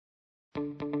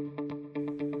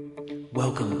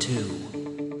Welcome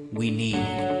to We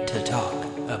Need to Talk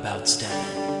About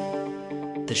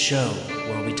Stevin, the show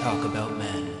where we talk about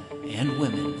men and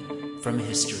women from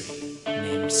history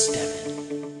named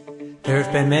Stevin. There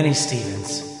have been many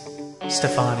Stevens.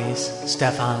 Stefanis,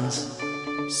 Stefans,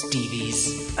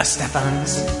 Stevies,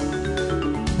 Stefans.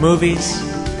 Movies,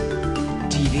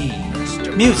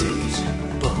 TV,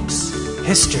 music, books,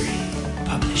 history.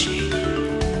 publishing.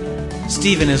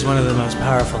 Stephen is one of the most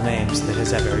powerful names that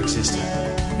has ever existed.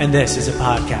 And this is a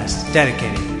podcast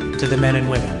dedicated to the men and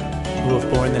women who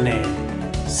have borne the name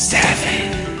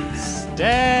Stevin.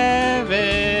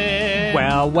 Stevin!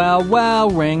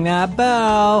 Well, ring that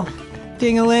bell.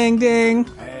 Ding-a-ling-ding.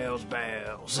 Hells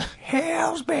bells.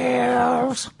 Hells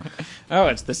bells. Oh,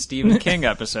 it's the Stephen King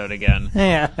episode again.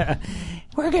 Yeah.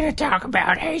 We're going to talk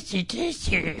about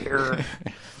ACDC.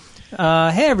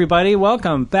 Hey, everybody.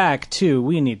 Welcome back to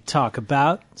We Need to Talk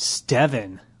About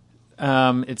Stevin.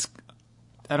 I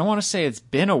don't want to say it's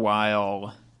been a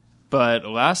while, but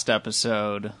last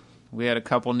episode, we had a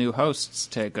couple new hosts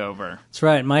take over. That's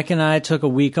right. Mike and I took a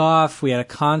week off. We had a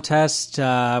contest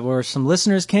where some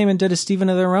listeners came and did a Stephen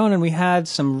of their own, and we had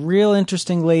some real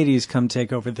interesting ladies come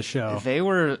take over the show. They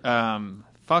were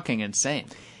fucking insane.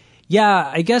 Yeah,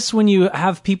 I guess when you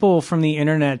have people from the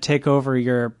internet take over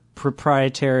your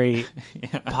proprietary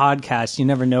podcast, you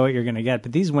never know what you're going to get.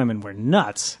 But these women were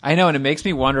nuts. I know, and it makes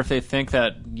me wonder if they think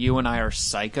that you and I are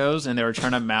psychos and they were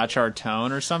trying to match our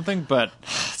tone or something, but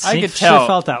I could Sure tell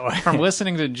felt that way. from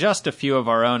listening to just a few of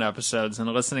our own episodes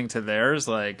and listening to theirs,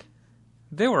 like,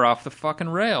 they were off the fucking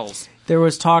rails. There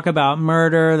was talk about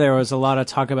murder. There was a lot of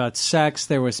talk about sex.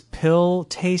 There was pill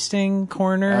tasting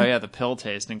corner. Oh, yeah, the pill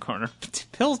tasting corner.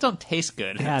 Pills don't taste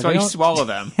good. Yeah, That's they why you don't- swallow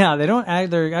them. Yeah, they don't.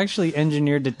 They're actually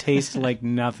engineered to taste like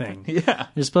nothing. Yeah.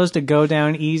 They're supposed to go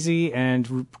down easy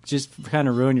and just kind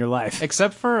of ruin your life.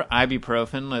 Except for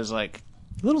ibuprofen is like,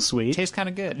 A little sweet. tastes kind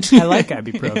of good. I like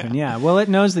ibuprofen. Yeah. Well, it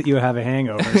knows that you have a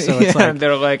hangover, so it's Yeah, like,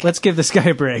 they're like, let's give this guy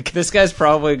a break. this guy's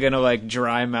probably going to like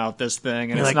dry mouth this thing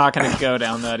and You're it's like, not going to go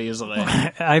down that easily.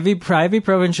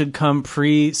 Ibuprofen should come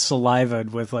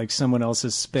pre-salivated with like someone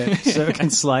else's spit, so it can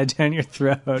slide down your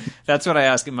throat. That's what I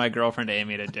ask my girlfriend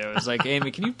Amy to do. Is like,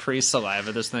 Amy, can you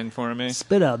pre-saliva this thing for me?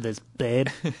 Spit out this, babe.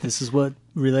 This is what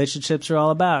relationships are all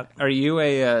about. Are you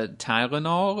a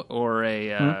Tylenol or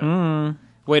a...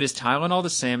 Wait, is Tylenol the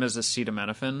same as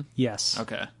acetaminophen? Yes.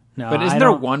 Okay. No, but isn't I there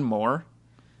don't- one more?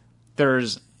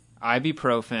 There's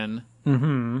ibuprofen,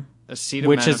 acetaminophen.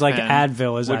 Which is like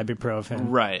Advil is ibuprofen.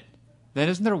 Right. Then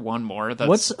isn't there one more? That's,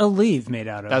 What's Aleve made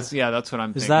out of? that's what I'm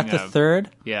is thinking that the of. third?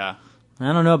 Yeah.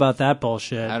 I don't know about that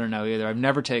bullshit. I don't know either. I've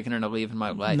never taken an Aleve in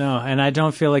my life. No, and I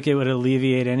don't feel like it would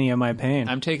alleviate any of my pain.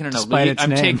 I'm taking an Despite Aleve. its I'm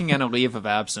name. taking an Aleve of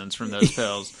absence from those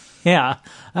pills. Yeah,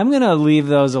 I'm going to leave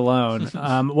those alone.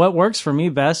 What works for me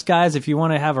best, guys, if you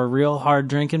want to have a real hard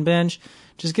drinking binge,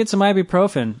 just get some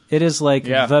ibuprofen. It is like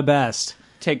the best.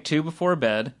 Take 2 before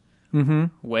bed. Mm-hmm.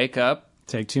 Wake up.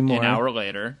 Take 2 more. An hour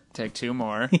later. Take 2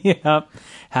 more. Yep.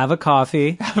 Have a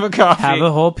coffee. Have a coffee. Have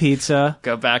a whole pizza.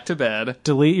 Go back to bed.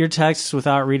 Delete your texts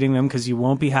without reading them because you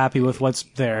won't be happy with what's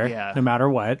there, Yeah. no matter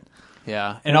what.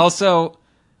 Yeah. And also,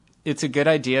 it's a good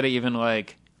idea to even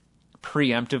like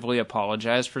preemptively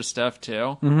apologize for stuff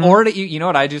too. Or to, you know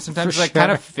what I do sometimes? For Like kind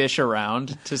sure. of fish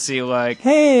around to see like,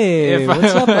 Hey, If-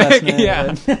 what's up last night?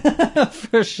 yeah.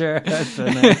 For sure. I've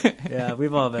been there. Yeah,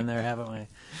 we've all been there, haven't we?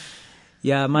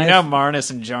 Yeah, my... You know,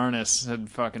 Marnus and Jarnus had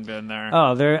fucking been there.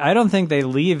 Oh, I don't think they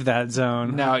leave that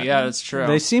zone. No, yeah, that's true.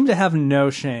 They seem to have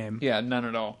no shame. Yeah, none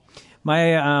at all.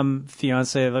 My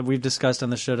fiance, that we've discussed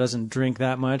on the show, doesn't drink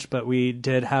that much, but we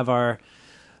did have our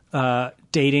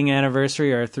dating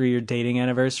anniversary, our 3-year dating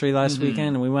anniversary last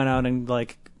weekend, and we went out and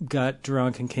like got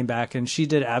drunk and came back, and she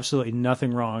did absolutely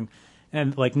nothing wrong.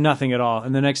 And like nothing at all.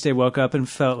 And the next day woke up and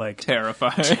felt like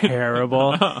Terrified.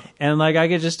 terrible. And like I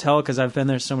could just tell because I've been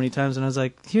there so many times. And I was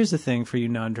like, here's the thing for you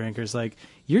non-drinkers. Like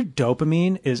your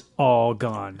dopamine is all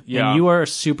gone. Yeah. And you are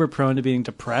super prone to being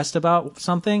depressed about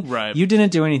something. Right. You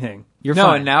didn't do anything. You're No,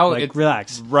 fine. and now like, it's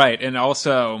relax. Right, and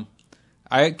also,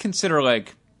 I consider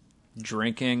like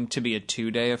drinking to be a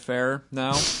 2-day affair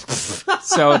now.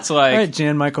 So it's like, All right,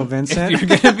 Jan Michael Vincent. if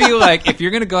you're gonna be like, if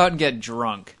you're gonna go out and get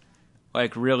drunk,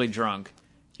 like really drunk,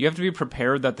 you have to be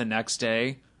prepared that the next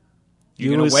day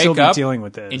you're You gonna will still wake be up dealing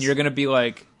with this. and you're gonna be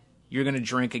like, you're gonna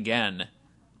drink again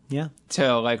Yeah.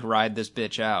 to like ride this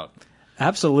bitch out.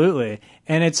 Absolutely.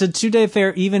 And it's a 2-day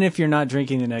affair even if you're not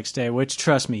drinking the next day, which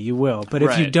trust me, you will. But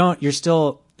if you Right. don't, you're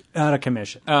still Out of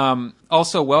commission.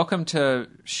 Also, welcome to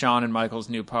Sean and Michael's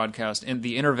new podcast, in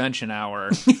the Intervention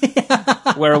Hour,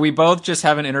 where we both just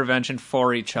have an intervention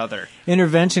for each other.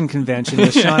 Intervention convention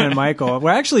with Sean and Michael.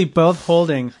 We're actually both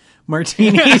holding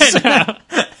martinis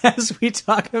as we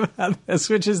talk about this,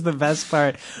 which is the best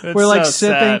part. We're like so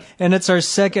sipping, sad. and it's our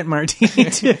second martini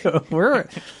too.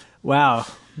 Wow.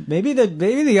 Maybe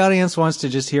the audience wants to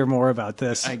just hear more about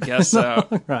this. I guess in the so.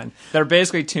 long run. They're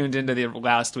basically tuned into the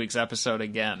last week's episode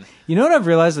again. You know what I've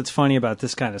realized that's funny about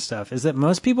this kind of stuff is that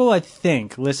most people, I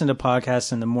think, listen to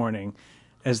podcasts in the morning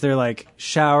as they're like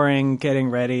showering, getting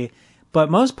ready. But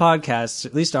most podcasts,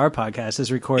 at least our podcast, is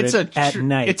recorded at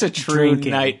night. It's a true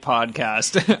drinking. night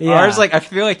podcast. Yeah. Ours, like, I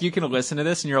feel like you can listen to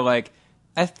this and you're like,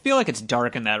 I feel like it's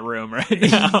dark in that room right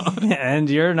now. And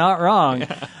you're not wrong.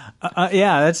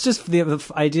 Yeah, that's just the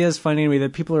idea is funny to me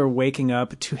that people are waking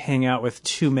up to hang out with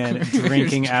two men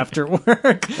drinking after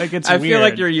work. Like it's I weird. feel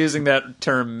like you're using that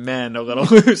term "men" a little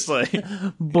loosely.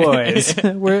 boys.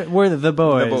 We're the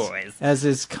boys, The boys. as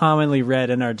is commonly read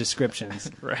in our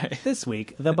descriptions. Right. This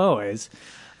week, the boys.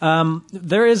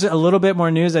 There is a little bit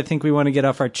more news I think we want to get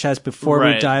off our chest before we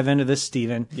Right. dive into this,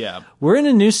 Stephen. Yeah. We're in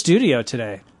a new studio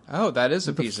today. Oh, that is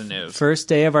a piece of news. First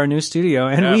day of our new studio,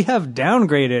 and Yeah. we have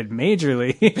downgraded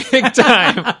majorly. Big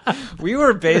time. We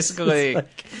were basically,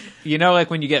 you know, like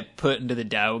when you get put into the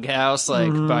doghouse, like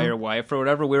Mm-hmm. by your wife or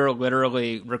whatever. We were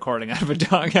literally recording out of a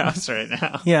doghouse right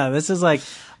now. Yeah, this is like,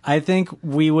 I think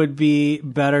we would be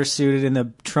better suited in the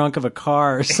trunk of a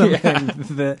car or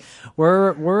something.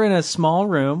 We're in a small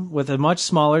room with a much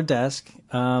smaller desk.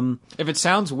 If it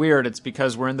sounds weird, it's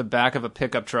because we're in the back of a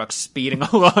pickup truck speeding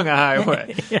along a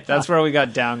highway. That's where we got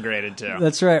downgraded to.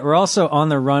 That's right. We're also on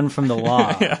the run from the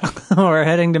law. We're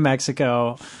heading to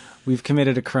Mexico. We've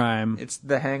committed a crime. It's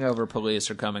the hangover police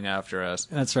are coming after us.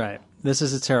 That's right. This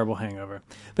is a terrible hangover.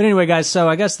 But anyway, guys, so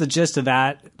I guess the gist of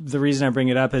that, the reason I bring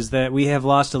it up is that we have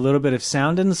lost a little bit of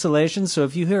sound insulation. So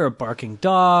if you hear a barking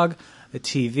dog, a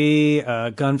TV,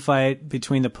 a gunfight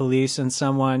between the police and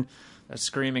someone, A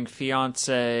screaming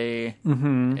fiance,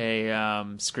 a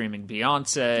screaming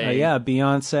Beyonce. yeah,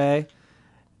 Beyonce.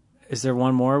 Is there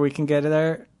one more we can get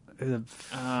there?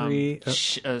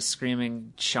 A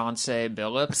screaming Chauncey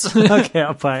Billups, Okay,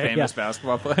 I'll buy it. Yeah. famous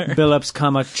basketball player. Billups,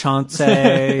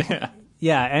 Chauncey.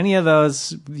 Yeah, any of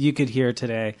those you could hear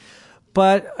today.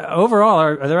 But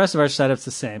overall, the rest of our setup's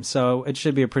the same, so it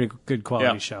should be a pretty good quality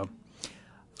Yeah. show. I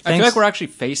feel Thanks. like we're actually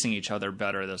facing each other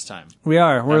better this time. We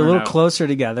are. We're a don't little know. closer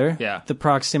together. Yeah. The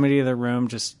proximity of the room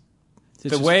just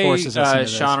The way forces us into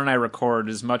this. Sean and I record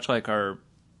is much like our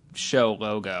show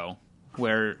logo,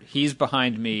 where he's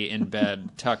behind me in bed,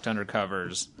 tucked under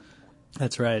covers,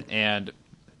 That's right. and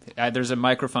there's a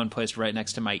microphone placed right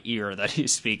next to my ear that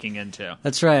he's speaking into.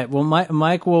 That's right. Well,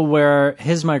 Mike will wear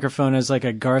his microphone as like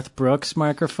a Garth Brooks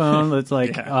microphone that's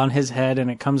like on his head and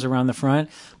it comes around the front.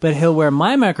 But he'll wear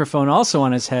my microphone also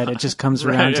on his head. It just comes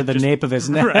Right, around to it the just- nape of his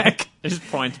neck. Right. Just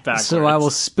point backwards. So I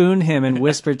will spoon him and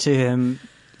whisper to him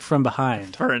from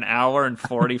behind. for an hour and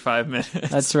 45 minutes.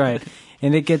 That's right.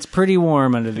 And it gets pretty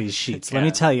warm under these sheets. Let me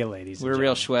Yeah. tell you, ladies. We're and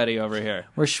real gentlemen. sweaty over here.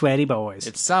 We're sweaty boys.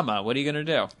 It's summer. What are you going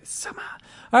to do? Summer.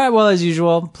 All right. Well, as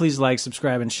usual, please like,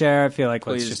 subscribe, and share. I feel like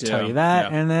let's Please just do. tell you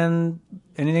that. Yeah. And then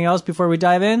anything else before we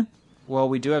dive in? Well,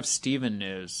 we do have Steven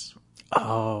news.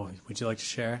 Oh, would you like to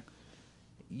share?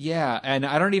 Yeah, and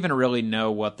I don't even really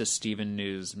know what the Steven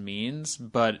news means,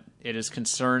 but it is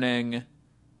concerning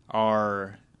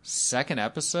our second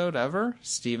episode ever,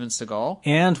 Steven Seagal.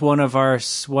 And one of our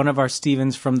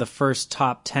Stevens from the first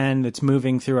top 10 that's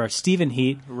moving through our Steven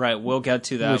heat, Right, we'll get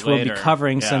to that which later. we'll be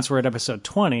covering Yeah. since we're at episode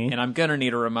 20. And I'm going to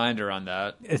need a reminder on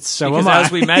that. It's so because am I.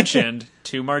 as we mentioned,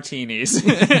 2 martinis.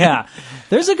 Yeah.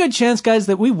 There's a good chance, guys,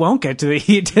 that we won't get to the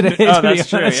heat today, Oh, to be that's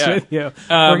true, honest yeah. with you.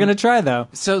 We're going to try, though.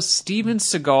 So Steven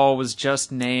Seagal was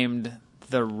just named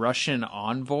the Russian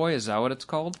envoy. Is that what it's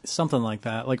called? Something like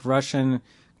that. Like Russian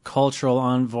cultural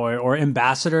envoy or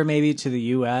ambassador, maybe, to the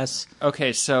U.S.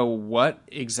 Okay, so what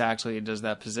exactly does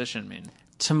that position mean?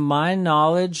 To my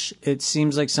knowledge, it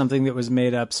seems like something that was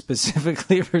made up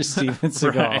specifically for Steven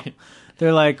Seagal. Right.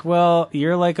 They're like, well,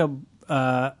 you're like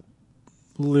a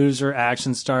loser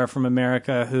action star from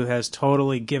America who has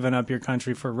totally given up your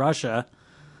country for Russia,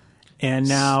 and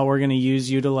now we're going to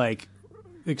use you to like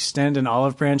extend an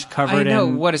olive branch covered I know.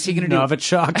 in What is he gonna do?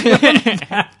 Novichok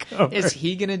back over. Is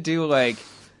he going to do like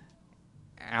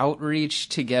outreach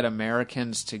to get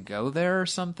Americans to go there or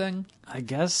something? I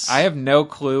guess. I have no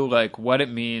clue like what it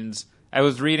means. I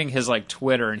was reading his like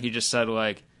Twitter and he just said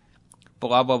like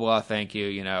blah blah blah, thank you,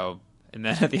 you know. And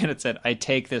then at the end it said, I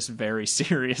take this very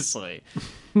seriously.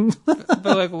 But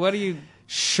like, what do you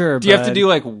Sure, Do you have to do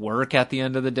like work at the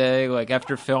end of the day? Like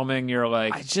after filming your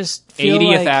like I just feel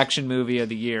 80th like, action movie of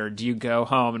the year, do you go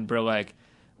home and be like,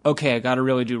 okay, I got to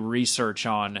really do research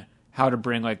on how to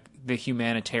bring like the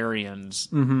humanitarians,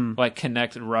 like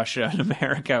connect Russia and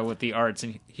America with the arts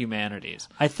and humanities?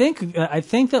 I think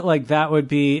that like that would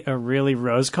be a really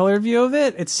rose-colored view of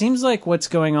it. It seems like what's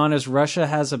going on is Russia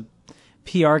has a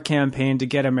PR campaign to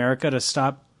get America to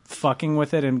stop fucking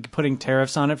with it and putting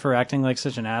tariffs on it for acting like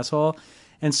such an asshole.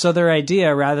 And so their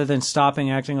idea, rather than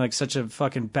stopping acting like such a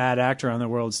fucking bad actor on the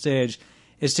world stage,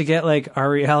 is to get like our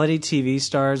reality TV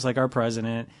stars, like our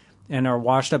president, and our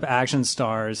washed-up action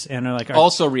stars, and our, like our,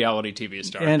 Also reality TV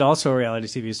star. and also a reality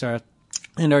TV star,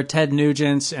 and our Ted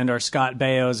Nugents and our Scott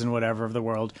Bayos and whatever of the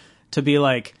world, to be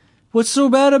like, what's so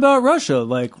bad about Russia?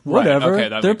 Like, whatever, okay,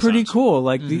 that they're makes pretty sense. cool.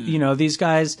 Like, you know, these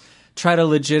guys try to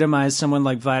legitimize someone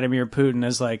like Vladimir Putin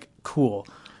as like cool.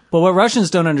 But what Russians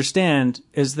don't understand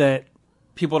is that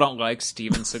People don't like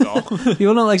Steven Seagal.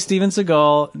 people don't like Steven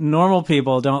Seagal. Normal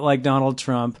people don't like Donald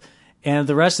Trump. And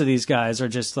the rest of these guys are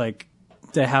just like,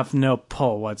 they have no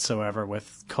pull whatsoever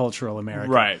with cultural America.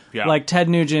 Right, yeah. Like Ted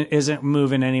Nugent isn't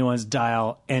moving anyone's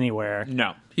dial anywhere.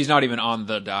 No, he's not even on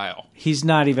the dial. He's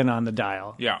not even on the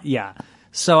dial. Yeah. Yeah.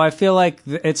 So I feel like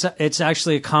it's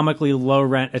actually a comically low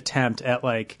rent attempt at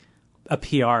like a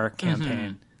PR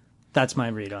campaign. That's my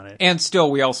read on it. And still,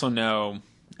 we also know,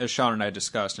 as Sean and I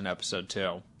discussed in episode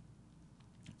 2,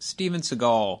 Steven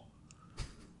Seagal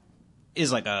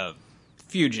is like a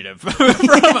fugitive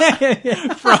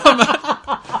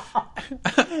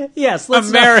Yes, let's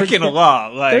not American forget- law.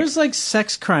 Like, There's like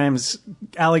sex crimes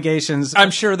allegations.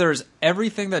 I'm sure there's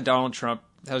everything that Donald Trump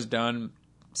has done,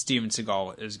 Steven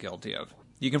Seagal is guilty of.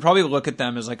 You can probably look at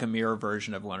them as like a mirror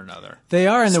version of one another. They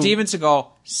are in the Steven Seagal,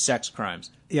 sex crimes.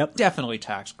 Yep. Definitely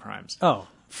tax crimes. Oh,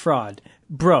 fraud.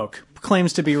 Broke.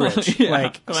 Claims to be rich. Yeah,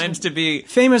 Like claims to be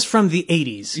famous from the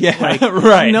 80s. Yeah, Like,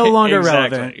 right. No longer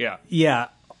Exactly, relevant. yeah. Yeah.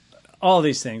 All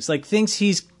these things. Like thinks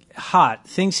he's hot,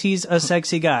 thinks he's a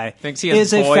sexy guy. Thinks he has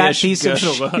is a fat boyish piece of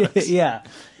good shit. looks. Yeah.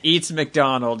 eats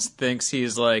McDonald's, thinks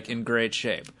he's like in great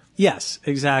shape. Yes,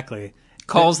 exactly.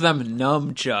 Calls them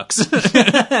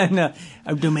nunchucks. No,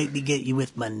 don't make me get you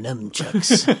with my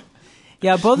nunchucks.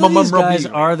 Yeah, both of these guys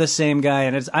are the same guy,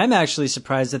 and I'm actually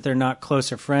surprised that they're not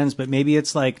closer friends. But maybe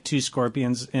it's like two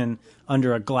scorpions in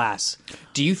under a glass.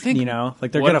 Do you think, You know,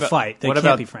 like they're what gonna about- fight. They what can't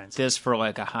about be friends. this for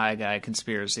like a high guy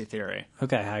conspiracy theory?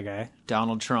 Okay, hi guy.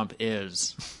 Donald Trump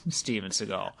is Steven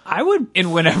Seagal. I would.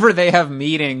 And whenever they have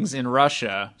meetings in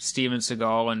Russia, Steven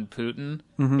Seagal and Putin,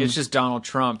 it's just Donald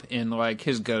Trump in like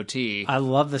his goatee. I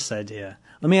love this idea.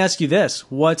 Let me ask you this: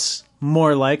 what's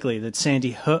more likely, that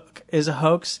Sandy Hook is a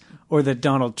hoax, or that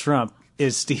Donald Trump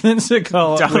is Steven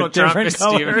Seagal Donald with Trump different is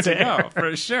Steven colored hair? Seagal,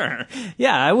 for sure.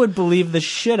 Yeah, I would believe the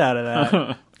shit out of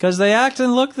that because they act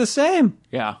and look the same.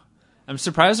 Yeah. I'm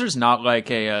surprised there's not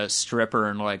like a stripper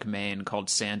in like Maine called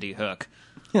Sandy Hook.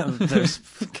 Yeah,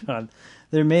 God,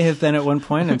 there may have been at one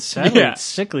point, and sadly, Yeah.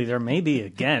 sickly, there may be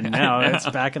again. Now it's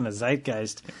back in the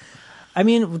zeitgeist. I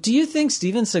mean, do you think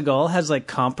Steven Seagal has like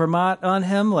compromat on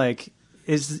him? Like,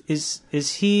 is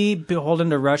he beholden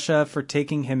to Russia for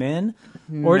taking him in,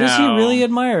 or does he No. really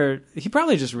admire? He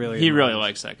probably just really He really admires-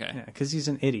 likes that guy. yeah, because he's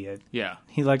an idiot. Yeah.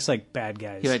 He likes like bad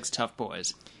guys. He likes tough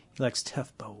boys. He likes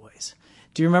tough boys.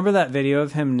 Do you remember that video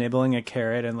of him nibbling a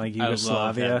carrot in like I love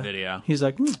Yugoslavia? that video. He's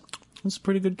like, that's a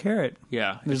pretty good carrot.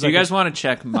 Yeah. There's If like you guys a- want to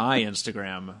check my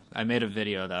Instagram, I made a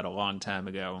video of that a long time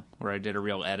ago where I did a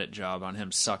real edit job on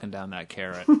him sucking down that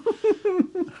carrot.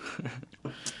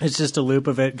 It's just a loop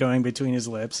of it going between his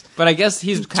lips. But I guess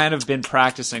he's kind of been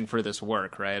practicing for this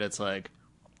work, right? It's like,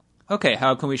 okay,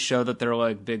 how can we show that they're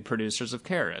like big producers of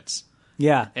carrots?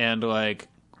 Yeah. And like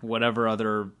whatever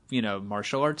other,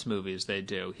 martial arts movies they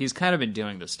do. He's kind of been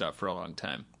doing this stuff for a long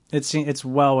time. It's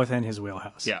well within his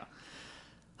wheelhouse. Yeah.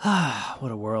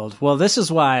 What a world. Well, this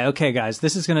is why, okay, guys,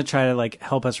 this is going to try to like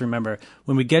help us remember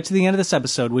when we get to the end of this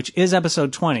episode, which is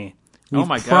episode 20. Oh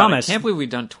my promised, god! I can't believe we've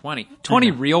done 20.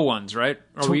 20 real ones, right?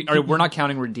 We're not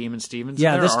counting Redeem and Stevens. in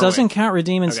Yeah, there, this are doesn't we? count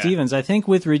Redeem and Okay. Stevens. I think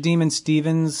with Redeem and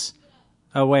Stevens.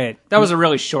 Oh, wait. That was a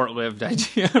really short-lived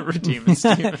idea. Redeem and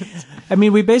Stevens. I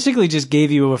mean, we basically just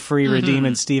gave you a free Mm-hmm. Redeem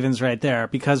and Stevens right there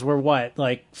because we're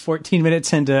like 14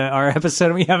 minutes into our episode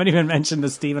and we haven't even mentioned the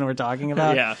Steven we're talking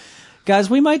about. Yeah. Guys,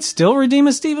 we might still redeem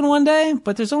a Steven one day,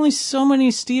 but there's only so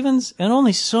many Stevens and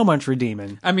only so much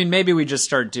redeeming. I mean, maybe we just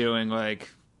start doing like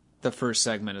the first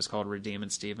segment is called Redeem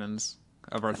and Stevens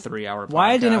of our 3-hour podcast.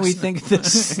 Why didn't we think of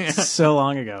this so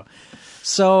long ago?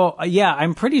 So, yeah,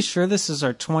 I'm pretty sure this is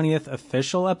our 20th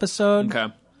official episode.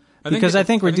 Okay. Because I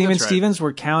think Redeem and that's right. Stevens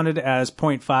were counted as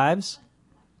 0.5s.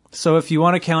 So if you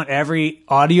want to count every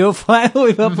audio file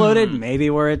we've uploaded, maybe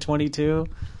we're at 22.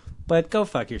 But go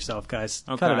fuck yourself, guys.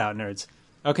 Okay. Cut it out, nerds.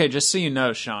 Okay, just so you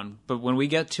know, Sean, but when we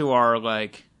get to our,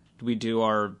 like, we do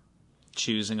our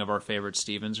choosing of our favorite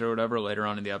Stevens or whatever later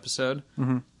on in the episode,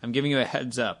 I'm giving you a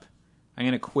heads up. I'm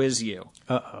going to quiz you.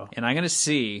 Uh-oh. And I'm going to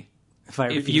see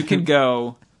If you can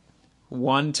go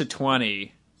 1 to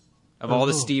 20 of all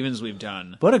the Stevens we've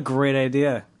done. What a great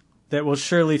idea. That will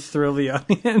surely thrill the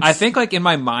audience. I think, like, in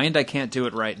my mind, I can't do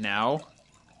it right now,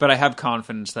 but I have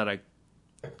confidence that I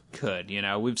could, you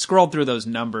know? We've scrolled through those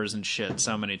numbers and shit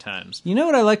so many times. You know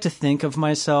what I like to think of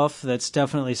myself that's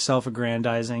definitely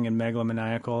self-aggrandizing and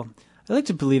megalomaniacal? I like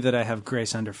to believe that I have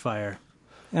grace under fire.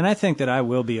 And I think that I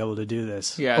will be able to do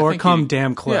this. Yeah, I or think come you-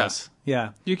 damn close.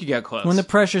 Yeah. You could get close. When the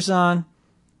pressure's on,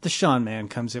 the Sean man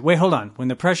comes in. Wait, hold on. When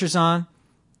the pressure's on,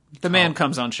 The man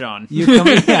comes on Sean. you come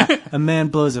in. Yeah, a man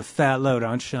blows a fat load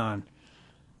on Sean.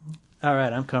 All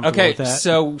right, I'm comfortable Okay, with that.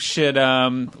 so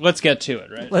let's get to it,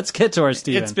 right? Let's get to our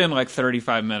Steven. It's been like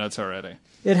 35 minutes already.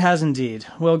 It has indeed.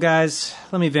 Well, guys,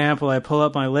 let me vamp while I pull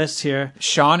up my list here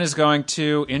Sean is going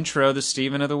to intro the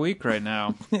Steven of the week right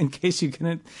now. in case you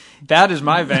couldn't. That is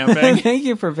my vamping. Thank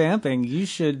you for vamping. You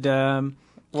should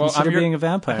consider being a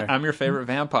vampire. I'm your favorite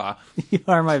vampire. You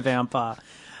are my vampire.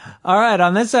 All right,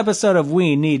 on this episode of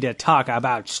We Need to Talk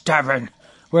About Steven,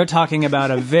 we're talking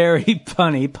about a very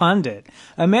punny pundit,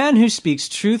 a man who speaks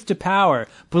truth to power,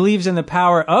 believes in the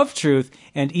power of truth,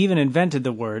 and even invented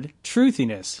the word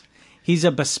truthiness. He's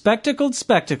a bespectacled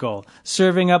spectacle,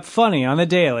 serving up funny on the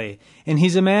daily, and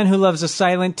he's a man who loves a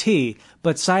silent T,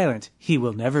 but silent he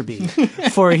will never be,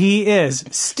 for he is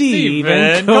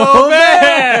Stephen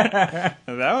Colbert.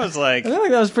 That was like I feel like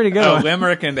that was pretty good. a one.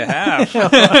 limerick and a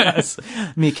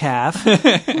half. Me calf.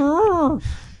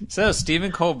 So,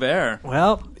 Stephen Colbert.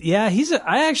 Well, yeah,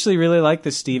 I actually really like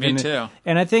this Stephen. Me too.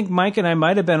 And I think Mike and I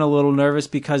might have been a little nervous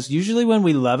because usually when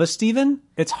we love a Stephen,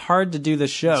 it's hard to do the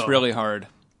show. It's really hard.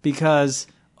 Because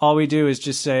all we do is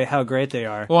just say how great they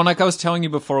are. Well, and like I was telling you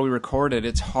before we recorded,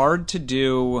 it's hard to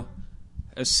do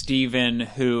a Stephen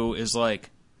who is like,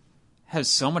 has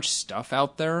so much stuff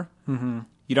out there. Mm-hmm.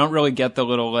 You don't really get the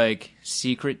little like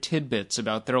secret tidbits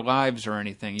about their lives or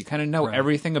anything. You kind of know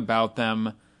everything about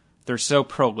them. They're so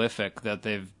prolific that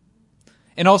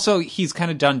and also he's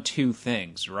kind of done two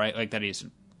things, right? Like that he's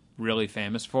really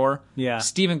famous for. Yeah.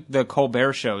 Stephen, the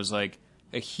Colbert Show is like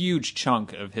a huge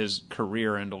chunk of his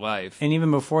career and life. And even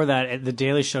before that, The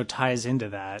Daily Show ties into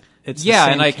that. It's Yeah, the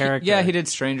same and like character. he did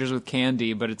Strangers with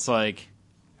Candy, but it's like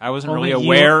I wasn't Only really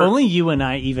aware. Only you and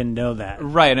I even know that.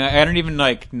 Right, and I don't even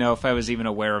like know if I was even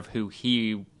aware of who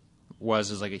he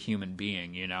was as like a human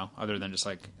being, you know, other than just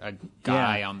like a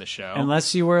guy on the show.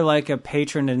 Unless you were like a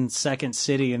patron in Second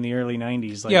City in the early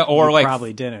 90s. Like, Yeah, or you like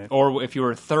probably didn't. Or if you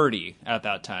were 30 at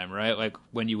that time, right? Like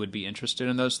when you would be interested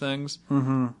in those things.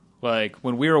 Mm-hmm. Like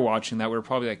when we were watching that, we were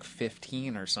probably like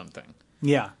 15 or something.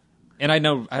 Yeah. And I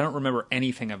don't remember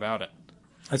anything about it.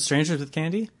 At Strangers with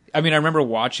Candy? I mean, I remember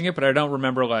watching it, but I don't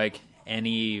remember like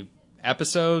any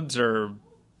episodes or.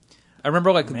 I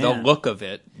remember like the Man. look of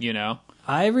it, you know.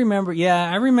 I remember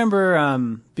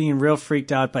being real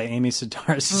freaked out by Amy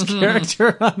Sedaris'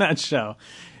 character on that show.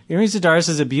 Amy Sedaris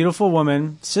is a beautiful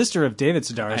woman, sister of David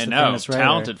Sedaris, I the know, famous writer.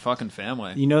 talented fucking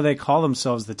family. You know they call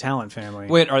themselves the Talent Family.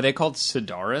 Wait, are they called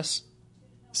Sedaris?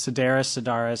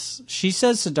 Sedaris. She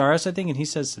says Sedaris, I think, and he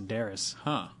says Sedaris.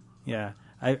 Huh? Yeah,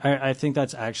 I think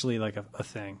that's actually like a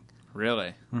thing.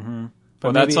 Really? But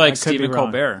Well, that's maybe I like could be Stephen wrong.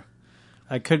 Colbert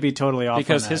I could be totally off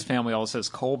because on that. his family all says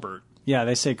Colbert. Yeah,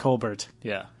 they say Colbert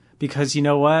Yeah. because you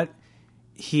know what?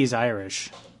 He's Irish,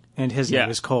 and his Yeah. name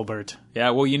is Colbert.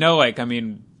 Yeah. Well, you know, like I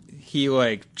mean, he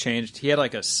like changed. He had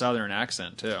like a Southern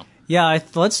accent too. Yeah,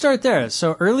 let's start there.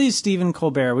 So early Stephen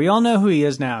Colbert, we all know who he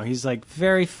is now. He's like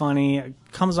very funny,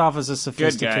 comes off as a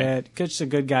sophisticated, just a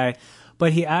good guy,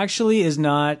 but he actually is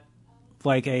not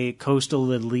like a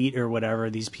coastal elite or whatever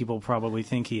these people probably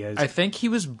think he is. I think he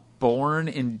was born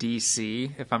in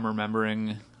D.C. if I'm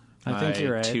remembering. I think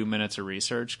you're right. 2 minutes of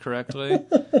research correctly.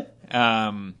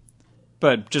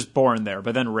 But just born there,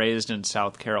 but then raised in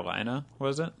South Carolina,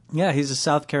 was it? Yeah, he's a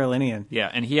South Carolinian.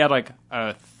 Yeah, and he had like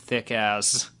a thick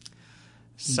ass,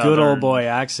 Good old boy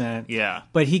accent. Yeah,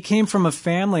 But he came from a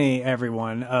family,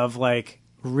 everyone, of like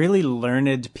really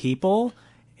learned people,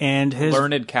 and his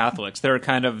learned Catholics. They're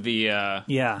kind of the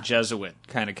Yeah. Jesuit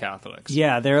kind of Catholics.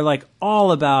 Yeah, they're like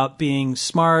all about being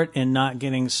smart and not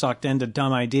getting sucked into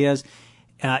dumb ideas.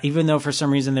 Even though for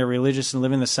some reason they're religious and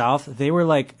live in the South, they were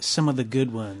like some of the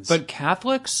good ones. But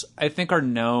Catholics, I think, are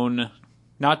known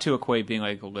not to equate being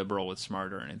like liberal with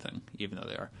smart or anything, even though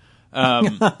they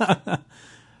are.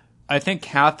 I think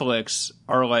Catholics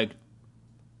are like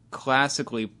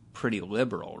classically pretty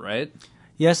liberal, right?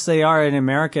 Yes, they are in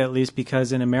America, at least,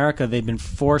 because in America they've been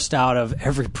forced out of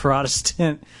every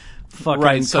Protestant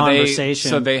fucking conversation.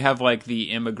 So they have like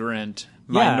the immigrant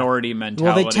minority mentality.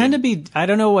 Well, they tend to be, I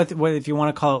don't know what if you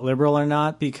want to call it liberal or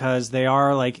not, because they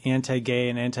are like anti-gay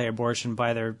and anti-abortion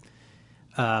by their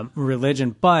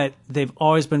religion, but they've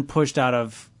always been pushed out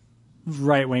of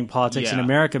right-wing politics in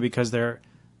America because they're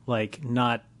like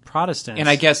not Protestants. And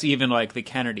I guess even like the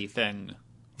Kennedy thing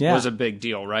was a big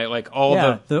deal, right? Like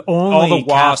the only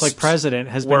Catholic president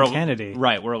has been Kennedy.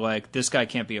 Right, we're like, this guy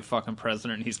can't be a fucking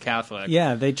president, he's Catholic.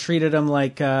 Yeah, they treated him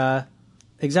like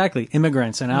exactly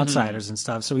immigrants and outsiders and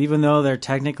stuff. So even though they're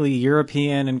technically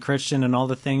European and Christian and all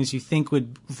the things you think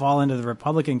would fall into the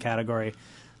Republican category,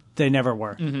 they never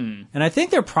were. And I think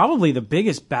they're probably the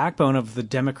biggest backbone of the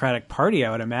Democratic Party,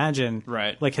 I would imagine.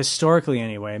 Right. Like historically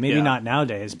anyway. Maybe not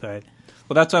nowadays, but...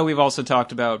 Well, that's why we've also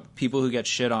talked about people who get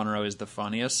shit on are always the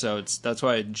funniest. So that's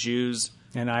why Jews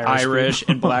and Irish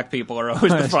and black people are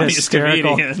always the funniest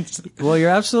hysterical comedians. Well, you're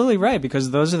absolutely right,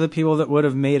 because those are the people that would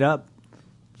have made up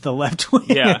the left wing.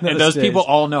 Yeah, and those days. people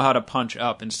all know how to punch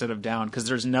up instead of down, because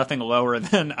there's nothing lower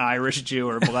than Irish, Jew,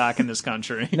 or black in this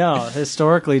country. No,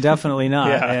 historically, definitely not.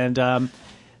 Yeah. And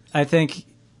I think,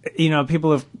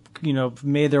 people have,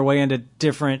 made their way into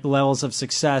different levels of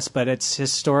success, but it's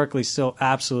historically still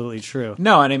absolutely true.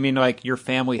 No, and I mean, like, your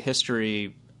family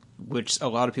history, which a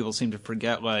lot of people seem to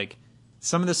forget, like,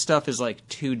 some of this stuff is, like,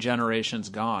 2 generations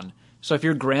gone. So if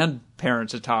your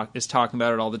grandparents is talking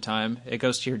about it all the time, it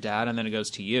goes to your dad and then it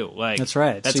goes to you. Like, that's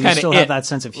right. That's so you still have that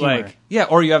sense of humor. Like, yeah,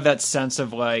 or you have that sense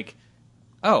of like,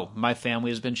 oh, my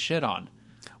family has been shit on.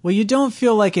 Well, you don't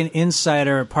feel like an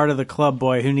insider, part of the club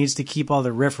boy who needs to keep all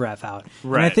the riffraff out.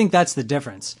 Right. And I think that's the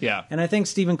difference. Yeah. And I think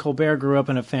Stephen Colbert grew up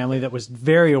in a family that was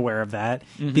very aware of that,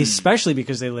 especially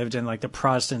because they lived in like the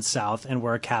Protestant South and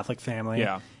were a Catholic family.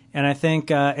 Yeah. And I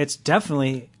think it's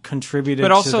definitely contributed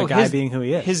But also to the guy being who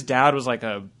he is. His dad was like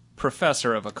a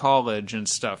professor of a college and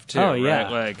stuff too. Oh,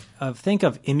 yeah. Right? Like, think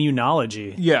of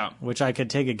immunology. Yeah. Which I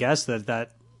could take a guess that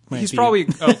might he's be... probably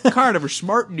kind of a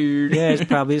smart dude. Yeah, he's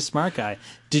probably a smart guy.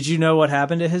 Did you know what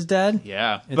happened to his dad?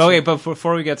 Yeah. But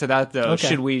before we get to that, though,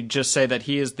 should we just say that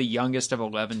he is the youngest of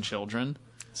 11 children?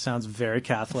 Sounds very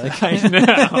Catholic. I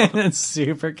know. It's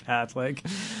super Catholic.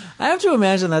 I have to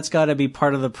imagine that's got to be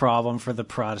part of the problem for the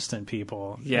Protestant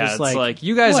people. Yeah, it's like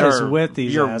you guys are with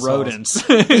these you're assholes? rodents.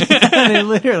 They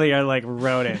literally are like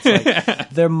rodents.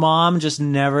 Like, their mom just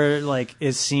never like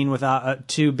is seen without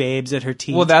 2 babes at her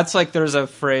teeth. Well, that's like there's a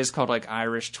phrase called like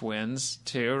Irish twins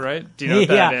too, right? Do you know what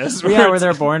that is? Where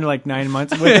they're born like 9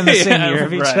 months within the same year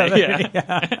of each other.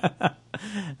 Yeah.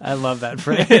 I love that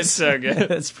phrase. It's so good.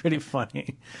 It's pretty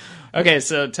funny. Okay,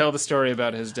 so tell the story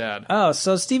about his dad. Oh,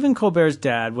 so Stephen Colbert's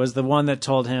dad was the one that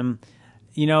told him,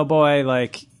 boy,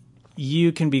 like,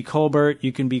 you can be Colbert,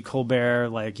 you can be Colbert,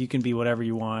 like, you can be whatever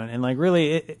you want. And, like,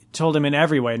 really, it told him in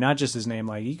every way, not just his name,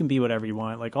 like, you can be whatever you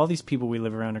want. Like, all these people we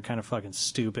live around are kind of fucking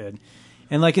stupid.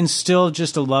 And, like, instilled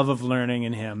just a love of learning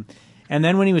in him. And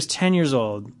then when he was 10 years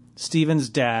old, Stephen's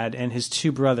dad and his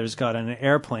 2 brothers got on an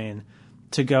airplane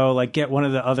to go, like, get one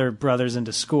of the other brothers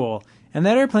into school. And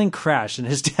that airplane crashed, and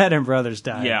his dad and brothers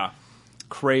died. Yeah.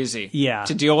 Crazy. Yeah.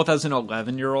 To deal with as an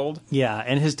 11-year-old. Yeah,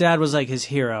 and his dad was, like, his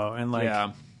hero, and,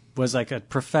 like, was, like, a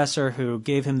professor who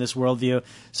gave him this worldview.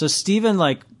 So Stephen,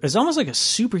 like, is almost like a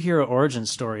superhero origin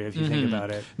story, if you think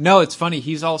about it. No, it's funny.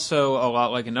 He's also a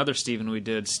lot like another Stephen we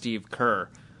did, Steve Kerr,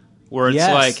 where it's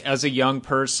like, as a young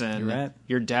person,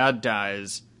 your dad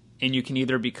dies, and you can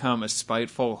either become a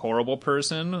spiteful, horrible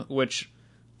person, which...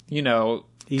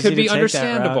 Easy could be to take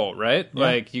understandable, right? Yeah.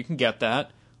 Like, you can get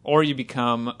that. Or you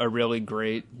become a really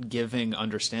great, giving,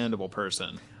 understandable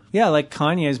person. Yeah, like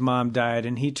Kanye's mom died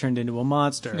and he turned into a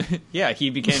monster. Yeah, he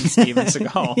became Steven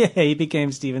Seagal. Yeah, he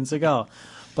became Steven Seagal.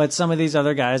 But some of these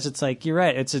other guys, it's like, you're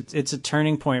right, it's a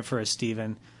turning point for a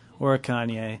Steven or a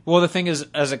Kanye. Well, the thing is,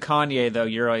 as a Kanye, though,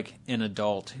 you're like an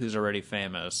adult who's already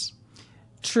famous.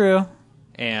 True.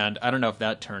 And I don't know if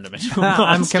that turned him into a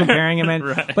monster. I'm comparing him in.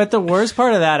 Right. But the worst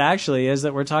part of that, actually, is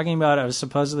that we're talking about a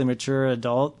supposedly mature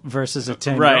adult versus a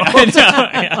 10-year-old. Right. I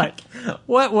know, yeah. Like,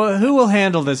 who will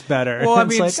handle this better? Well, I It's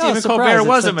mean, like, Stephen surprise, Colbert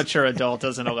was it's a mature adult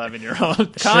as an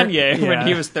 11-year-old. Kanye, yeah. when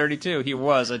he was 32, he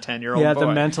was a 10-year-old Yeah, boy.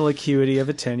 the mental acuity of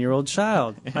a 10-year-old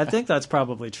child. I think that's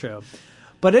probably true.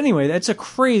 But anyway, that's a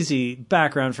crazy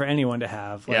background for anyone to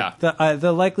have. Like, Yeah.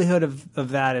 The likelihood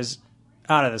of that is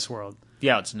out of this world.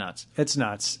 Yeah, it's nuts. It's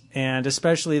nuts. And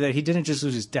especially that he didn't just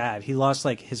lose his dad. He lost,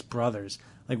 like, his brothers.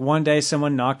 Like, one day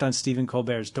someone knocked on Stephen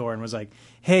Colbert's door and was like,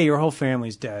 hey, your whole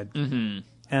family's dead. Mm-hmm.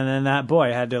 And then that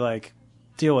boy had to, like,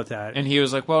 deal with that. And he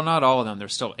was like, well, not all of them.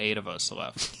 There's still 8 of us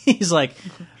left. He's like,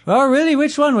 oh, really?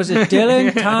 Which one? Was it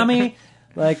Dylan, Tommy,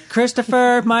 like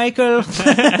Christopher, Michael?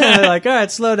 They're like, all right,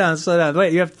 slow down.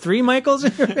 Wait, you have 3 Michaels?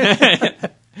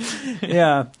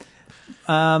 Yeah.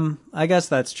 I guess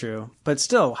that's true. But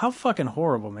still, how fucking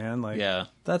horrible, man. Like, Yeah.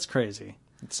 that's crazy.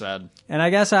 It's sad. And I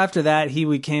guess after that, he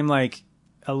became like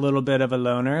a little bit of a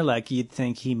loner, like you'd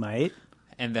think he might.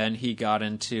 And then he got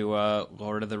into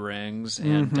Lord of the Rings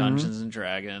and Dungeons and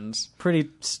Dragons. Pretty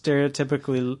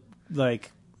stereotypically,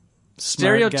 like,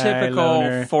 smart guy, Stereotypical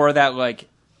loner for that, like,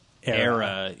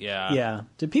 era. Yeah. Yeah.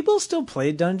 Do people still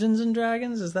play Dungeons and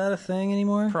Dragons? Is that a thing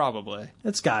anymore? Probably.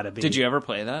 It's gotta be. Did you ever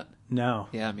play that? No.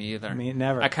 Yeah, me either. I mean,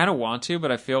 never. I kind of want to,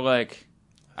 but I feel like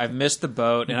I've missed the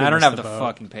boat, and You've I don't missed have the the boat.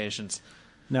 fucking patience.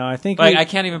 No, I think Like, I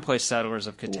can't even play Settlers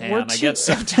of Catan. I get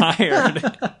so tired.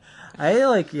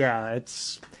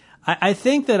 it's. I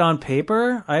think that on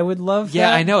paper, I would love. Yeah,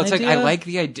 that I know. It's idea. like I like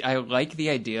the idea. I like the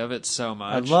idea of it so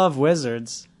much. I love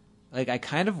wizards. Like, I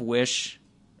kind of wish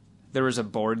there was a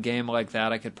board game like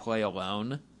that I could play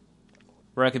alone,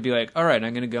 where I could be like, all right,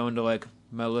 I'm going to go into like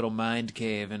my little mind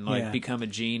cave and like Yeah. become a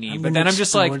genie. I'm But gonna then I'm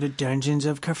just like, explore the dungeons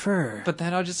of Kafir. but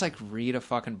then I'll just like read a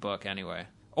fucking book anyway,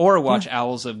 or watch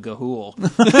Owls of Ga'Hoole.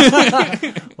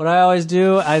 What I always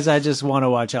do is I just want to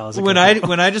watch Alice. when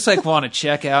I just like want to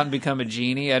check out and become a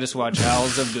genie, I just watch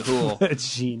Owls of Ga'Hoole. a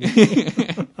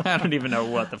genie. I don't even know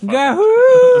what the fuck.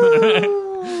 Yahoo!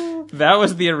 That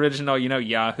was the original. You know,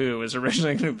 Yahoo was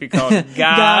originally going to be called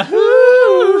Gahoo.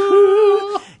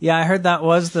 Yeah, I heard that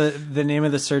was the name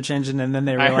of the search engine, and then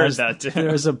they I heard realized that too.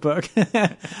 there was a book.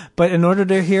 But in order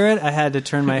to hear it, I had to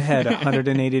turn my head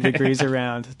 180 degrees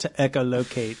around to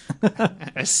echolocate.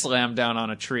 I slammed down on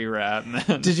a tree rat. And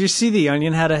then Did you see The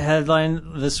Onion had a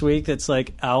headline this week that's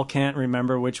like, Owl can't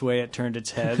remember which way it turned its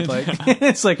head. Like,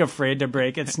 it's like afraid to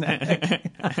break its neck.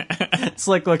 It's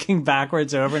like looking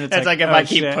backwards over, and it's like if oh, I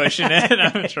keep shit. pushing it,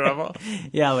 I'm in trouble.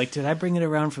 Yeah, like, did I bring it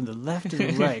around from the left or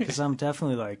the right? Because I'm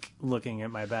definitely, like, looking at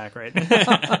my back right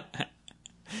now.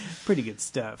 Pretty good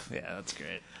stuff. Yeah, that's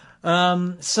great.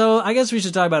 So I guess we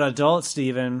should talk about adult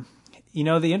Steven. You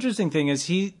know, the interesting thing is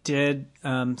he did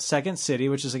Second City,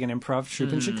 which is like an improv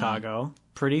troupe in Chicago.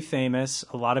 Pretty famous.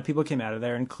 A lot of people came out of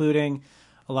there, including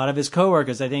a lot of his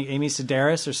coworkers. I think Amy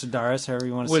Sedaris, or Sedaris, however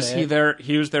you want to say it. Was he there?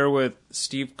 He was there with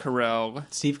Steve Carell.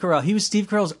 Steve Carell. He was Steve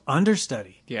Carell's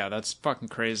understudy. Yeah, that's fucking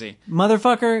crazy.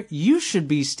 Motherfucker, you should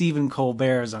be Stephen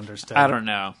Colbert's understudy. I don't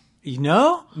know. You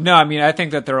know? No, I mean, I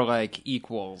think that they're like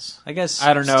equals. I guess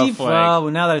I don't know Steve if, like- Carell,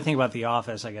 well, now that I think about The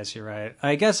Office, I guess you're right.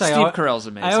 I guess Steve Carell's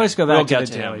amazing. I always go back We'll to get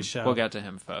The to Daily him. Show. We'll get to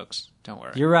him, folks. Don't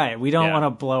worry. You're right. We don't Yeah. want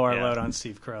to blow our Yeah. load on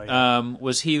Steve Carell yet.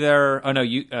 Was he there? Oh no,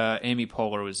 Amy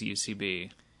Poehler was UCB.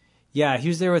 Yeah, he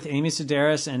was there with Amy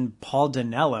Sedaris and Paul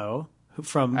Danello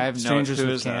from I have no- Strangers who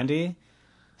with is that? Candy.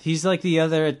 He's like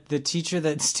the teacher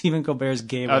that Stephen Colbert's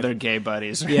gay with. Oh, they're gay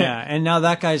buddies. Right? Yeah, and now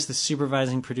that guy's the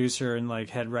supervising producer and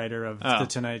like head writer of Oh. The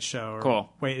Tonight Show. Or,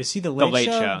 Cool. Wait, is he the The Late, Late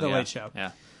Show? Show. The yeah. Late Show.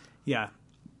 Yeah. Yeah.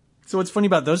 So what's funny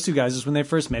about those two guys is when they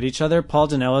first met each other, Paul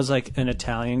Danello's like an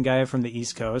Italian guy from the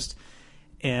East Coast,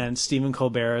 and Stephen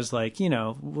Colbert is like, you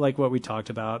know, like what we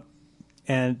talked about.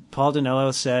 And Paul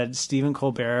Danello said Stephen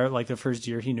Colbert, like the first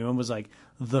year he knew him, was like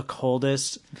the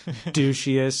coldest,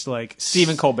 douchiest, like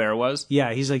Stephen Colbert was.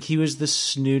 Yeah, he's like he was the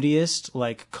snootiest,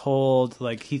 like cold,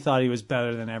 like he thought he was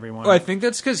better than everyone. Well, I think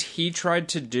that's because he tried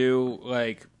to do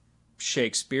like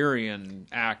Shakespearean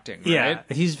acting. Right? Yeah,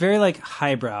 he's very like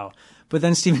highbrow. But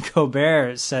then Stephen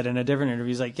Colbert said in a different interview,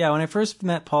 he's like, yeah, when I first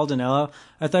met Paul Danello,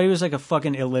 I thought he was like a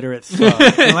fucking illiterate thug.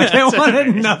 And, like, I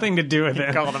wanted nothing to do with him.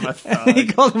 He called him a thug. He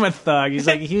called him a thug. He's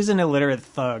like, he's an illiterate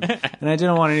thug. And I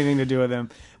didn't want anything to do with him.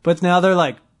 But now they're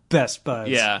like best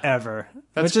buds ever.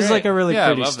 That's which is great. like a really Yeah, I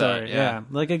pretty love that, story. yeah.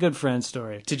 Like a good friend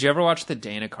story. Did you ever watch the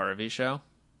Dana Carvey show?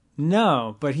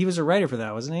 No, but he was a writer for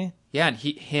that, wasn't he? Yeah, and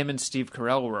him and Steve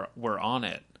Carell were on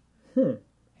it.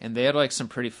 And they had like some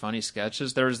pretty funny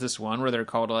sketches. There was this one where they're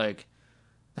called like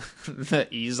the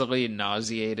easily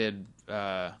nauseated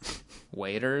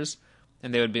waiters,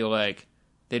 and they would be like,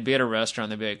 they'd be at a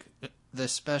restaurant, they'd be like, the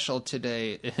special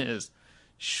today is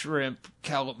shrimp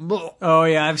calamari. Oh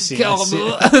yeah, I've seen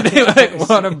it. They like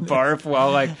want to barf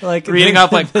while like reading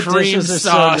off like the cream dishes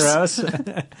are sauce. So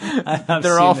gross. I have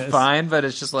They're seen all this. fine, but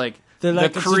it's just like They're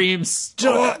like, the it's cream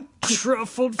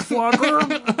truffled foie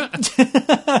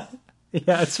gras.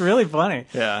 Yeah, it's really funny.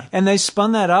 Yeah. And they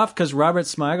spun that off because Robert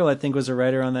Smigel, I think, was a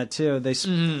writer on that too. They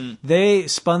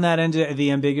spun that into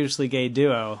the ambiguously gay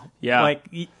duo. Yeah. Like,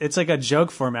 it's like a joke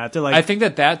format. They're like, I think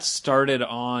that started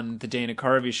on the Dana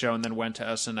Carvey show and then went to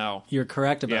SNL. you're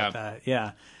correct about Yeah. that.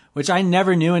 Yeah. which I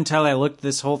never knew until I looked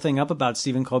this whole thing up about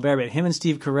Stephen Colbert. But him and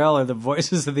Steve Carell are the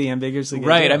voices of the Ambiguously Gay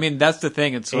Right. Duo. I mean, that's the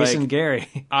thing. It's Ace like and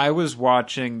Gary. I was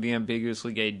watching the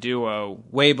Ambiguously Gay Duo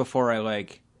way before I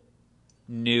like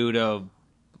knew to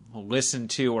listen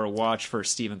to or watch for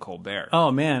Stephen Colbert. Oh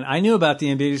man, I knew about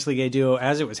the Ambiguously Gay Duo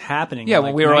as it was happening. Yeah, in,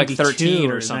 when we were like 92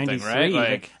 13 or something, 93. right?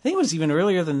 Like, I think it was even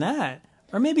earlier than that,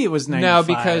 or maybe it was 95.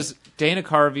 no, because Dana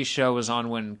Carvey's show was on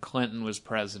when Clinton was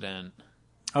president.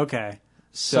 Okay.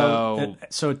 So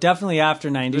definitely after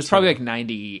 92. It was probably like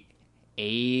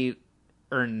 98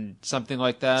 or something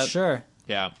like that. Sure.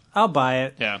 Yeah. I'll buy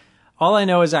it. Yeah. All I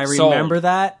know is I Sold. remember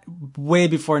that way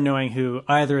before knowing who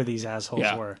either of these assholes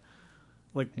Yeah. were.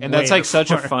 Like, And way that's like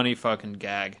such a before. funny fucking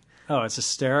gag. Oh, it's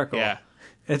hysterical. Yeah.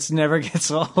 It never gets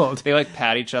old. They like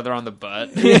pat each other on the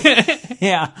butt.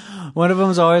 Yeah. One of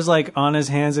them's always like on his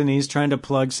hands and knees trying to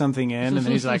plug something in, and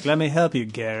then he's like, "Let me help you,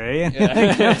 Gary." And he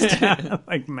goes down,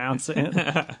 like mounts in.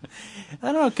 I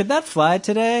don't know. Could that fly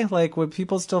today? Like, would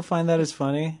people still find that as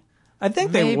funny? I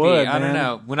think they Maybe. would. I don't man.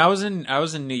 know. When I was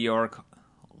in New York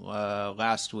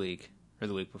last week or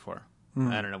the week before.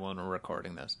 I don't know when we're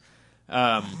recording this.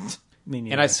 Me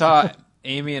neither. And I saw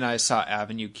Amy and I saw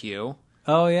Avenue Q.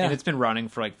 Oh yeah. And it's been running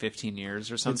for like 15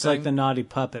 years or something. It's like the Naughty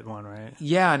Puppet one, right?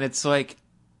 Yeah, and it's like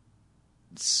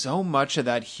so much of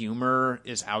that humor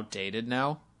is outdated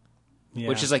now. Yeah.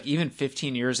 Which is like even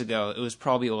 15 years ago, it was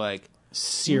probably like,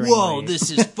 Searingly. whoa, this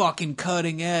is fucking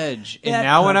cutting edge. And That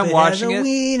now when I'm puppet watching has a it,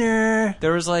 wiener.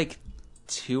 there was like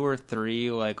 2 or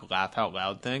 3 like laugh out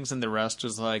loud things, and the rest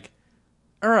was like,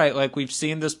 all right, like we've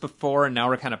seen this before, and now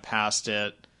we're kind of past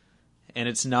it. And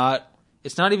it's not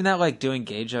even that like doing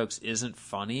gay jokes isn't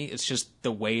funny. It's just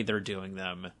the way they're doing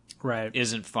them Right.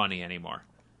 isn't funny anymore.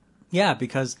 Yeah,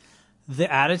 because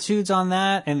the attitudes on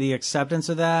that and the acceptance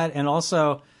of that, and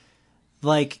also,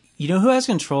 like, you know who has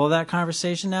control of that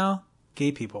conversation now?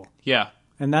 Gay people. Yeah,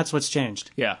 And that's what's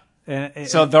changed. yeah. And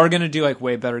So they're gonna do like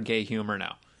way better gay humor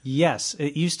now. yes,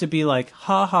 it used to be like,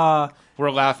 ha ha,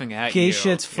 We're laughing at gay you.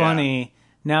 shit's Yeah. funny.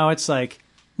 Now it's like,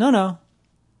 no.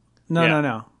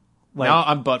 Yeah. Like, Now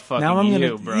I'm butt fucking now I'm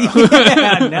you, gonna, bro.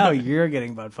 Yeah, now you're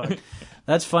getting butt fucked.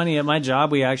 That's funny. At my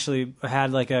job, we actually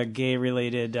had like a gay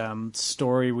related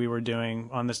story we were doing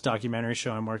on this documentary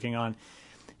show I'm working on.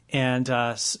 And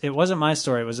it wasn't my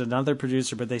story. It was another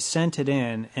producer, but they sent it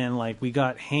in, and like we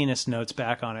got heinous notes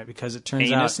back on it because it turns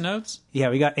Anus out, notes? yeah,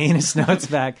 we got anus notes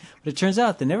back. But it turns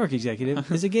out the network executive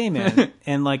is a gay man,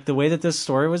 and like the way that this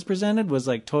story was presented was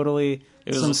like totally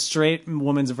some straight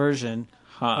woman's version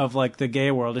of like the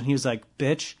gay world, and he was like,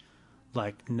 "Bitch."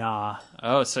 Like, nah.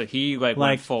 Oh, so he like Like,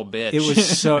 went full bitch. It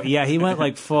was so, yeah, he went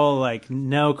like full, like,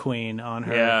 no queen on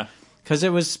her. Yeah. Because it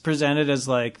was presented as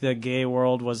like the gay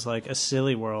world was like a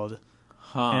silly world.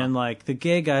 And like the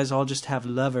gay guys all just have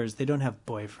lovers. They don't have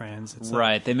boyfriends. It's like,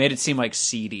 Right. They made it seem like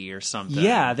seedy or something.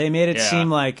 yeah, they made it Yeah. seem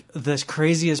like the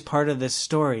craziest part of this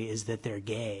story is that they're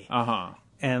gay. Uh-huh.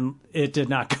 And it did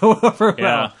not go over Yeah.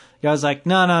 well. I was like,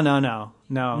 no.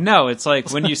 No, it's like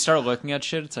when you start looking at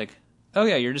shit, it's like, oh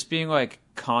yeah, you're just being like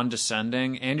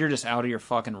condescending and you're just out of your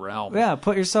fucking realm. Yeah,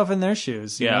 put yourself in their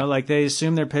shoes. You Yeah. know, like they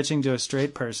assume they're pitching to a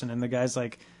straight person, and the guy's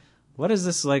like, "What is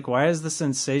this like? Why is the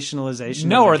sensationalization?"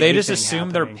 No, of the or they gay just thing assume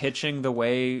they're happening?" pitching the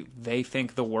way they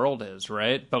think the world is,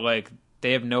 right? But like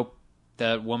they have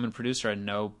that woman producer had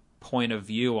no point of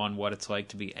view on what it's like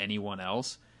to be anyone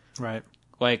else. Right.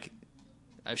 Like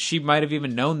she might have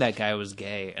even known that guy was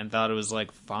gay and thought it was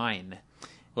like fine.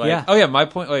 Like, Yeah. oh yeah, my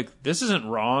point, like, this isn't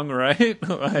wrong, right?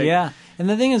 Like, Yeah, and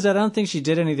the thing is, I don't think she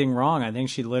did anything wrong. I think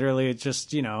she literally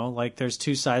just, you know, like there's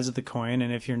two sides of the coin,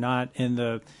 and if you're not in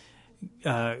the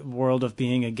world of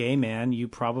being a gay man, you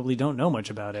probably don't know much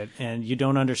about it, and you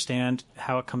don't understand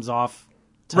how it comes off.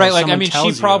 Right, like, I someone mean, she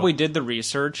tells you. probably did the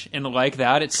research, and like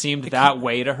that, it seemed that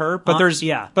way to her. But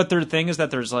yeah. but the thing is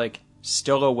that there's like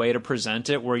still a way to present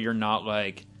it where you're not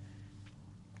like,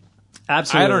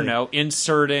 Absolutely. I don't know,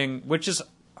 inserting, which is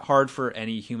hard for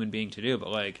any human being to do, but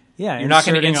like, Yeah, you're not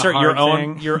going to inserting a insert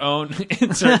hard your own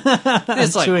insert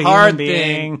this like To a hard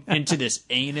human thing into this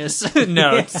anus.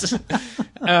 No, it's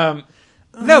no,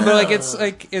 but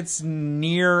like it's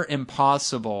near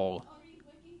impossible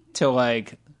to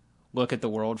like look at the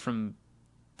world from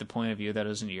the point of view that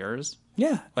isn't yours.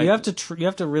 Yeah, Like- you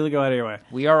have to really go out of your way,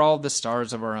 We are all the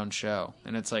stars of our own show,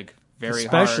 and it's like very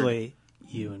especially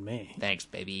you and me. hard. Thanks,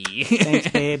 baby. Thanks,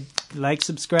 babe. Like,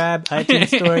 subscribe, iTunes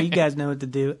Store. You guys know what to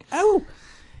do. Oh,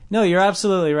 no, you're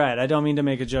absolutely right. I don't mean to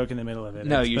make a joke in the middle of it.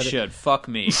 No, you should. Fuck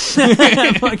me.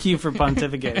 Fuck you for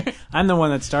pontificating. I'm the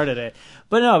one that started it.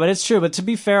 But it's true. But to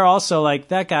be fair, also, like,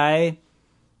 that guy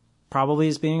probably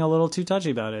is being a little too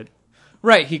touchy about it.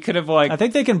 Right, he could have like I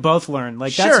think they can both learn.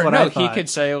 Like sure, that's what no, I thought. he could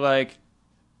say like,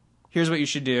 here's what you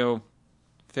should do,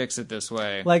 fix it this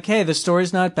way. Like, hey, the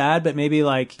story's not bad, but maybe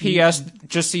like P.S.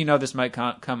 Just so you know, this might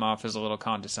come off as a little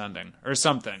condescending or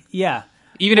something. Yeah.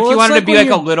 Even if Well, you it's wanted to like be when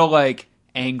like a you're- little like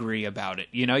angry about it,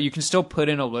 you know, you can still put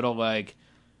in a little like,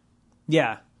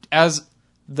 Yeah. as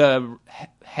the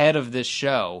head of this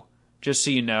show, just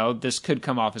so you know, this could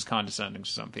come off as condescending to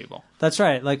some people. That's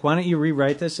right. Like, why don't you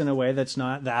rewrite this in a way that's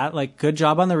not that? Like, good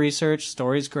job on the research.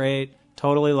 Story's great.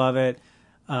 Totally love it.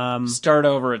 Start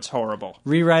over, it's horrible.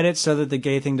 Rewrite it so that the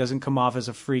gay thing doesn't come off as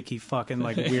a freaky fucking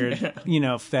like weird,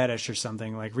 fetish or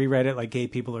something. Like, rewrite it like gay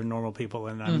people are normal people,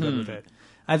 and I'm good with it.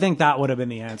 I think that would have been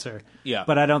the answer. Yeah.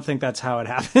 But I don't think that's how it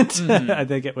happened. I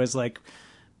think it was like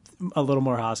a little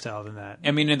more hostile than that.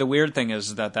 I mean, and the weird thing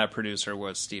is that producer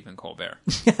was Stephen Colbert.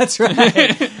 That's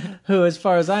right. Who, as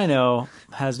far as I know,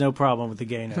 has no problem with the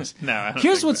gayness. No, I don't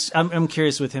Here's think what's I'm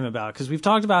curious with him about, because we've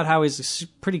talked about how he's a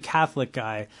pretty Catholic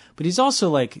guy, but he's also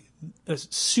like a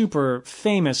super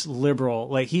famous liberal.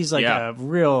 Like he's like Yeah. a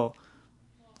real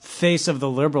face of the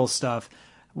liberal stuff.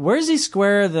 Where does he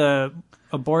square the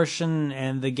abortion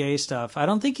and the gay stuff? I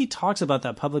don't think he talks about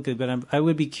that publicly, but I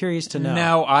would be curious to know.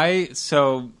 Now,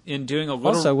 so in doing a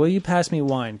little Also, will you pass me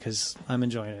wine, because I'm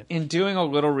enjoying it. in doing a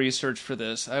little research for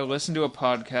this, I listened to a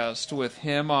podcast with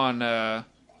him on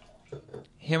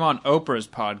Oprah's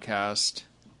podcast,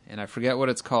 and I forget what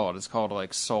it's called. It's called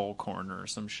like Soul Corner or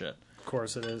some shit. Of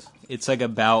course it is. It's like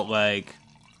about like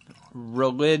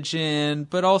religion,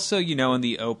 but also, in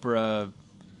the Oprah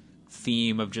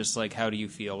theme of just like how do you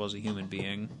feel as a human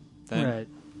being thing. Right.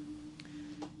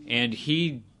 And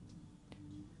he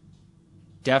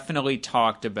definitely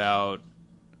talked about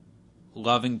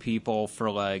loving people for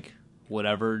like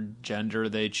whatever gender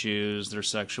they choose, their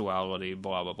sexuality,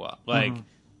 blah blah blah. Like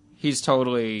he's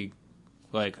totally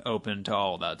like open to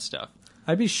all that stuff.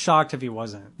 I'd be shocked if he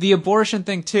wasn't. The abortion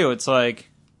thing too, it's like,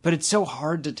 but it's so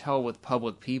hard to tell with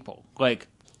public people. Like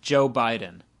Joe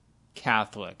Biden,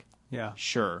 Catholic, Yeah.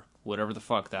 sure, whatever the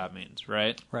fuck that means,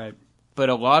 right? Right. But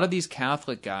a lot of these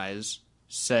Catholic guys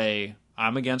say,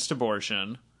 I'm against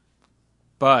abortion,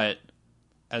 but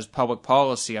as public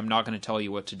policy, I'm not going to tell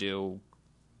you what to do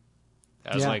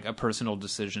as like a personal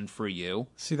decision for you.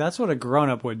 See, that's what a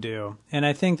grown-up would do. And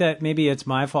I think that maybe it's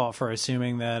my fault for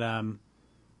assuming that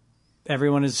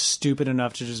everyone is stupid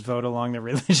enough to just vote along the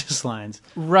religious lines.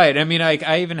 Right. I mean,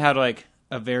 I even had like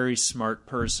a very smart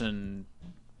person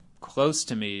close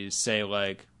to me say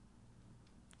like,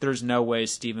 there's no way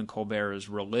Stephen Colbert is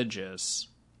religious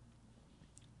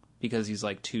because he's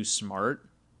like too smart.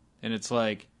 And it's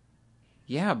like,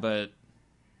 yeah, but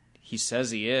he says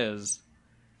he is.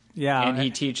 Yeah. And he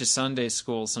teaches Sunday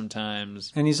school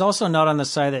sometimes. And he's also not on the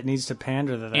side that needs to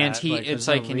pander to that. And there's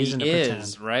no and he reason to is,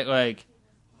 pretend. right? Like,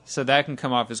 so that can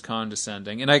come off as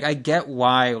condescending. And like, I get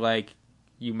why, like,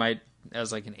 you might,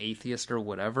 as like an atheist or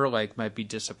whatever, like, might be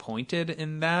disappointed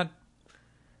in that.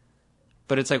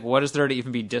 But it's like, what is there to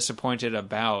even be disappointed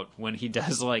about when he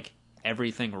does like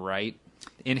everything right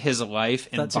in his life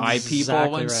and That's by people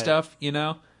exactly and right. stuff,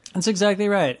 That's exactly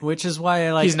right. Which is why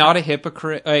I like. He's not a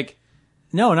hypocrite. Like,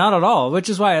 No, not at all. Which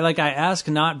is why I ask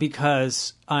not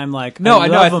because I'm like, No, I I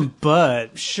know, love I him,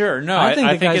 but sure, no, I think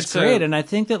the guy's it's great, and I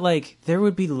think that like there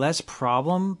would be less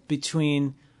problem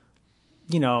between,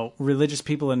 religious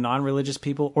people and non-religious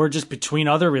people, or just between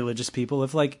other religious people,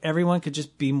 if like everyone could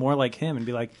just be more like him and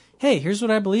be like, hey, here's what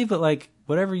I believe, but like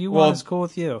whatever you Well, want is cool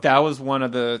with you. that was one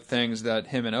of the things that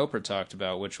him and Oprah talked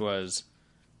about, which was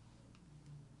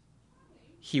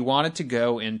he wanted to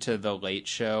go into the Late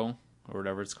Show or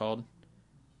whatever it's called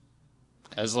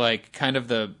as like kind of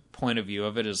the point of view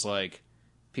of it is like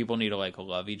people need to like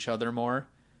love each other more.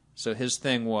 So his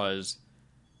thing was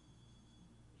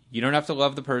you don't have to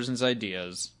love the person's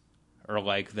ideas or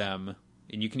like them,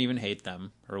 and you can even hate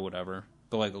them or whatever,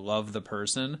 but like love the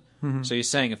person. So he's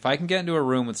saying if I can get into a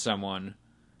room with someone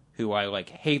who I like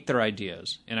hate their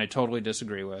ideas and I totally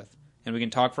disagree with, and we can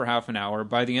talk for half an hour,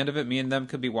 by the end of it, me and them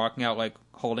could be walking out like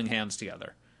holding hands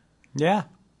together. Yeah.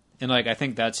 And like I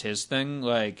think that's his thing.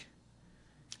 Like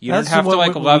you That's don't have to what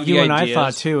like love you the and ideas. I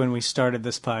thought too when we started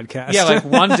this podcast. Yeah, like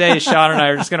one day Sean and I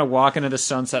are just gonna walk into the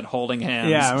sunset holding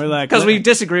hands. Yeah, we're like because we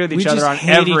disagree with we each other just on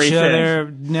hate everything. each other,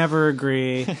 never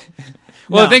agree.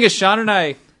 Well, No. the thing is, Sean and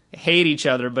I hate each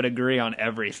other but agree on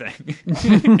everything.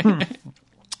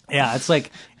 Yeah, it's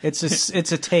like it's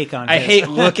a take on. I his. hate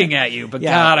looking at you, but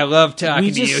Yeah. God, I love talking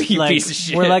We to you, just you like piece of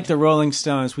shit. we're like the Rolling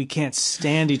Stones. We can't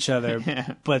stand each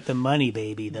other, but the money,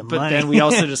 baby, the but money. then we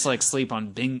also just like sleep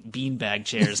on beanbag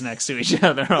chairs next to each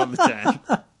other all the time.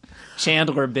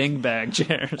 Chandler Bing bag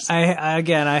chairs.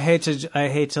 I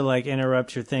hate to like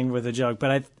interrupt your thing with a joke,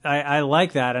 but I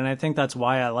like that, and I think that's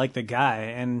why I like the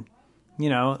guy. And you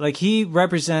know, like he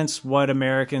represents what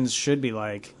Americans should be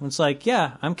like. It's like,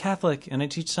 yeah, I'm Catholic and I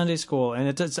teach Sunday school, and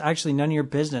it's actually none of your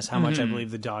business how much I believe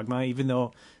the dogma, even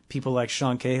though people like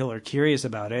Sean Cahill are curious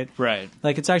about it. Right.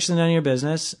 Like, it's actually none of your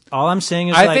business. All I'm saying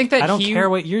is, I think that I don't care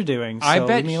what you're doing. So I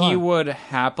bet leave me he alone. would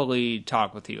happily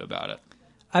talk with you about it.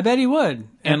 I bet he would.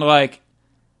 And like,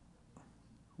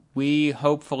 we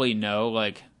hopefully know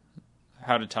like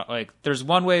how to talk. Like, there's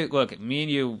one way. Look, me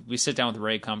and you, we sit down with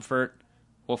Ray Comfort.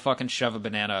 We'll fucking shove a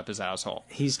banana up his asshole.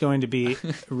 He's going to be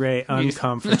Ray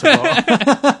uncomfortable.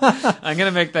 I'm going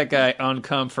to make that guy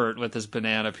uncomfort with his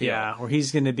banana peel. Yeah, or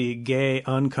he's going to be gay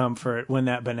uncomfort when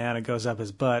that banana goes up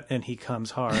his butt and he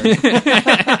comes hard.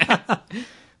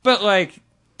 But like,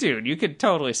 dude, you could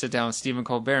totally sit down with Stephen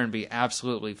Colbert and be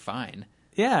absolutely fine.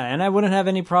 Yeah, and I wouldn't have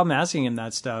any problem asking him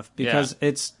that stuff because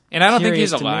it's And I don't think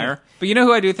curious he's a to me. liar. But you know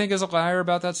who I do think is a liar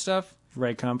about that stuff?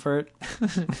 Ray Comfort.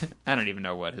 I don't even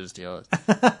know what his deal is.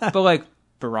 But like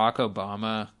Barack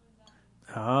Obama.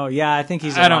 Oh, yeah, I think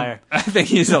he's a liar. I think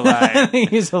he's a liar. I think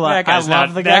he's a liar.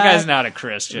 That guy's not a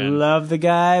Christian. Love the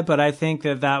guy, but I think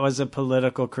that was a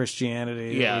political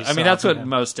Christianity. Yeah, I mean, that's what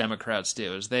most Democrats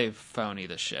do, is they phony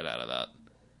the shit out of that.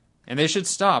 And they should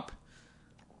stop.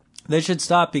 They should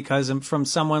stop because from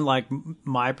someone like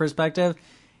my perspective,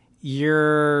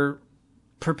 you're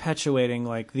perpetuating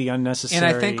like the unnecessary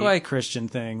And I think, like, Christian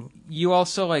thing. You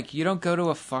also, like, you don't go to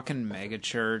a fucking mega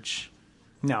church.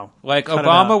 No. Like, Cut it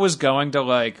Obama out. was going to,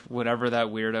 like, whatever that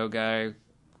weirdo guy.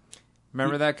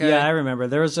 Remember that guy? Yeah, I remember.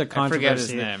 There was a controversy. I forget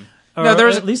his name. Or No,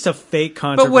 there's at least a fake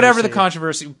controversy. But whatever the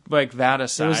controversy, like that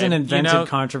aside. There was an invented you know,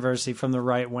 controversy from the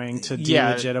right wing to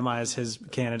Yeah. delegitimize his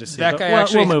candidacy. that But guy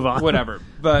actually, we'll move on. whatever.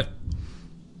 But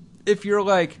if you're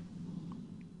like,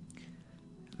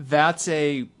 that's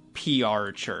a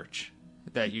PR church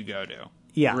that you go to.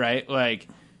 Yeah. Right? Like,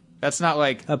 that's not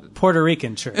like... A Puerto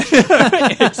Rican church.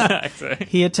 Exactly.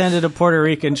 He attended a Puerto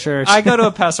Rican church. I go to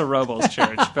a Paso Robles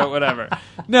church, but whatever.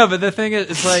 No, but the thing is,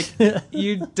 it's like,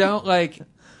 you don't like,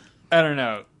 I don't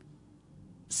know,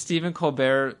 Stephen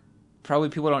Colbert, probably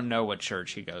people don't know what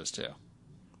church he goes to.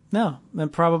 No,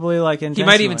 and probably like He intentionally.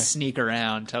 might even sneak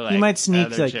around to like He might sneak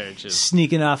other like churches.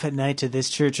 sneaking off at night to this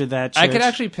church or that church. I could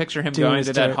actually picture him doing going his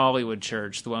to that dirt. Hollywood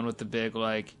church, the one with the big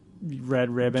like red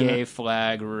ribbon. gay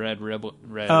flag, red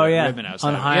Oh, yeah. ribbon outside.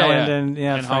 On Highland and in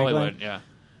Franklin. Hollywood, yeah.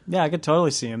 Yeah, I could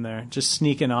totally see him there, just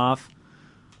sneaking off.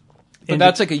 But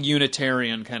that's like a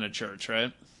Unitarian kind of church,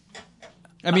 right?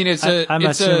 I mean, I'm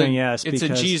assuming yes, It's a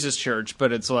because- Jesus church,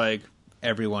 but it's like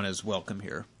everyone is welcome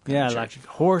here. kind yeah, of like church.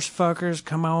 horse fuckers,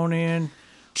 come on in.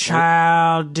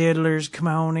 Child diddlers, come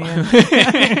on in.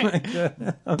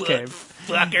 Okay,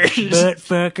 fuckers, butt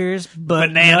fuckers, butt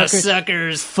banana knuckers,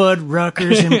 suckers,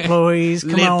 Fuddruckers employees,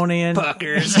 come Lip on in.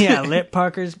 puckers. Yeah, lip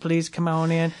puckers, please come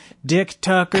on in. Dick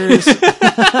tuckers,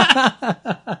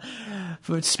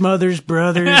 Smothers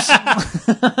brothers,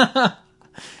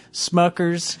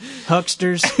 Smuckers,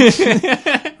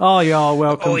 hucksters, all y'all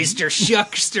welcome. oyster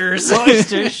shucksters.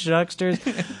 Oysters, shucksters,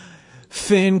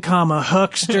 Finn,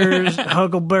 hucksters,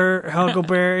 Huckleberry,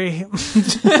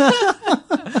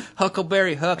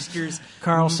 Huckleberry hucksters.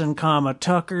 Carlson,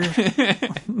 Tucker.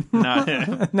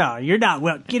 No, No, you're not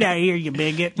well. Get out of here, you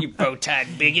bigot. you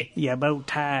bow-tied bigot. You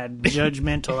bow-tied,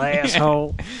 judgmental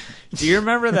asshole. Do you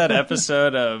remember that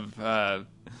episode of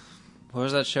what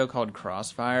was that show called,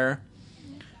 Crossfire?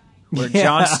 Where Yeah.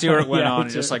 Jon Stewart went Yeah, on and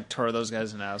he just did. like tore those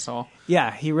guys an asshole. Yeah,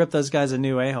 he ripped those guys a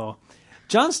new a-hole.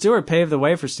 Jon Stewart paved the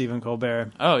way for Stephen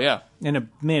Colbert Oh yeah, in a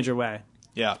major way.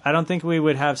 yeah. I don't think we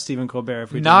would have Stephen Colbert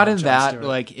if we Not didn't in have Jon that Stewart.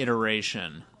 like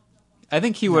iteration. I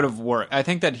think he would have worked. I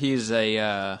think that he's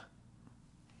a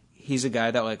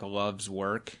guy that like loves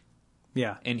work,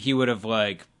 Yeah. and he would have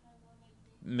like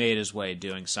made his way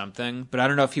doing something. But I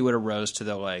don't know if he would have rose to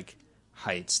the like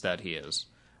heights that he is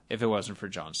if it wasn't for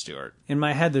Jon Stewart. In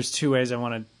my head, there's two ways I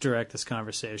want to direct this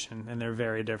conversation, and they're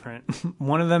very different.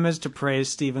 One of them is to praise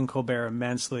Stephen Colbert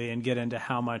immensely and get into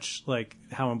how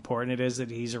important it is that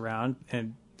he's around,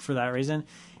 and for that reason.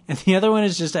 And the other one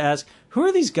is just to ask, who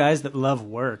are these guys that love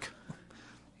work?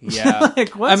 Yeah,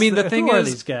 Like, I mean the who thing are is,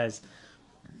 these guys?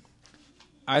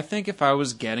 I think if I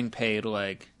was getting paid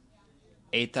like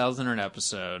 $8,000 an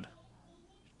episode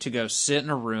to go sit in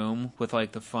a room with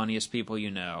like the funniest people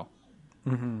you know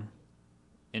and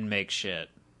make shit,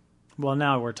 Well,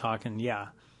 now we're talking. Yeah,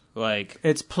 like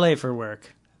it's play for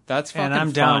work, that's fucking and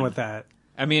I'm down fun. with that.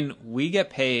 I mean, we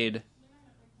get paid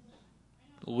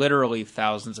literally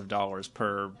thousands of dollars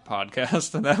per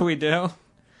podcast that we do,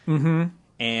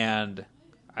 and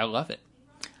I love it.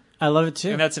 I love it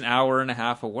too. And that's an hour and a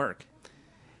half of work.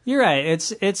 You're right.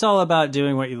 It's all about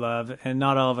doing what you love, and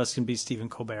not all of us can be Stephen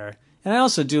Colbert. And I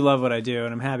also do love what I do,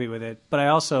 and I'm happy with it. But I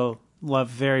also love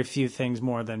very few things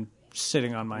more than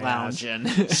sitting on my Lounging.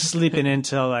 ass, sleeping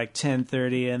until like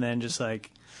 10:30, and then just like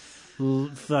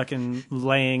fucking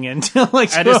laying until like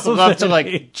 12:30. I just love to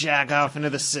like jack off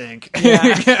into the sink.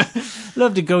 Yeah.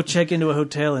 Love to go check into a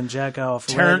hotel and jack off.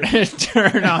 turn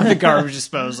on the garbage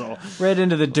disposal. Right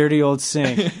into the dirty old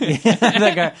sink. Yeah,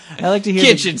 that guy. I like to hear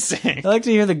Kitchen sink. I like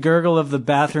to hear the gurgle of the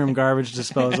bathroom garbage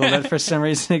disposal that for some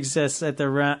reason exists at the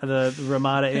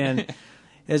Ramada Inn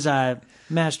as I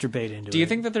masturbate into it. Do you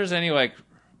think that there's any like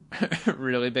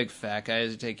really big fat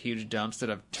guys who take huge dumps that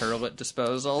have turlet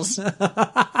disposals?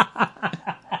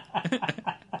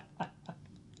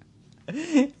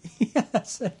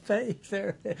 Yes, I bet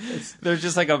there is. There's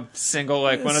just like a single,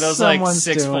 like one of those like Someone's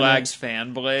Six doing Flags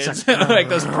fan blades, like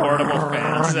those portable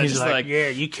fans that He's just like, like yeah,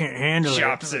 you can't handle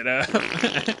chops it up.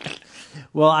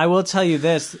 Well, I will tell you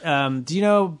this. Do you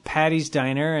know Patty's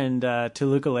Diner and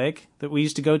Toluca Lake that we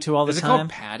used to go to all the Is it time? called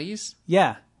Patties?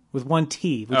 Yeah, with one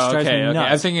T, which Oh, drives me okay.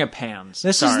 nuts. I'm thinking of Pam's.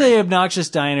 This Sorry. is the obnoxious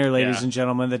diner, ladies Yeah. and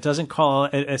gentlemen, that doesn't call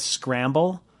it a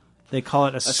scramble. They call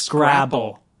it a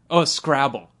Scrabble. Oh,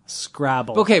 Scrabble.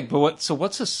 Scrabble. Okay, but what's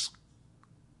is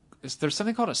there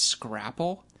something called a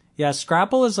Scrapple? Yeah,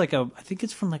 Scrabble is like I think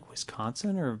it's from like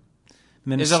Wisconsin or Is it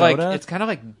Minnesota. like, it's kind of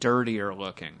like dirtier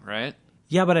looking, right?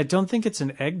 Yeah, but I don't think it's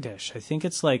an egg dish. I think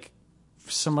it's like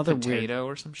some other weird. Potato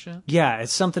or some shit? Yeah,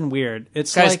 it's something weird.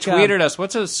 It's Guys, like tweeted us,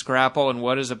 what's a Scrapple and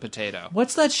what is a potato?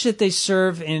 what's that shit they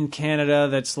serve in Canada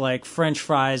that's like French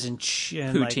fries and like,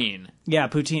 Poutine. yeah,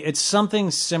 poutine. It's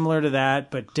something similar to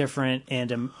that, but different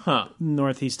and Huh.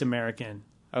 Northeast American.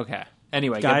 Okay.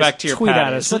 Anyway, Guys, get back to your tweet at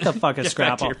patties. us. What the fuck is Get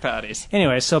back to Scrapple? your patties.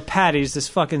 Anyway, so Patty's, this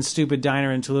fucking stupid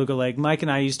diner in Toluca Lake. Mike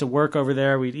and I used to work over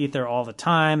there. We'd eat there all the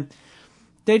time.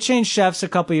 They changed chefs a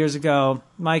couple years ago.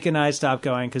 Mike and I stopped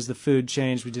going because the food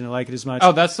changed. We didn't like it as much.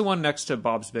 Oh, that's the one next to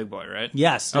Bob's Big Boy, right?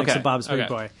 Yes, next Okay, to Bob's Big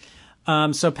okay.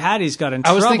 Boy. So Patty's got in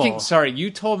I was trouble. thinking, sorry, you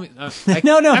told me. No,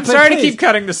 I'm but sorry to please. keep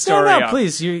cutting the story No, off.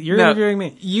 please. You're No, interviewing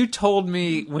me. You told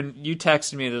me when you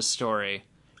texted me this story,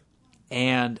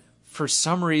 and for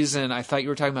some reason I thought you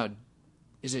were talking about,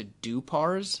 is it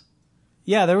Dupars?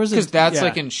 Yeah, there was Because that's yeah.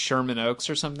 like in Sherman Oaks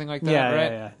or something like that, Yeah,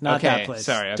 right? yeah. Not okay, that place.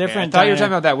 Sorry, okay. Different I thought you were diner.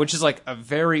 talking about that, which is like a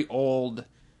very old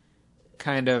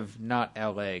kind of, not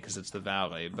L.A. because it's the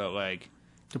Valley, but like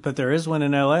But there is one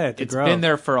in L.A. at the it's Grove. been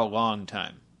there for a long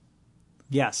time.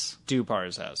 Yes.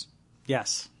 Dupars has.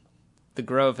 Yes. The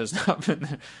Grove has not been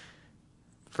there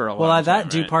for a long Well, time.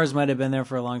 that right? Dupars might have been there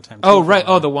for a long time. Oh, too, right.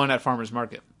 probably. Oh, the one at Farmer's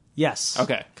Market. Yes.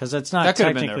 Okay. Because it's not That could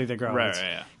have been technically there. the Grove. Right, It's- right,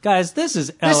 yeah. Guys, this is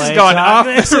This LA is going talk. off.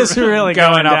 This is really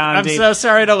going off. down I'm deep. so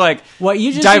sorry to like What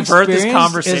you just divert this experienced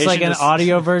conversation. is like an to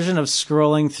audio version of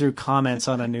scrolling through comments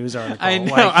on a news article. I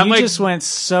know, Like, I'm you like just went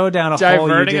so down a hole.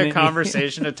 diverting You a didn't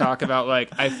conversation to talk about like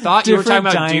I thought you were talking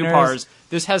Different about diners. Dupars.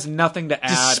 This has nothing to add.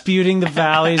 disputing the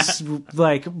Valley's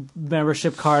like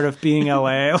membership card of being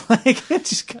LA. Like,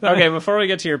 just Okay, before we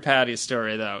get to your Patty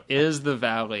story though, is the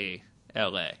Valley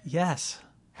LA? Yes.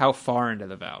 How far into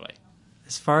the Valley?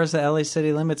 As far as the LA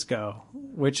city limits go,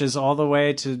 which is all the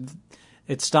way to,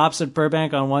 it stops at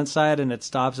Burbank on one side and it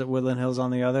stops at Woodland Hills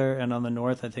on the other, and on the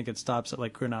north I think it stops at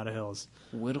like Granada Hills.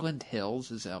 Woodland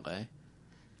Hills is LA.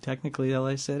 Technically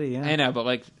LA City, yeah. I know, but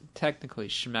like technically,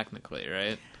 schmecknically,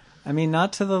 right? I mean,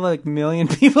 not to the like million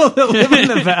people that live in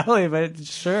the valley, but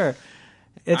sure.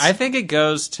 It's I think it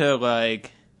goes to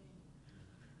like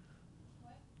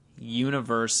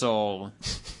Universal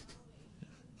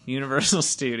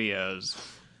Studios.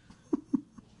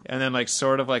 And then like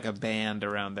sort of like a band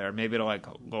around there, maybe to like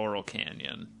Laurel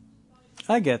Canyon.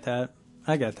 I get that.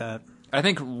 I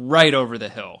think right over the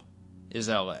hill is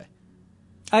LA.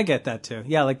 I get that too.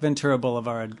 Yeah, like Ventura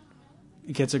Boulevard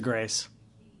gets a grace.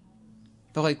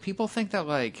 But like people think that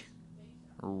like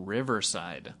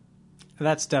Riverside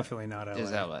That's definitely not LA.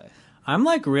 is LA. I'm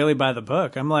like really by the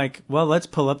book. I'm like, well, let's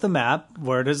pull up the map.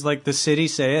 Where does like the city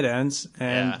say it ends?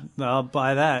 And I'll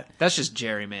buy that. That's just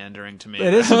gerrymandering to me.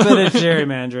 It is a bit of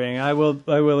gerrymandering. I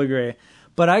will agree.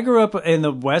 But I grew up in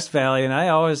the West Valley, and I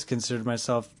always considered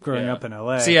myself growing Yeah. up in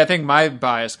LA. See, I think my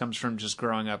bias comes from just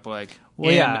growing up like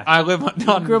Well, yeah. I live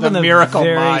on grew up the in the Miracle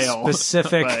very Mile.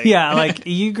 specific. Like- Yeah, like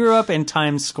you grew up in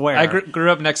Times Square. I grew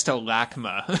up next to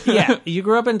LACMA. Yeah, you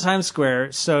grew up in Times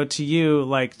Square, so to you,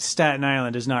 like Staten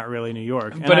Island is not really New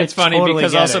York. And But I it's funny totally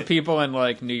because get also it. people in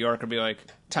like New York will be like,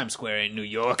 Times Square ain't New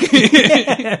York. You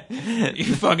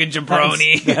fucking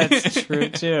jabroni. That's true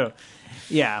too.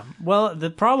 Yeah. Well, the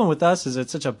problem with us is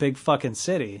it's such a big fucking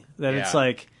city that it's Yeah.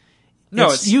 like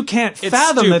No, you can't it's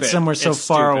fathom that stupid. somewhere so It's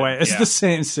far stupid. away is Yeah. the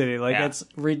same city. Like Yeah. it's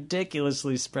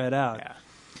ridiculously spread out. Yeah.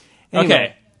 Anyway,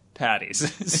 Okay,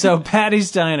 Patty's. so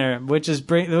Patty's Diner, which is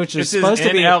This is supposed to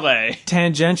in be L.A.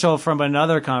 tangential from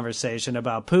another conversation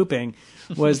about pooping,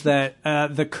 was that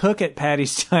the cook at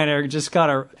Patty's Diner just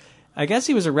got I guess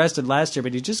he was arrested last year,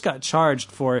 but he just got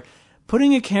charged for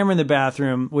putting a camera in the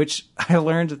bathroom, which I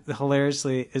learned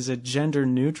hilariously is a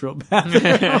gender-neutral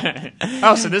bathroom.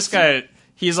 Oh, so this guy,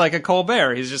 he's like a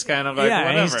Colbert. He's just kind of like, yeah, and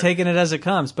whatever. he's taking it as it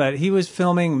comes. But he was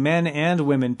filming men and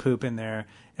women poop in there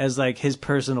as like his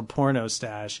personal porno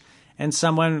stash. And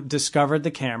someone discovered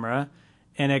the camera,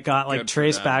 and it got like Good for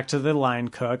traced them. back to the line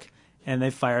cook, and they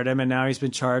fired him, and now he's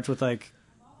been charged with like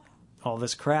all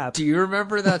this crap. Do you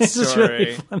remember that This is story?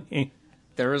 really funny.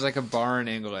 There was like a bar in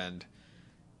England.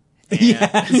 And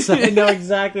Yes, I know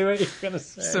exactly what you're gonna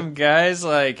say. some guys,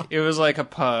 like, it was like a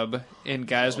pub, and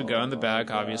guys would go in the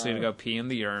back, obviously, to go pee in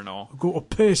the urinal. Go to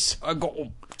piss. I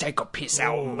go take a piss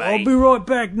out, I'll mate. be right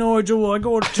back, Nigel. I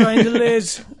got to change the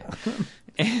Liz.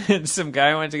 And some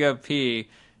guy went to go pee,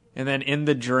 and then in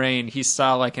the drain, he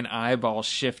saw like an eyeball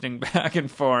shifting back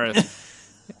and forth.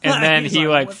 And then He's he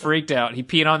like, like freaked out. He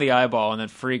peed on the eyeball and then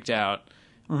freaked out.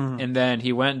 And then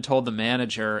he went and told the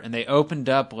manager, and they opened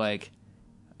up like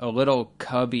a little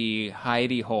cubby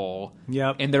hidey hole.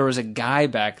 Yep. And there was a guy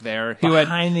back there who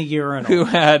Behind the urinal.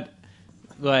 had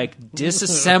like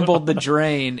disassembled the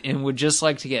drain and would just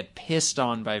like to get pissed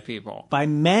on by people By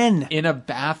men. in a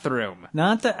bathroom.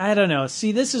 Not that, I don't know.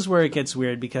 See, this is where it gets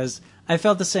weird because I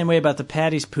felt the same way about the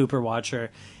Patty's Pooper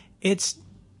Watcher.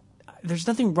 There's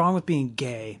nothing wrong with being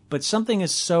gay, but something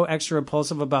is so extra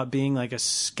repulsive about being like a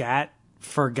scat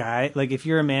for guy. Like if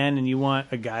you're a man and you want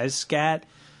a guy's scat,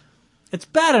 it's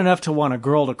bad enough to want a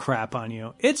girl to crap on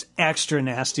you. It's extra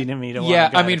nasty to me to want a Yeah,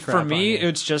 guy I mean, to for crap me, on you.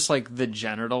 it's just like the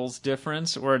genitals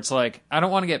difference, where it's like I don't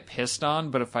want to get pissed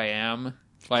on, but if I am,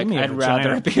 like, Give me a I'd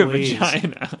rather vagina, it be please. a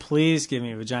vagina Please give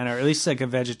me a vagina, or at least like a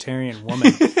vegetarian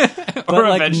woman. or a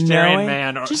like, vegetarian knowing-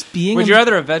 man. Or, just being would a- you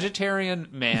rather a vegetarian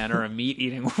man or a meat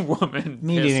eating woman?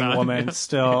 Meat piss eating on woman. you?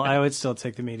 Still, I would still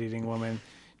take the meat eating woman,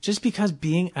 just because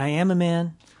I am a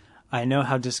man. I know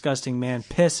how disgusting man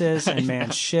piss is and man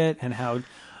shit, and how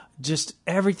just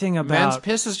everything Man's about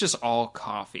piss is just all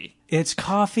coffee. it's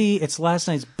coffee, it's last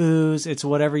night's booze, it's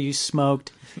whatever you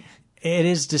smoked. It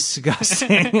is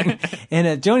disgusting,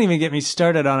 and don't even get me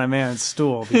started on a man's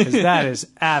stool because that is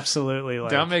absolutely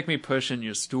like Don't make me push in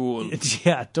your stool.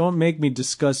 yeah. Don't make me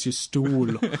discuss your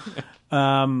stool.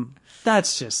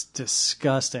 That's just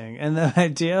disgusting. And the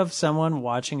idea of someone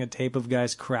watching a tape of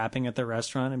guys crapping at the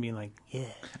restaurant and being like, yeah.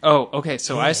 Oh, okay.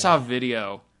 So I saw a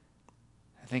video,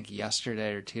 I think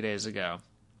yesterday or 2 days ago.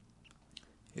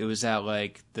 It was at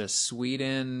like the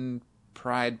Sweden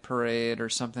Pride Parade or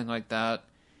something like that.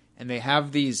 And they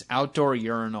have these outdoor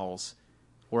urinals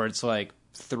where it's like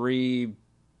 3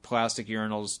 plastic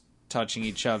urinals touching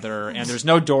each other. And there's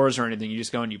no doors or anything. You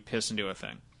just go and you piss into a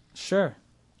thing. Sure.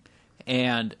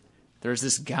 And there's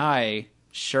this guy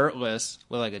shirtless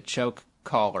with like a choke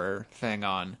collar thing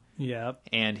on. Yep.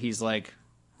 And he's like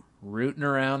rooting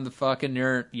around the fucking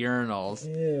urinals.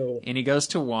 Ew. And he goes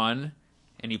to one,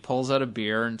 and he pulls out a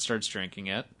beer and starts drinking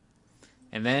it.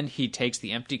 And then he takes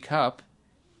the empty cup,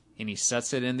 and he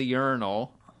sets it in the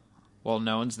urinal while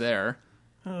no one's there.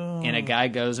 Oh. And a guy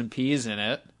goes and pees in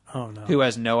it, Oh no. who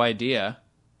has no idea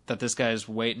that this guy's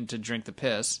waiting to drink the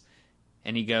piss.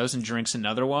 And he goes and drinks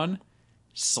another one,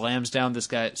 slams down this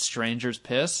guy stranger's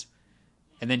piss,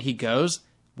 and then he goes,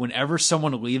 whenever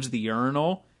someone leaves the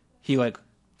urinal, he like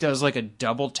does like a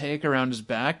double take around his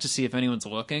back to see if anyone's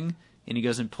looking, and he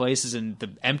goes and places in the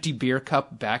empty beer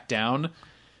cup back down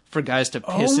for guys to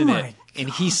piss in my it, and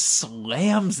he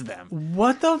slams them.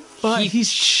 What the fuck? He He's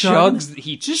chugs.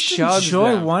 He Just chugs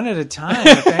enjoy them. one at a time.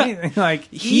 If anything, like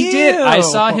He did. I ew.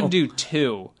 saw him do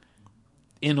 2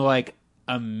 in like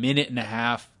a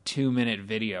 1.5, 2-minute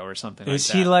video or something like Is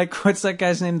that. he like what's that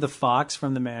guy's name? The Fox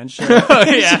from the Man Show. Oh,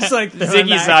 He's yeah. just like throwing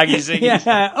Ziggy back- Zaggy, Ziggy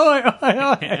Yeah.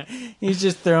 Oh. He's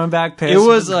just throwing back piss. It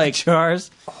was with like-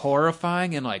 jars.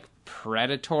 horrifying and like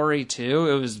predatory too.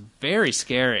 It was very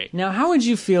scary. Now, how would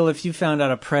you feel if you found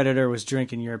out a predator was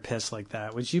drinking your piss like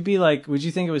that? Would you be like? Would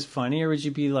you think it was funny, or would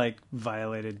you be like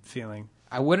violated feeling?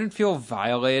 I wouldn't feel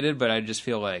violated, but I'd just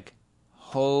feel like,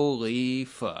 holy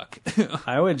fuck.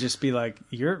 I would just be like,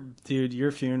 your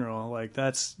funeral, like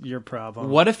that's your problem.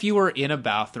 What if you were in a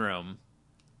bathroom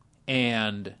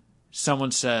and someone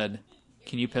said,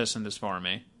 "Can you piss in this for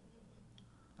me?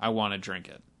 I want to drink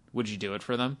it." Would you do it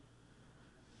for them?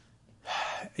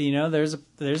 You know, there's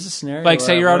a scenario. Like, where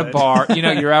say I you're at a would. bar. You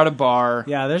know, you're at a bar.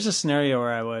 Yeah, there's a scenario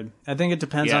where I would. I think it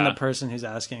depends on Yeah. the person who's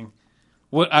asking.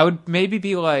 What I would maybe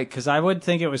be like, Because I would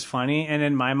think it was funny, and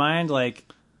in my mind, like,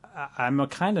 I'm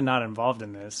kind of not involved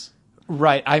in this.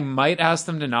 right, I might ask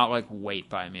them to not, like, wait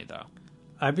by me, though.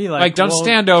 I'd be like, don't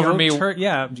stand over go me.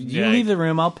 You leave the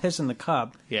room, I'll piss in the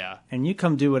cup, Yeah. and you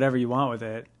come do whatever you want with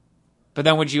it. But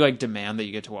then would you, like, demand that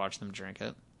you get to watch them drink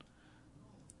it?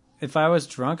 If I was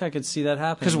drunk, I could see that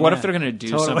happening. Because what yeah, if they're going to do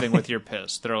totally. something with your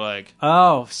piss? They're like...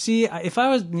 Oh, see, if I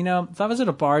was at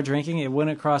a bar drinking, it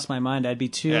wouldn't cross my mind. I'd be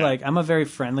too, like, I'm a very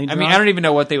friendly drunk. I mean, I don't even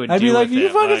know what they would do I'd be like, with are you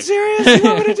it. fucking Like... serious? You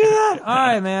want me to do that? All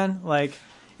right, man. Like,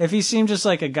 if he seemed just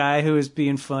like a guy who was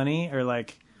being funny, or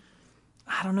like,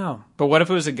 I don't know. But what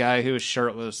if it was a guy who was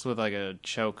shirtless with, like, a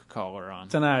choke collar on?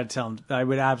 Then I would tell him, I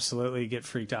would absolutely get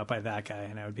freaked out by that guy,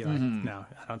 and I would be like, no,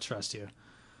 I don't trust you.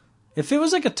 If it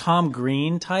was like a Tom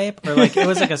Green type, or like it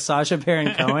was like a Sacha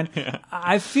Baron Cohen,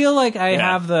 I feel like I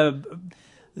have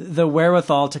the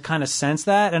wherewithal to kind of sense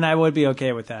that, and I would be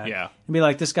okay with that. Yeah. And be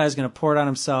like, this guy's gonna pour it on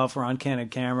himself. We're on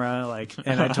candid camera, like,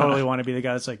 and I totally want to be the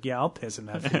guy that's like, yeah, I'll piss in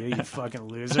that for you, you fucking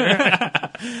loser.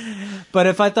 But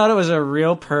if I thought it was a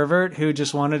real pervert who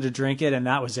just wanted to drink it and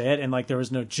that was it, and like there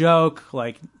was no joke,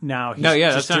 like now he's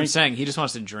that's what I'm saying. He just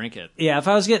wants to drink it. Yeah, if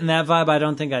I was getting that vibe, I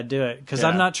don't think I'd do it, because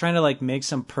I'm not trying to like make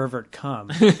some pervert come.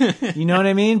 You know what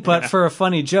I mean? But for a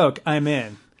funny joke, I'm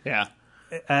in. Yeah.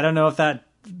 I don't know if that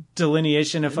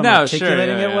delineation, if I'm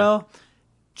articulating it well.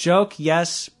 Joke,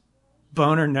 yes.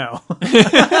 Boner, no.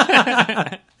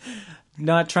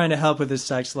 Not trying to help with his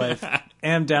sex life.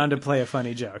 Am down to play a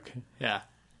funny joke. Yeah.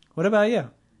 What about you?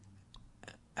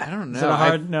 I don't know. Is it a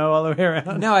hard no all the way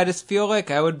around? No, I just feel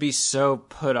like I would be so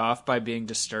put off by being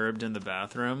disturbed in the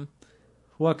bathroom.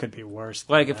 What could be worse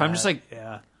than Like, if that? I'm just like...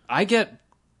 Yeah. I get,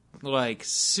 like,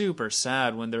 super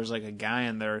sad when there's, like, a guy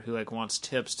in there who, like, wants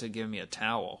tips to give me a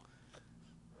towel.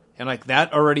 And, like,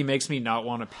 that already makes me not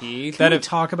want to pee. Can we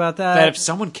talk about that? That if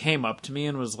someone came up to me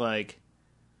and was like,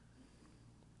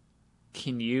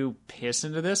 can you piss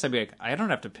into this? I'd be like, I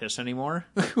don't have to piss anymore.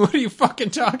 What are you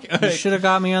fucking talking about? You should have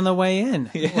got me on the way in.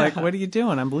 Yeah. Like, what are you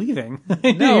doing? I'm leaving. No,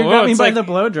 you got me it's by like- the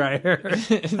blow dryer.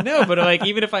 No, but, like,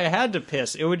 even if I had to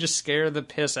piss, it would just scare the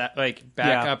piss, like,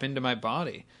 back Yeah. up into my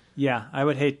body. Yeah, I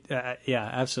would hate. Yeah,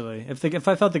 absolutely. If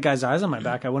I felt the guy's eyes on my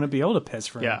back, I wouldn't be able to piss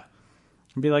for him. Yeah.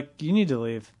 I'd be like, you need to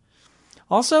leave.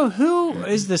 Also, who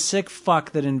is the sick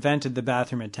fuck that invented the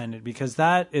bathroom attendant? Because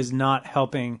that is not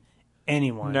helping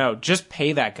anyone. No, just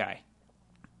pay that guy.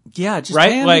 Yeah, just Right?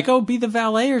 pay him Like- to go be the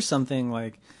valet or something.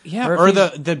 Like, Yeah, if or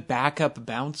he's- the backup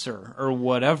bouncer or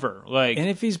whatever. Like, And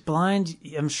if he's blind,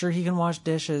 I'm sure he can wash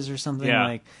dishes or something. Yeah.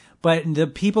 Like, but the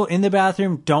people in the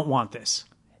bathroom don't want this.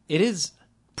 it is...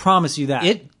 Promise you that.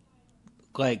 It,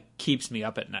 like, keeps me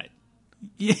up at night.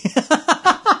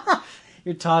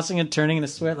 You're tossing and turning in a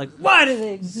sweat. Like, why do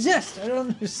they exist? I don't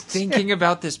understand. Thinking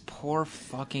about this poor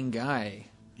fucking guy.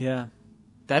 Yeah,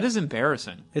 That is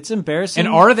embarrassing. it's embarrassing.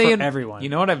 And are they for in... everyone? You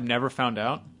know what I've never found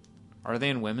out? Are they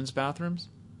in women's bathrooms?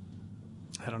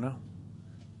 I don't know.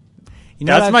 You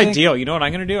know what That's I my think? deal. You know what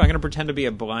I'm going to do? I'm going to pretend to be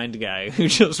a blind guy who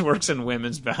just works in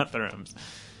women's bathrooms,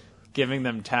 giving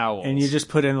them towels. And you just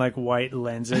put in like white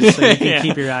lenses so you can Yeah.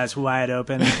 keep your eyes wide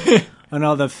open, and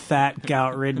all the fat,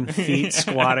 gout-ridden feet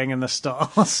squatting in the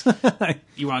stalls.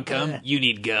 You want gum? You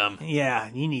need gum. Yeah,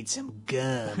 you need some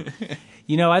gum.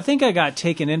 You know, I think I got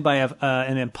taken in by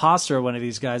an imposter, one of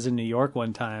these guys in New York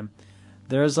one time.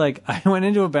 There's like, I went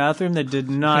into a bathroom that did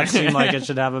not seem like it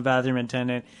should have a bathroom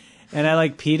attendant. And I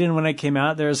like peed in when I came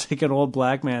out. There was like an old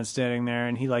black man standing there,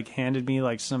 and he like handed me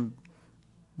like some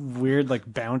weird like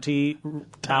bounty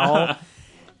towel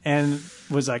and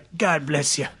was like, God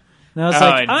bless you. And I was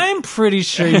like, I'm pretty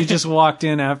sure you just walked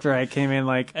in after I came in.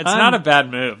 Like, It's not a bad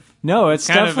move. no, it's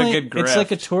kind of a definitely good it's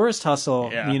like a grift. tourist hustle.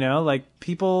 Yeah. You know, like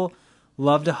people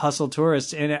love to hustle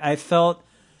tourists, and I felt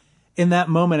in that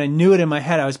moment, I knew it in my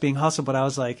head. I was being hustled, but I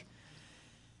was like,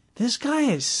 this guy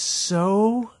is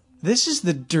so. This is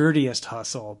the dirtiest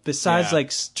hustle. Besides, Yeah.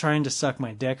 like trying to suck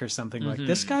my dick or something. Like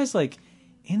this guy's like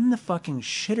in the fucking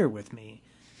shitter with me.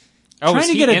 Oh, Trying was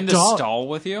to he get a in the doll- stall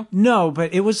with you? No,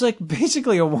 but it was like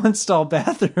basically a one-stall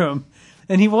bathroom.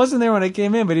 And he wasn't there when I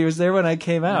came in, but he was there when I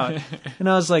came out. And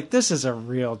I was like, this is a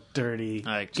real dirty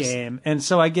Like, just- game. And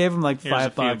so I gave him like Here's a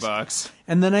few $5. bucks.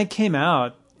 And then I came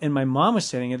out, and my mom was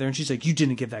standing there, and she's like, you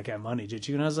didn't give that guy money, did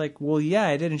you? And I was like, well, yeah,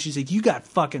 I did. And she's like, you got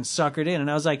fucking suckered in. And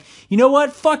I was like, you know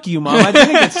what? Fuck you, Mom. I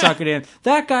didn't get suckered in.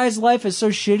 That guy's life is so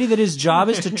shitty that his job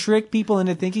is to trick people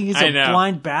into thinking he's I a know.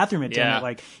 blind bathroom attendant. Yeah.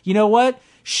 Like, you know what?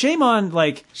 Shame on,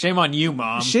 like... Shame on you,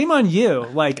 Mom. Shame on you.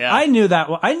 Like, Yeah. I knew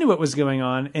what was going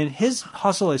on, and his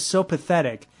hustle is so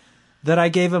pathetic that I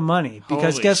gave him money.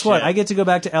 Because Holy guess what? shit. I get to go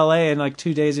back to LA in like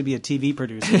 2 days and be a TV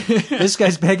producer. This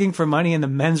guy's begging for money in the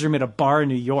men's room at a bar in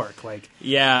New York. Like,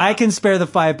 Yeah. I can spare the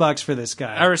 $5 for this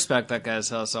guy. I respect that guy's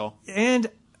hustle. And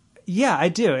yeah, I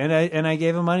do. And I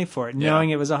gave him money for it, knowing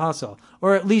it was a hustle.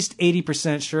 Or at least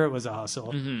 80% sure it was a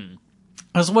hustle.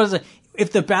 Mm-hmm. What is it?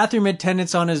 If the bathroom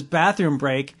attendant's on his bathroom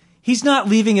break, he's not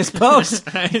leaving his post.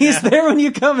 He's there when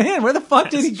you come in. Where the fuck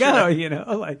did he go? true. You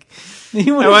know, like I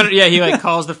wonder, he like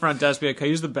calls the front desk, be like, "Can I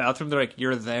use the bathroom?" They're like,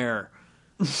 "You're there."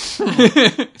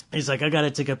 he's like, I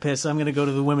gotta take a piss. I'm gonna go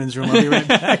to the women's room. I'll be right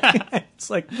back. It's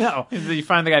like, no. You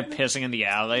find the guy pissing in the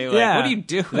alley. Like, Yeah. what are you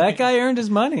doing? That guy earned his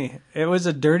money. It was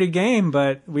a dirty game,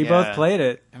 but we both played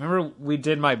it. I remember we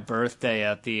did my birthday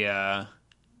at the.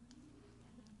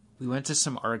 We went to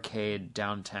some arcade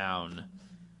downtown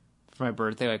for my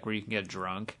birthday, like where you can get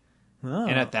drunk. Oh.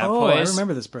 And at that I place,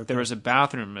 remember this birthday. there was a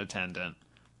bathroom attendant.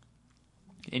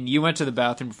 And you went to the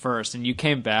bathroom first, and you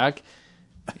came back,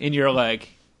 and you're like,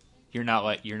 you're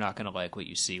not gonna like what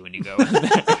you see when you go in there.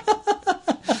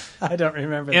 I don't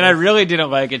remember. And I really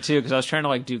didn't like it too, because I was trying to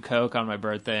like do coke on my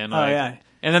birthday, and like, yeah.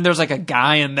 and then there's like a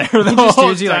guy in there the just whole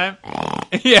hears you, time.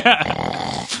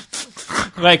 Yeah.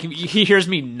 Like, he hears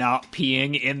me not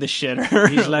peeing in the shitter.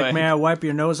 He's like, may I wipe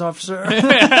your nose off, sir?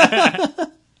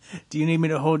 Do you need me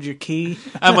to hold your key?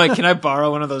 I'm like, can I borrow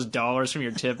one of those dollars from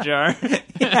your tip jar?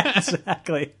 Yeah,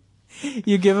 exactly.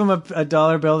 You give him a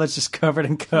dollar bill that's just covered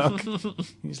in coke.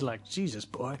 He's like, Jesus,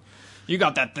 boy. You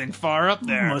got that thing far up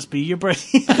there. Must be your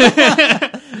birthday.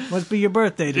 Must be your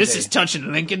birthday today. This is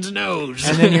touching Lincoln's nose.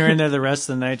 And then you're in there the rest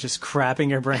of the night just crapping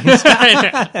your brains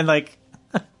out. And like,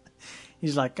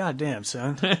 he's like, God damn,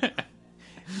 son.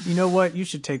 You know what? You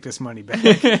should take this money back.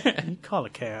 You call a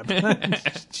cab.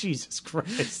 Jesus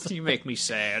Christ. You make me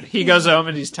sad. He goes home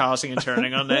and he's tossing and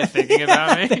turning all night thinking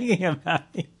about me. Thinking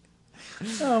about me.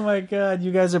 Oh my God.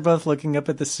 You guys are both looking up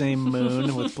at the same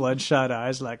moon with bloodshot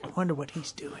eyes like, I wonder what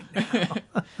he's doing now.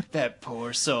 That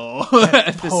poor soul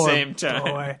at the Poor same time.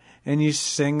 boy. And you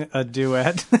sing a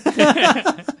duet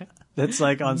that's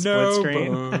like on split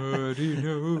screen. Nobody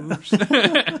knows.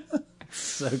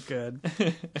 So good.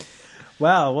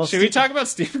 Wow. Well, Should we talk about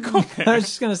Stephen Colbert? I was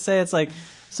just going to say, it's like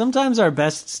sometimes our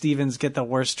best Stevens get the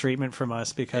worst treatment from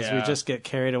us because we Yeah. just get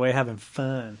carried away having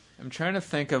fun. I'm trying to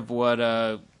think of what,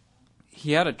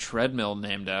 he had a treadmill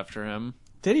named after him.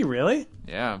 Did he really?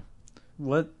 Yeah.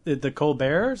 What, the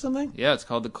Colbert or something? Yeah, it's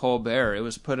called the Colbert. It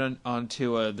was put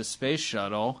onto the space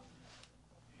shuttle.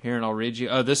 Here, and I'll read you.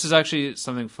 Oh, this is actually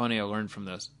something funny I learned from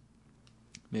this.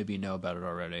 Maybe you know about it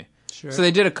already. Sure. So they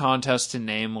did a contest to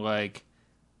name, like,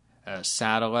 a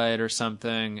satellite or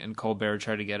something, and Colbert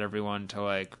tried to get everyone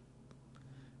to,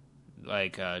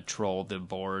 troll the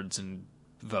boards and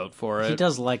vote for it. He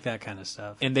does like that kind of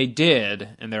stuff. And they did,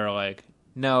 and they were like,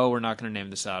 no, we're not going to name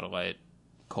the satellite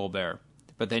Colbert.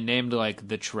 But they named, like,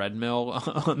 the treadmill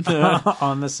on the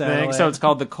On the thing. satellite. So it's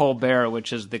called the Colbert,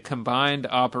 which is the Combined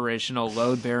Operational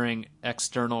Load-Bearing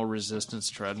External Resistance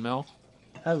Treadmill,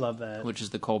 I love that. which is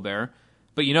the Colbert.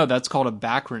 But, that's called a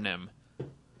backronym.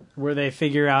 Where they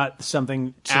figure out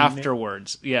something to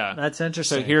Afterwards, yeah. That's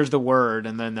interesting. So here's the word,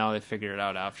 and then now they figure it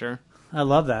out after. I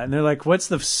love that. And they're like, what's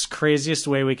the craziest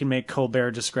way we can make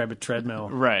Colbert describe a treadmill?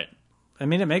 Right. I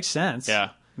mean, it makes sense. Yeah.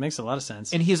 It makes a lot of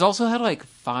sense. And he's also had,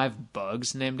 5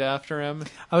 bugs named after him.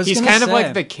 He's gonna kind of say-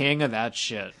 like the king of that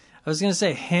shit. I was going to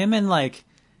say, him and,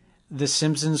 the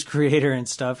Simpsons creator and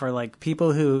stuff are,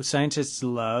 people who scientists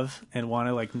love and want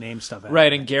to, name stuff after.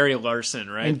 Right, and Gary Larson,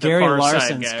 right? And The Gary Far Side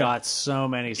Larson's guy. got so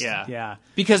many. Yeah. Yeah.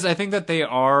 Because I think that they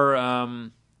are,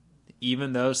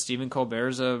 even though Stephen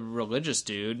Colbert's a religious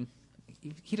dude,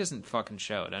 he doesn't fucking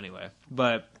show it anyway.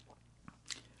 But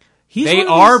He's they one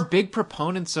of are these- big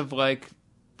proponents of,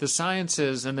 the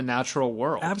sciences and the natural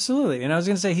world. Absolutely. And I was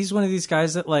going to say, he's one of these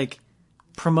guys that,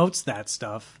 promotes that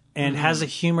stuff and has a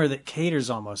humor that caters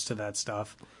almost to that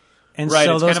stuff. And Right,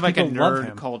 so it's those kind of like a people love nerd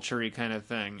him. culture-y kind of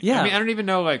thing. Yeah. I mean, I don't even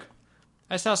know,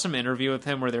 I saw some interview with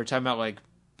him where they were talking about,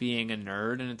 being a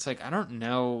nerd, and it's I don't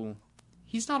know.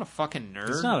 He's not a fucking nerd,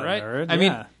 He's not a right? nerd, I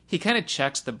mean, yeah. he kind of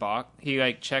checks the box. He,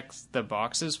 checks the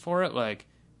boxes for it,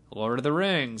 Lord of the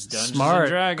Rings, Dungeons Smart, and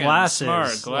Dragons,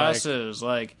 glasses,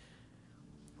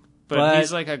 But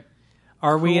he's a...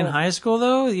 Are we in Cool. high school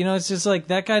though? It's just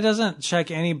that guy doesn't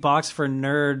check any box for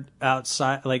nerd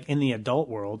outside, in the adult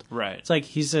world. Right. It's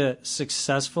he's a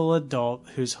successful adult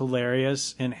who's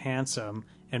hilarious and handsome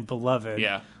and beloved.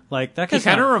 Yeah. That He guy's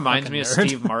kind of not a reminds me of fucking nerd.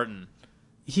 Steve Martin.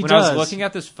 He When does. I was looking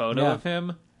at this photo Yeah. of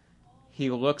him, he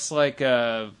looks like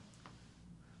a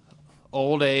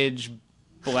old age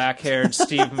black haired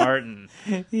Steve Martin.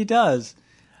 He does.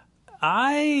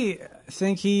 I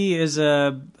think he is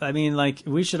I mean, like,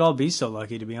 we should all be so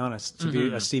lucky, to be honest, to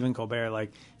be a Stephen Colbert.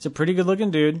 Like, he's a pretty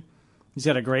good-looking dude. He's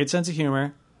got a great sense of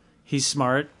humor. He's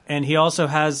smart, and he also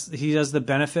has the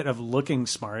benefit of looking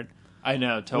smart. I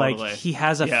know, totally. Like, he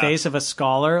has a face of a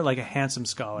scholar, like a handsome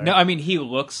scholar. No, I mean, he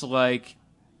looks like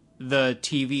the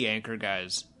TV anchor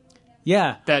guys.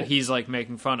 Yeah. That he's, like,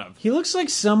 making fun of. He looks like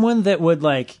someone that would,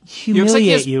 like,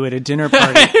 humiliate you at a dinner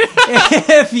party.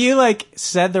 If you, like,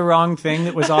 said the wrong thing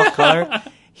that was off color,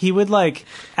 he would, like,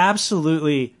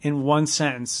 absolutely, in one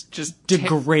sentence, just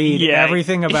degrade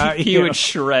everything about you. He would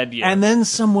shred you. And then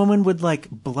some woman would, like,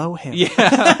 blow him.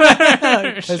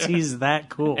 Yeah. Because he's that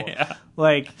cool. Yeah.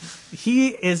 Like, he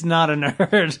is not a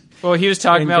nerd. Well, he was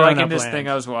talking about, like, in this thing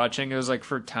I was watching, it was, like,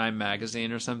 for Time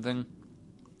Magazine or something.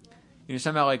 He was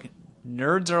talking about, like,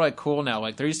 nerds are, like, cool now.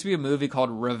 Like, there used to be a movie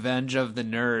called Revenge of the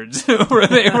Nerds where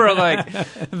they were, like,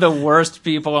 the worst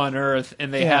people on Earth,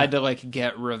 and they had to, like,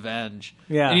 get revenge.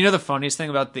 Yeah. And you know the funniest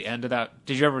thing about the end of that?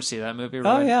 Did you ever see that movie?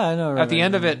 Oh, yeah, I know. At the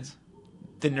end of it,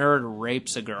 the nerd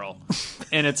rapes a girl,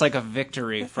 and it's, like, a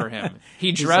victory for him.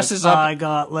 He dresses up. I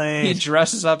got laid. He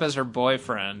dresses up as her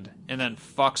boyfriend, and then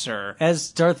fucks her.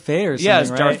 As Darth Vader,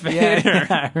 as Darth Vader.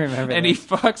 Yeah, I remember and he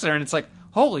fucks her, and it's like,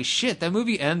 holy shit, that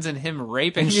movie ends in him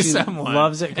raping someone.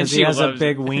 Loves it because he has a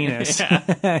big weenus.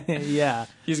 Yeah.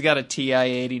 He's got a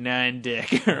TI-89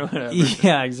 dick or whatever.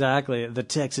 Yeah, exactly. The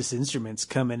Texas Instruments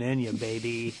coming in you,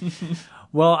 baby.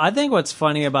 Well, I think what's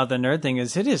funny about the nerd thing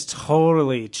is it has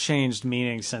totally changed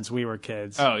meaning since we were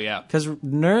kids. Oh, yeah. Because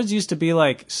nerds used to be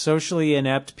like socially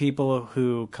inept people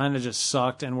who kind of just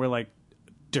sucked and were like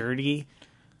dirty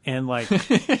and like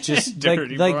just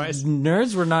dirty like boys.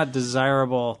 Nerds were not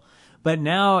desirable. But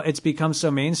now it's become so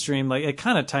mainstream, like it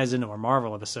kind of ties into our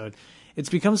Marvel episode. It's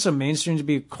become so mainstream to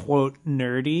be, quote,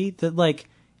 nerdy that like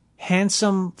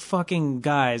handsome fucking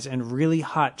guys and really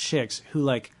hot chicks who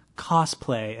like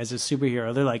cosplay as a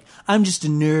superhero. They're like, I'm just a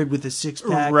nerd with a six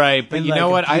pack. Right, but and, you like,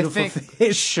 know what? I think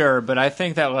face. Sure, but I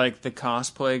think that like the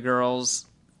cosplay girls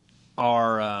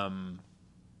are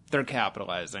they're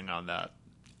capitalizing on that.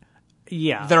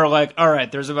 Yeah. They're like, all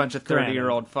right, there's a bunch of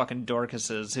 30-year-old fucking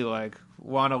Dorcases who like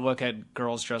want to look at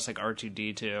girls dressed like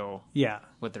R2-D2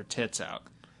 with their tits out.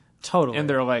 Totally. And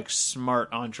they're like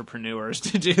smart entrepreneurs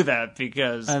to do that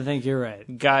because I think you're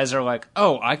right. Guys are like,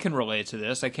 oh, I can relate to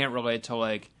this. I can't relate to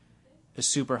like a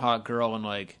super hot girl in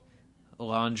like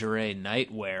lingerie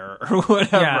nightwear or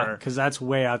whatever. Yeah, because that's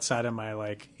way outside of my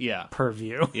like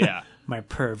purview. Yeah. My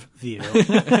perv view.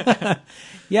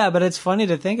 Yeah, but it's funny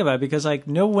to think about because like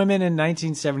no women in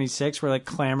 1976 were like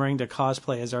clamoring to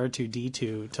cosplay as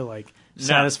R2-D2 to like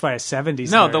satisfy a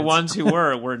 70s No, nerds. the ones who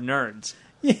were nerds.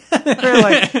 Yeah, they're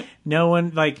like no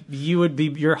one like you would be.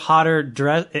 You're hotter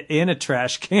dressed in a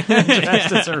trash can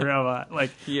dressed as a robot. Like,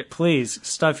 please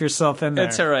stuff yourself in there.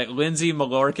 It's all right, Lindsay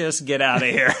Malorcas, get out of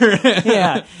here.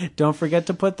 Yeah, don't forget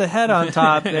to put the head on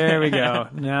top. There we go.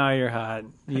 Now you're hot.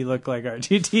 You look like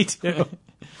R2-D2.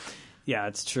 Yeah,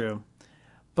 it's true.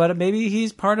 But maybe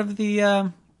he's part of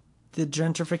the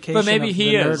gentrification. But maybe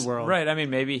he is. Nerd world. Right. I mean,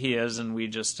 maybe he is, and we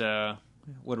just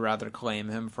would rather claim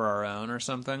him for our own or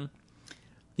something.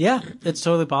 Yeah, it's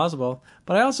totally possible.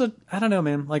 But I don't know,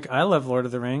 man. Like, I love Lord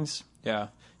of the Rings. Yeah.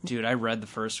 Dude, I read the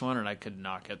first one and I could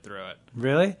not get through it.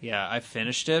 Really? Yeah, I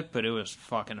finished it, but it was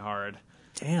fucking hard.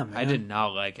 Damn, man. I did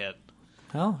not like it.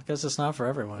 Well, I guess it's not for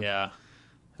everyone. Yeah.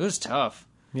 It was tough.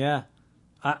 Yeah.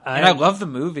 And I love the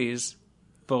movies,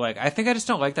 but, like, I think I just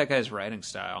don't like that guy's writing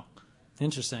style.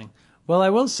 Interesting. Well, I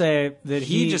will say that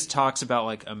he just talks about,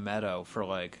 like, a meadow for,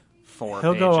 like, 4 pages.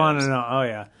 He'll go on and on. Oh,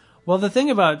 yeah. Well, the thing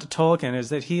about Tolkien is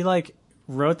that he like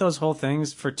wrote those whole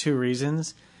things for two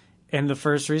reasons. And the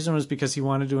first reason was because he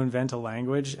wanted to invent a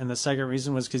language. And the second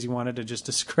reason was because he wanted to just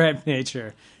describe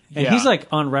nature. And he's like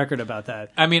on record about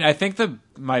that. I mean, I think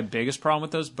my biggest problem with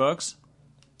those books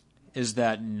is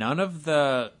that none of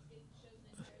the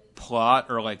plot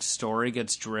or like story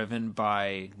gets driven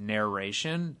by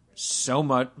narration. So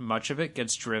much of it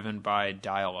gets driven by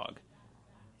dialogue.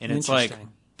 And it's like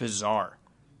bizarre.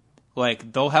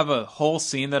 Like, they'll have a whole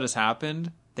scene that has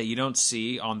happened that you don't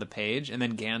see on the page, and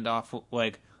then Gandalf,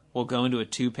 will go into a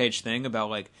 2-page thing about,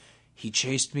 like, he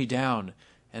chased me down,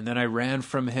 and then I ran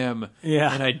from him,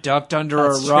 and I ducked under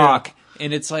a rock. True.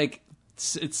 And it's, like,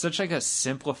 it's such, like, a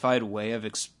simplified way of,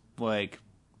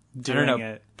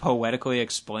 poetically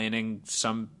explaining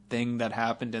something that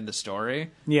happened in the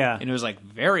story. Yeah. And it was, like,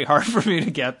 very hard for me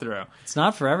to get through. It's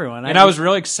not for everyone. And I was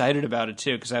really excited about it,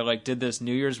 too, because I, like, did this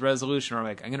New Year's resolution where I'm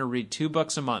like, I'm going to read 2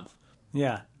 books a month.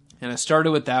 Yeah. And I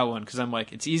started with that one because I'm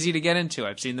like, it's easy to get into.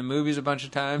 I've seen the movies a bunch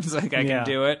of times. Like, I can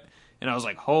do it. and I was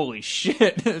like, holy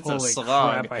shit, it's a Holy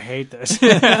slog. crap, I hate this.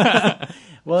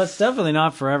 Well, it's definitely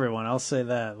not for everyone. I'll say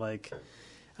that. Like,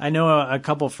 I know a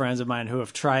couple friends of mine who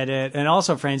have tried it, and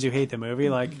also friends who hate the movie.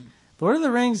 Like, Lord of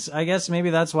the Rings, I guess maybe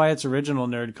that's why it's original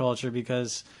nerd culture,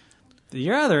 because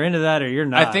you're either into that or you're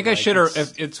not. I think I should have.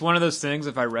 It's one of those things.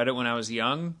 If I read it when I was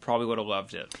young, probably would have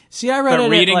loved it. See, I read But it.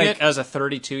 reading like, it as a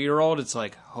 32-year-old, it's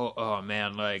like, oh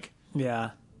man, like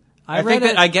yeah, I read think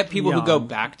that it I get people who young. go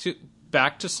back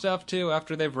to stuff too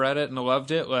after they've read it and loved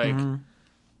it. Like,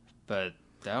 but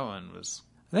that one was.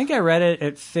 I think I read it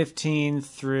at 15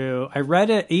 through. I read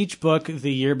it each book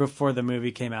the year before the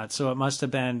movie came out, so it must have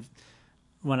been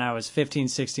when I was 15,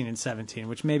 16, and 17,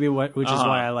 which is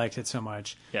why I liked it so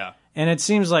much. Yeah. And it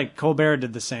seems like Colbert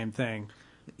did the same thing.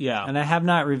 Yeah. And I have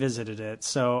not revisited it,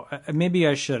 so maybe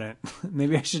I shouldn't.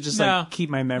 Maybe I should just keep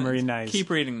my memory nice. Keep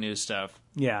reading new stuff.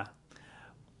 Yeah.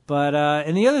 But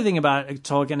and the other thing about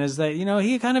Tolkien is that,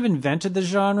 he kind of invented the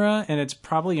genre, and it's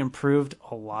probably improved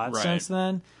a lot since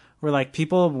then. Where, like,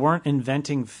 people weren't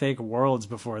inventing fake worlds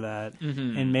before that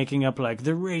and making up, like,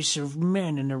 the race of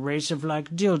men and the race of, like,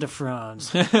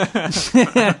 Dildefrons.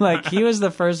 Like, he was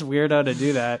the first weirdo to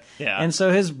do that. Yeah. And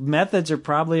so his methods are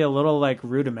probably a little, like,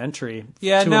 rudimentary.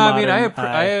 Yeah, to no, a I mean, modern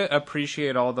I eye.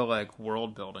 appreciate all the, like,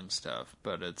 world-building stuff,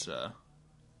 but it's, I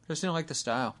just don't like the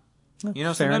style. Fair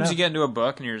Sometimes enough. you get into a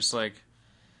book and you're just like,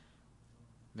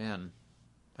 man,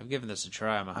 I've given this a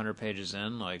try. I'm 100 pages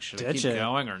in. Like, should I Ditch keep it.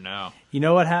 going or no? You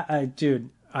know what, dude?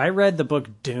 I read the book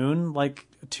Dune, like,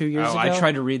 2 years ago. I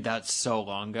tried to read that so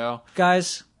long ago.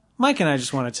 Guys, Mike and I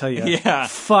just want to tell you, Yeah.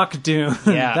 fuck Dune.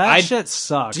 Yeah, that shit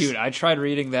sucks. Dude, I tried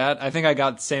reading that. I think I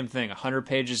got the same thing, 100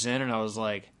 pages in, and I was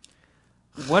like,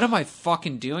 what am I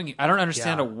fucking doing? I don't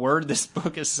understand Yeah. a word this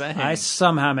book is saying. I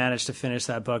somehow managed to finish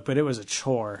that book, but it was a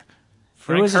chore.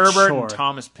 Frank it was a Herbert chore. and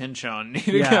Thomas Pynchon need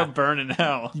to Yeah. go burn in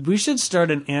hell. We should start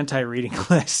an anti-reading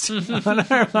list on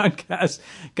our podcast.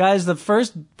 Guys, the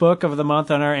first book of the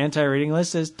month on our anti-reading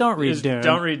list is Don't Read Dune.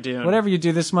 Don't read Dune. Whatever you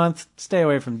do this month, stay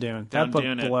away from Dune. That Don't book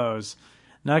Dune it. blows.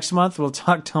 Next month, we'll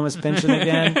talk Thomas Pynchon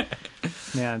again.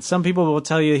 Man, some people will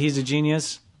tell you he's a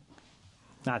genius.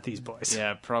 Not these boys.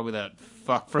 Yeah, probably that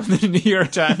fuck from the New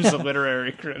York Times, the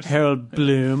literary critic. Harold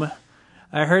Bloom.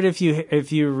 I heard if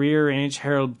you rearrange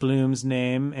Harold Bloom's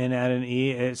name and add an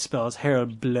E, it spells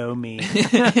Harold Blow Me.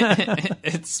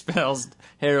 It spells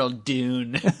Harold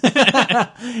Dune.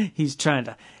 He's trying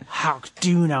to hawk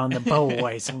Dune on the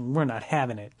boys, and we're not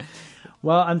having it.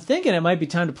 Well, I'm thinking it might be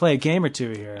time to play a game or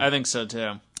two here. I think so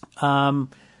too.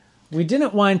 We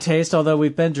didn't wine taste, although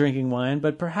we've been drinking wine,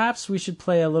 but perhaps we should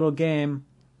play a little game.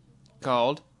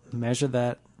 Called? Measure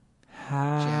that.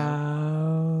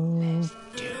 How?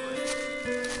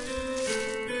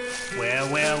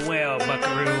 Well,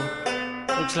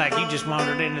 buckaroo. Looks like you just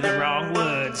wandered into the wrong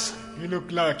woods. You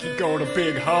look like you got a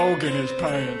big hog in his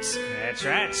pants. That's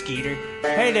right, Skeeter.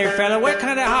 Hey there, fella, what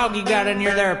kind of hog you got in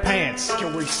your there pants?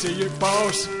 Can we see it,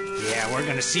 boss? Yeah, we're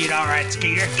gonna see it all right,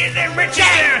 Skeeter. Get there, Richard!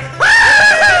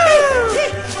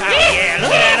 Oh, yeah,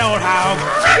 look at that old hog.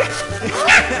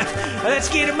 Let's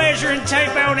get a measuring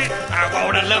tape on it. I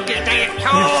wanna look at that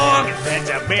hog. That's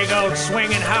a big old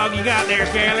swinging hog you got there,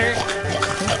 feller.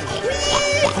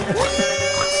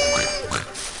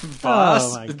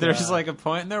 Boss, Oh, my there's God. like a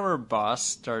point in there where Boss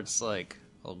starts like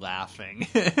laughing.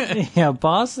 Yeah,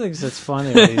 Boss thinks it's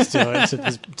funny that he's doing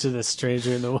to the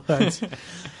stranger in the woods.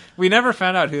 We never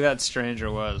found out who that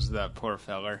stranger was, that poor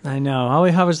feller. I know. All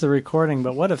we have is the recording,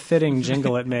 but what a fitting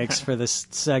jingle it makes for this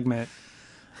segment.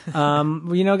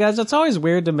 Guys, it's always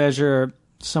weird to measure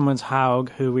someone's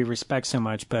hog who we respect so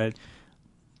much, but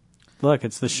look,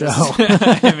 it's the show.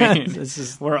 I mean,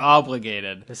 This we're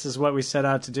obligated. is what we set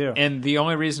out to do. And the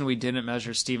only reason we didn't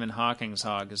measure Stephen Hawking's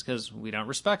hog is because we don't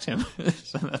respect him.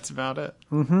 So that's about it.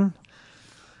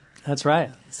 That's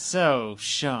right. So,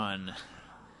 Sean.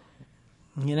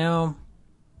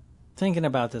 Thinking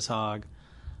about this hog,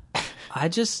 I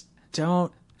just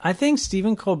don't. I think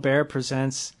Stephen Colbert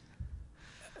presents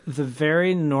the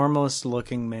very normalist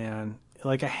looking man,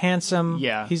 like a handsome.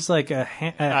 Yeah. He's like a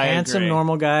handsome, agree.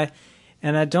 normal guy,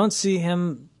 and I don't see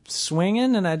him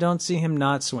swinging, and I don't see him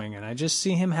not swinging. I just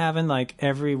see him having like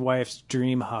every wife's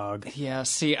dream hog. Yeah,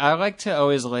 see, I like to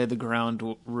always lay the ground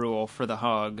rule for the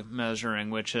hog measuring,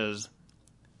 which is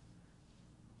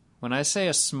when I say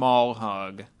a small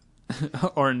hog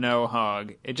or no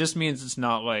hog, it just means it's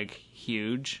not like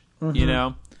huge, you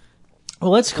know?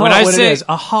 Well, let's call When it I what say- it is.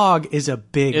 A hog is a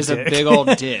big Is dick. a big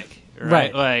old dick, right?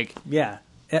 Right. Like, Yeah.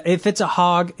 If it's a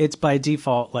hog, it's by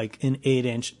default like an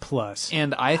 8-inch plus.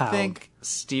 and I hog. think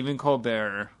Stephen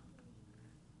Colbert,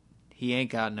 he ain't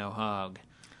got no hog.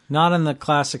 Not in the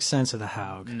classic sense of the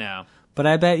hog. No. But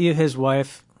I bet you his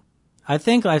wife, I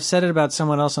think I've said it about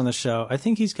someone else on the show, I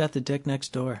think he's got the dick next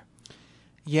door.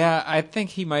 Yeah, I think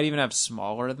he might even have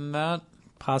smaller than that.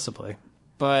 Possibly.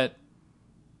 But,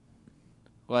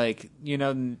 like,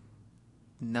 none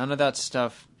of that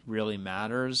stuff really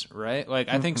matters, right? Like,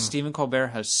 I think Stephen Colbert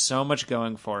has so much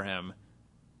going for him.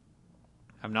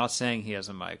 I'm not saying he has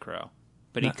a micro,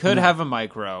 but he could have a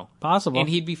micro. Possible. And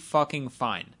he'd be fucking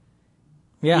fine.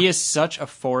 Yeah. He is such a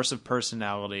force of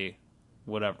personality,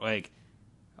 whatever. Like,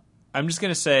 I'm just going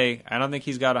to say, I don't think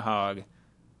he's got a hog.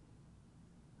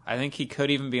 I think he could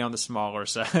even be on the smaller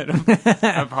side of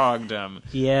hogdom.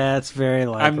 Yeah, it's very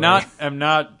likely.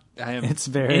 I am It's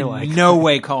very in likely. no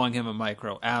way calling him a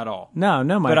micro at all. No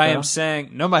micro. But I am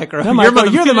saying, no micro. No micro.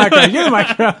 You're the micro. You're the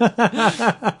micro.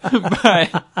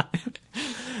 But,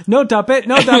 No duppet.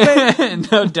 No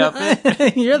duppet. no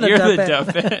duppet. You're the duppet.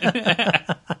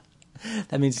 Duppet.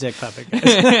 That means dick puppet,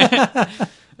 guys.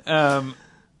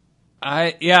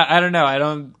 I don't know. I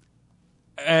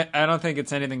don't think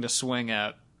it's anything to swing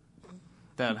at,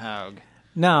 that hog.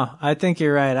 No, I think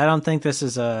you're right. I don't think this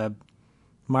is a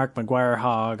Mark McGuire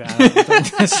hog. I don't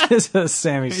think this is a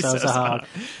Sammy Sosa hog.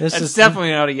 This It's is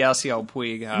definitely not a Yasiel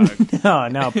Puig hog.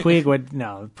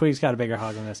 Puig's got a bigger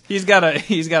hog than this. He's got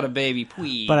a baby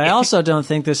Puig. But I also don't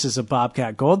think this is a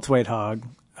Bobcat Goldthwait hog.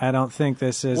 I don't think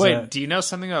this is. Wait, do you know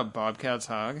something about Bobcat's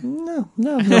hog? No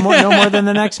more than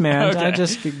the next man. Okay. I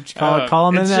just call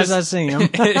him in as I see him.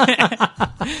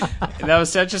 That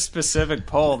was such a specific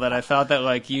poll that I thought that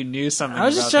like you knew something. I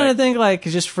was just trying to think, like,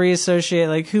 just free associate,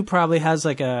 like, who probably has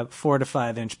like a 4 to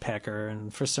 5 inch pecker,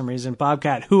 and for some reason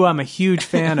Bobcat, who I'm a huge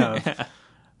fan of.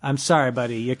 I'm sorry,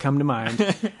 buddy, you come to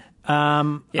mind.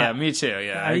 Yeah, me too.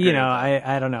 Yeah, I agree with that.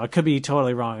 I don't know. It could be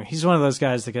totally wrong. He's one of those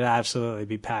guys that could absolutely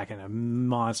be packing a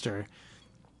monster,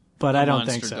 but I don't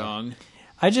think so. Dong.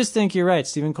 I just think you're right.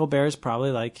 Stephen Colbert is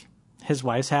probably like, his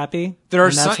wife's happy. There are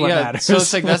and that's some, what yeah. matters. So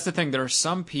it's like that's the thing. There are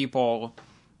some people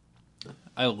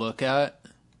I look at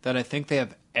that I think they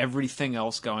have everything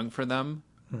else going for them.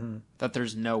 Mm-hmm. That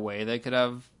there's no way they could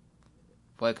have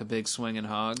like a big swinging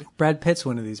hog. Brad Pitt's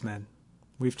one of these men.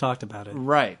 We've talked about it.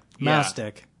 Right. Mouse Yeah.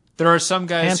 stick. There are some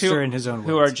guys Hamster in his own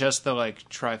who words. are just the like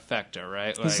trifecta,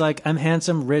 right? He's like, I'm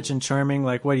handsome, rich, and charming.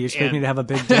 Like, what do you expect And- me to have a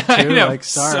big dick too? I know. Like,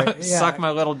 sorry, Suck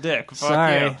my little dick. Fuck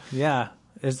sorry, you. yeah.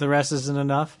 Is the rest isn't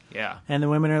enough? Yeah. And the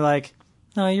women are like,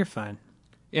 no, you're fine.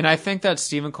 And I think that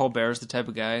Stephen Colbert is the type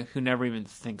of guy who never even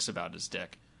thinks about his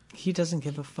dick. He doesn't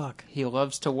give a fuck. He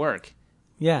loves to work.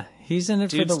 Yeah, he's in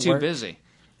it Dude's for the too work busy.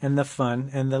 and the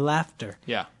fun and the laughter.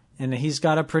 Yeah. And he's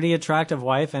got a pretty attractive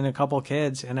wife and a couple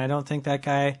kids. And I don't think that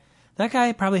guy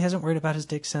probably hasn't worried about his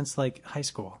dick since like high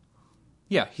school.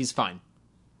 Yeah, he's fine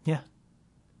Yeah.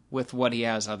 with what he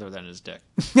has other than his dick.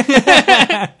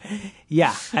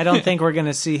 Yeah, I don't think we're going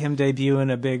to see him debut in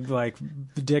a big, like,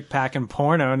 dick packing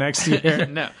porno next year.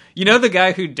 No. You know the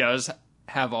guy who does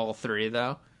have all three,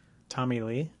 though? Tommy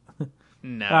Lee?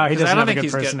 No. Oh, he 'cause doesn't I don't have a think good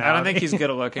he's good. I don't personality. think he's good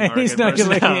at looking or He's good not good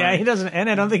looking. personality. Yeah, he doesn't, and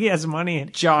I don't think he has money.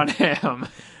 John Hamm.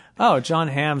 Oh, John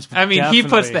Hamm's. I mean, he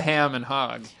puts definitely- the ham in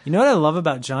hog. You know what I love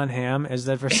about John Hamm is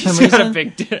that for some He's got reason, a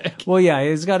big dick. well, yeah,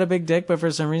 he's got a big dick, but for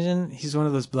some reason, he's one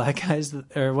of those black guys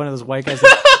or one of those white guys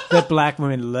that black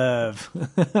women love,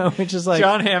 which is like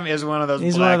John Hamm is one of those.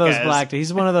 he's black one of those guys. black.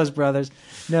 He's one of those brothers.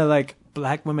 No, like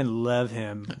black women love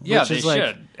him. Yeah, which they is like,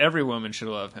 should. Every woman should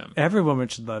love him. Every woman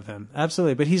should love him.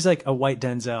 Absolutely. But he's like a white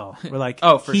Denzel. We're like,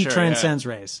 Oh, for he sure, transcends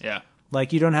race. Yeah.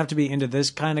 Like, you don't have to be into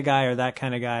this kind of guy or that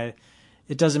kind of guy.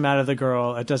 It doesn't matter the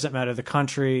girl. It doesn't matter the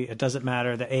country. It doesn't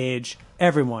matter the age.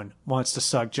 Everyone wants to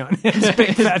suck John Hamm's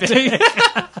big fat dick.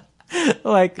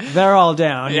 Like, they're all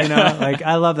down, you know? Like,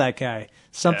 I love that guy.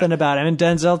 Something Yeah. about him. And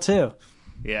Denzel, too.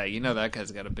 Yeah, you know that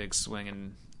guy's got a big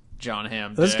swinging John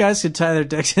Hamm. Those dick. guys could tie their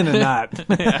dicks in a knot.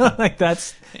 Like,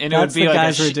 that's And it would that's be the like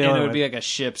guys a we're and dealing it would with. be like a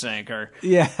ship's anchor.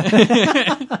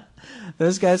 Yeah.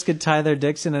 Those guys could tie their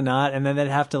dicks in a knot, and then they'd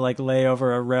have to like lay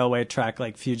over a railway track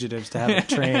like fugitives to have a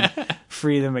train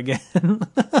free them again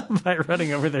by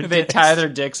running over their They dicks. tie their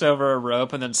dicks over a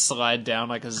rope and then slide down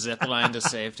like a zip line to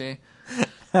safety.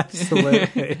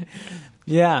 Absolutely.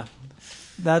 Yeah.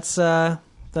 That's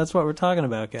what we're talking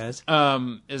about, guys.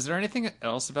 Is there anything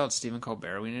else about Stephen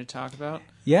Colbert we need to talk about?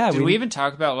 Yeah. Did we even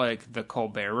talk about like the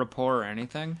Colbert Report or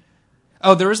anything?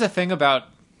 Oh, there was a thing about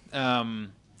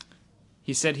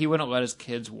he said he wouldn't let his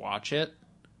kids watch it.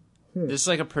 This is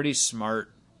like a pretty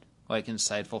smart, like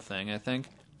insightful thing, I think.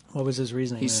 What was his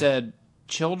reasoning? He there? said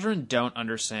children don't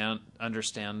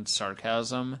understand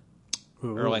sarcasm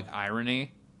Ooh. or like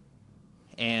irony,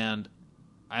 and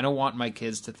I don't want my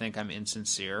kids to think I'm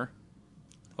insincere,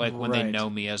 like when they Right. know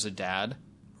me as a dad.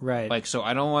 Right. Like, so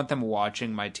I don't want them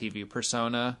watching my TV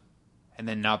persona and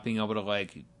then not being able to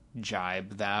like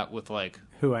jibe that with like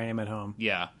Who I am at home.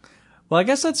 yeah. Well, I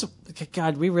guess that's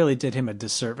God. We really did him a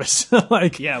disservice.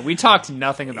 Like, Yeah, we talked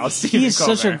nothing about Stephen he's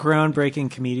Colbert. such a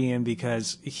groundbreaking comedian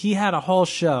because he had a whole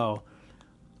show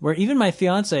where even my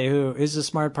fiance, who is a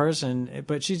smart person,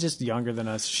 but she's just younger than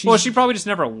us. Well, she probably just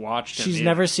never watched him. She's either.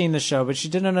 never seen the show, but she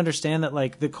didn't understand that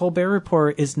like the Colbert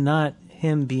Report is not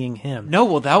him being him. No,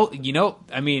 well, that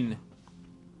I mean,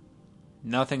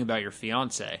 nothing about your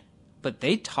fiance, but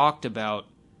they talked about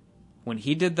when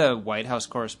he did the White House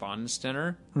Correspondents'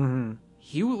 Dinner. Mm-hmm.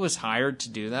 He was hired to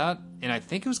do that, and I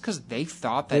think it was because they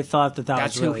thought that was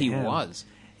that's really who he him. was.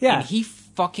 Yeah. and he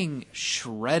fucking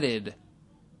shredded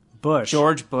Bush,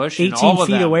 George Bush, and 18 all of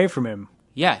feet them. away from him.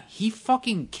 Yeah, he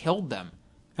fucking killed them.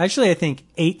 Actually, I think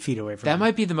 8 feet away from That him.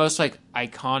 might be the most like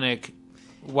iconic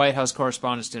White House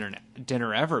Correspondents'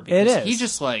 Dinner ever. Because It is. he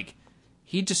just like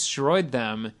he destroyed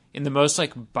them in the most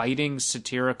like biting,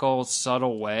 satirical,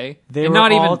 subtle way. They and were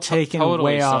not all even taken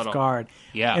totally way subtle. off guard.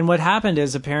 Yeah. And what happened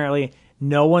is apparently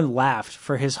no one laughed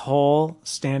for his whole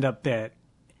stand-up bit.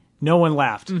 No one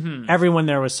laughed. Mm-hmm. Everyone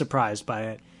there was surprised by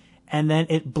it. And then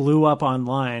it blew up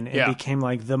online and Yeah. became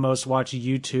like the most watched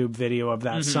YouTube video of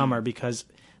that Mm-hmm. summer because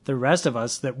the rest of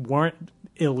us that weren't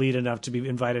elite enough to be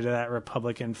invited to that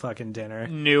Republican fucking dinner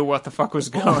Knew what the fuck was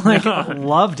going like on.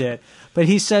 loved it. But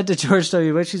he said to George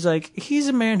W. Bush, he's like, he's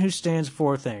a man who stands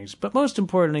for things, but most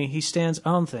importantly, he stands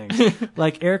on things,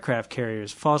 like aircraft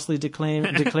carriers falsely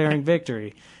declaring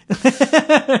victory.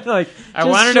 Like, I just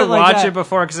wanted shit to like watch that. it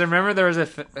before because I remember there was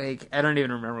I don't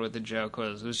even remember what the joke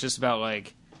was. It was just about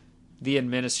like the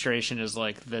administration is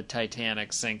like the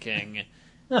Titanic sinking,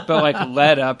 but like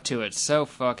led up to it so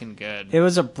fucking good. It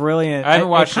was a brilliant. I haven't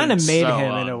watched it kind it of in made so him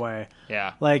long. in a way.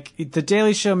 Yeah, Like the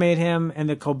Daily Show made him, and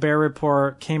the Colbert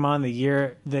Report came on the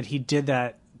year that he did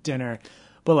that dinner.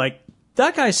 But like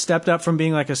that guy stepped up from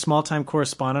being like a small time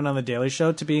correspondent on the Daily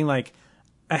Show to being like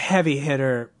a heavy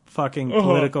hitter, fucking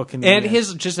political comedian. and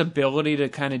his just ability to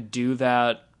kind of do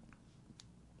that.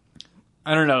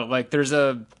 I don't know. Like, there's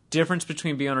a difference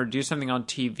between being able to do something on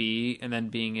TV and then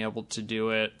being able to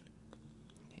do it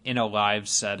in a live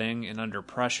setting and under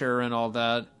pressure and all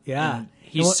that. Yeah. And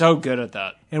he's so good at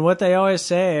that. And what they always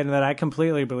say, and that I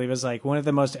completely believe, is like one of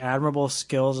the most admirable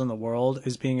skills in the world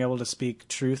is being able to speak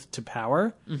truth to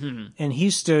power. Mm-hmm. And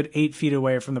he stood 8 feet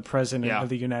away from the president Yeah. of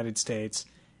the United States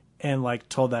and like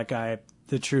told that guy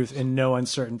the truth in no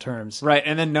uncertain terms. Right,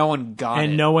 and then no one got it.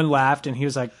 And no one laughed, and he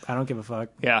was like, I don't give a fuck.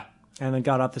 Yeah. And then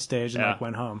got off the stage and Yeah. like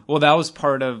went home. Well, that was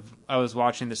part of, I was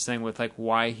watching this thing with like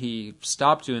why he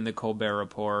stopped doing the Colbert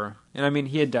Report. And I mean,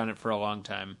 he had done it for a long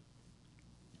time.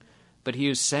 But he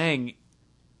was saying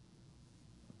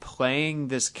playing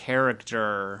this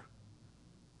character,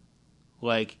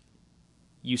 like,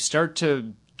 you start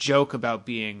to joke about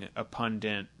being a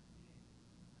pundit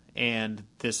and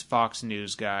this Fox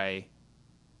News guy,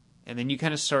 and then you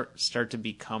kind of start to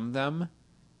become them.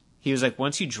 He was like,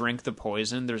 once you drink the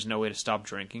poison, there's no way to stop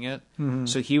drinking it. Mm-hmm.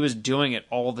 So he was doing it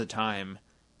all the time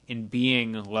and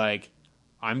being like,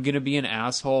 I'm going to be an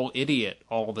asshole idiot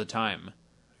all the time.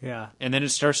 Yeah. And then it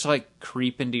starts to like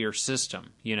creep into your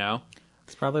system, you know?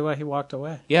 That's probably why he walked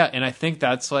away. Yeah, and I think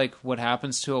that's like what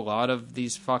happens to a lot of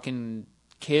these fucking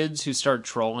kids who start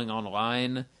trolling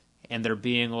online and they're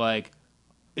being like,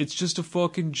 it's just a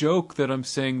fucking joke that I'm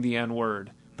saying the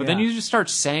N-word. But then Yeah. you just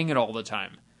start saying it all the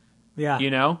time. Yeah.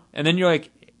 You know? And then you're like,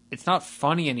 it's not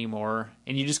funny anymore,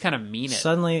 and you just kind of mean it.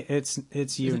 Suddenly it's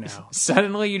you now.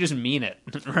 Suddenly you just mean it,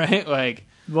 right? Like,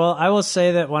 Well, I will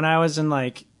say that when I was in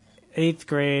like 8th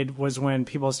grade was when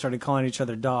people started calling each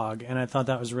other dog, and I thought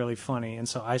that was really funny. And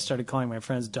so I started calling my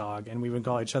friends dog, and we would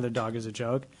call each other dog as a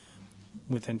joke.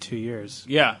 Within 2 years,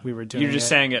 yeah. we were doing You're just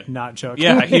saying it. not joking.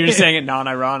 Yeah, you're just saying it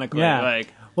non-ironically. Yeah. Like,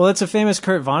 Well, it's a famous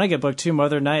Kurt Vonnegut book too,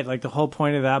 Mother Night. Like the whole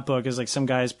point of that book is like some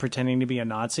guy's pretending to be a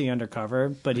Nazi undercover,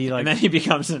 but he like and then he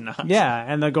becomes a nut. yeah,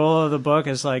 and the goal of the book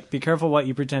is like be careful what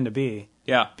you pretend to be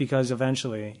Yeah. because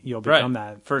eventually you'll become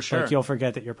Right, that. for sure. Like you'll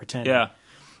forget that you're pretending. Yeah.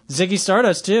 Ziggy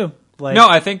Stardust too. Like No,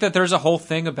 I think that there's a whole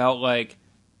thing about, like,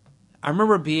 I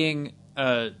remember being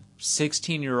a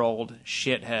 16-year-old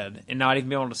shithead and not even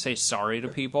being able to say sorry to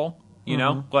people, you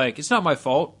know? Like, it's not my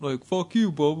fault. Like, fuck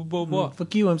you, blah, blah, blah, blah.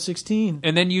 fuck you, I'm 16.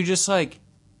 And then you just, like,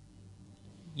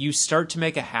 you start to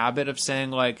make a habit of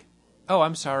saying, like, oh,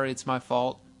 I'm sorry, it's my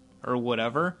fault, or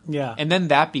whatever. Yeah. And then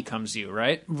that becomes you,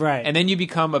 right? Right. And then you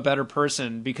become a better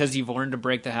person because you've learned to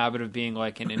break the habit of being,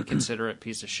 like, an inconsiderate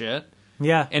piece of shit.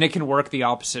 Yeah. And it can work the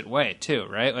opposite way, too,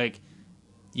 right? Like,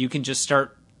 you can just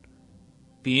start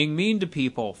being mean to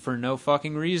people for no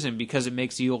fucking reason because it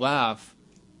makes you laugh.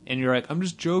 And you're like, I'm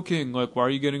just joking. Like, why are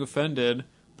you getting offended?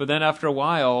 But then after a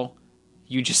while,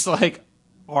 you just, like,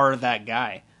 are that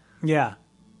guy. Yeah.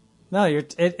 No,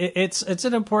 it's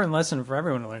an important lesson for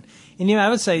everyone to learn. And I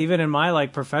would say even in my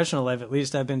like professional life, at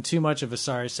least, I've been too much of a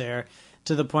sorry sayer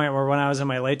to the point where when I was in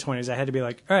my late 20s, I had to be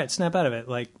like, all right, snap out of it.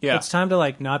 Like, it's time to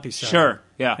like not be sorry. Sure,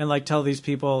 yeah. And like tell these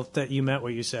people that you meant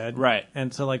what you said. Right.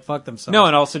 And to like fuck themselves. No,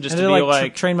 and also just to be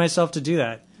like train myself to do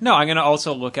that. No, I'm going to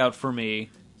also look out for me.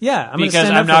 Yeah, because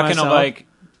I'm not going to like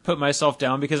put myself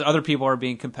down because other people are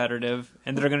being competitive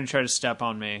and they're going to try to step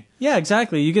on me. Yeah,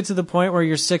 exactly. You get to the point where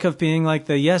you're sick of being like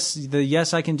the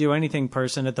yes I can do anything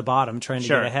person at the bottom trying to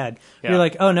get ahead. Yeah. You're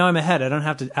like, oh, now I'm ahead. I don't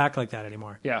have to act like that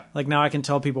anymore. Yeah. Like now I can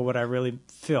tell people what I really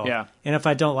feel. Yeah. And if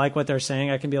I don't like what they're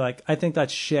saying, I can be like, I think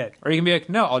that's shit. Or you can be like,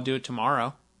 no, I'll do it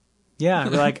tomorrow. Yeah,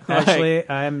 you're like, actually,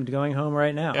 I'm going home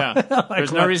right now. Yeah. Like,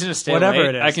 there's no reason to stay whatever late.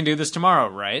 it is. I can do this tomorrow,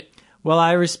 right? Well,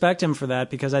 I respect him for that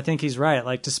because I think he's right.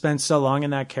 Like, to spend so long in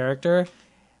that character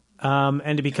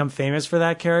and to become famous for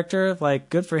that character, like,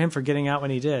 good for him for getting out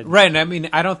when he did. Right, and I mean,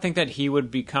 I don't think that he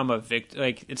would become a victim.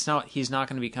 Like, he's not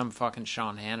going to become fucking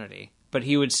Sean Hannity. But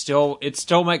he would it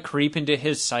still might creep into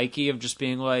his psyche of just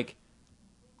being like,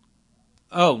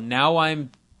 oh, now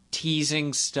I'm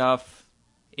teasing stuff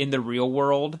in the real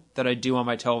world that I do on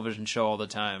my television show all the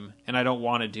time, and I don't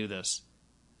want to do this.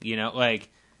 You know,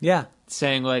 like... Yeah.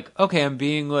 Saying like, okay, I'm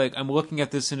looking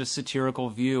at this in a satirical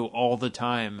view all the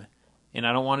time, and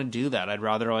I don't want to do that. I'd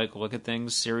rather like look at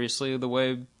things seriously the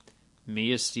way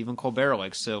me as Stephen Colbert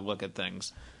likes to look at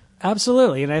things.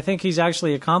 Absolutely, and I think he's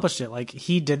actually accomplished it. Like,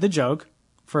 he did the joke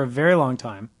for a very long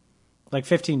time, like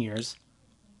 15 years.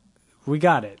 We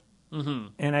got it. Mm-hmm.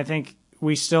 And I think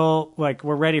we still, like,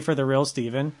 we're ready for the real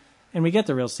Stephen, and we get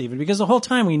the real Stephen, because the whole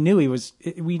time we knew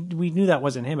we knew that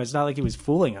wasn't him. It's not like he was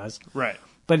fooling us. Right.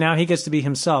 But now he gets to be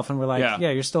himself, and we're like,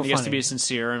 yeah you're still funny. He gets to be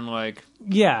sincere and like...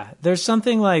 Yeah, there's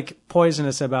something like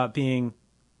poisonous about being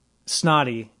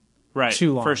snotty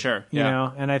too long. For sure. You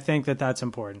know, and I think that that's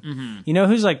important. Mm-hmm. You know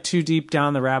who's like too deep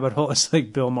down the rabbit hole? It's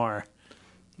like Bill Maher.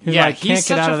 Who like can't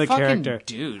get out of the character.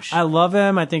 Douche. I love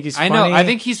him. I think he's funny. I know.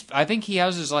 I think he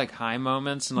has his like high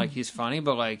moments and like he's funny,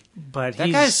 but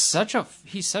that guy's such a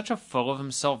full of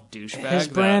himself douchebag. His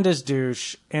brand is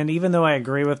douche, and even though I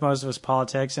agree with most of his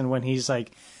politics, and when he's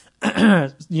like,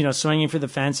 swinging for the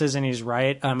fences and he's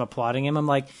right, I'm applauding him. I'm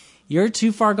like, you're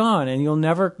too far gone, and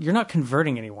you're not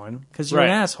converting anyone because you're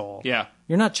an asshole. Yeah.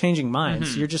 You're not changing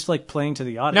minds. Mm-hmm. You're just like playing to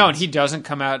the audience. No, and he doesn't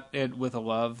come at it with a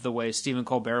love the way Stephen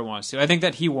Colbert wants to. I think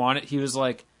that he was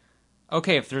like,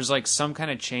 okay, if there's like some kind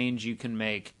of change you can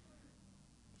make,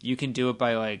 you can do it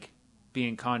by like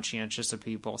being conscientious of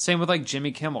people. Same with like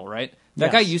Jimmy Kimmel, right?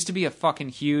 That guy used to be a fucking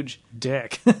huge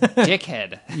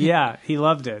dickhead. Yeah, he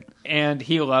loved it. And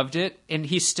he loved it, and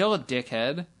he's still a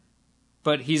dickhead,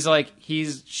 but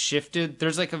he's shifted.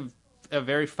 There's like a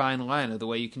very fine line of the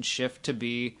way you can shift to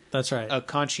be a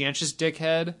conscientious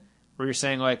dickhead, where you're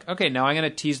saying like, okay, now I'm going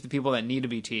to tease the people that need to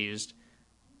be teased,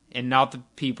 and not the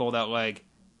people that like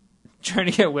trying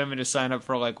to get women to sign up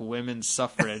for like women's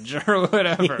suffrage or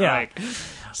whatever. Yeah. Like,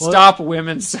 stop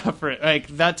women's suffrage, like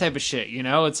that type of shit. You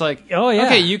know, it's like, oh yeah,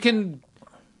 okay, you can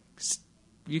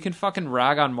fucking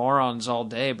rag on morons all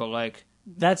day, but like,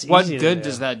 that's what good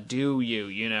does that do you?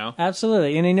 You know,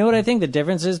 absolutely. And you know what I think the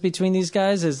difference is between these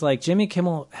guys is like Jimmy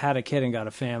Kimmel had a kid and got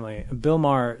a family. Bill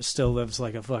Maher still lives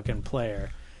like a fucking player.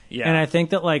 Yeah, and I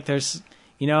think that like there's,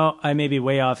 I may be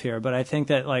way off here, but I think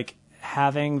that like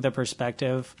having the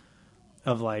perspective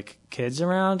of like kids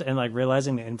around and like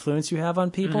realizing the influence you have on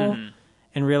people. Mm-hmm.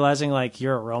 And realizing like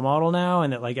you're a role model now,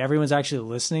 and that like everyone's actually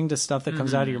listening to stuff that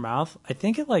comes out of your mouth, I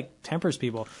think it like tempers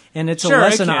people, and it's a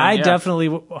lesson I definitely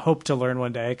hope to learn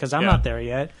one day because I'm not there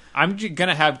yet. I'm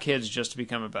gonna have kids just to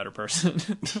become a better person.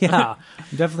 Yeah,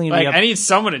 definitely. Like I need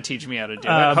someone to teach me how to do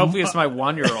it. Hopefully, it's my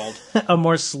 1-year-old. A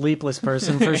more sleepless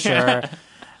person for sure.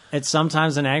 It's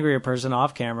sometimes an angrier person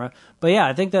off camera. But yeah,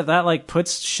 I think that like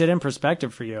puts shit in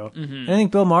perspective for you. Mm-hmm. I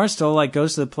think Bill Maher still like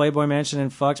goes to the Playboy Mansion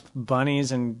and fucks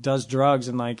bunnies and does drugs,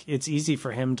 and like it's easy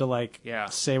for him to like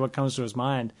say what comes to his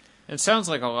mind. It sounds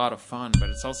like a lot of fun, but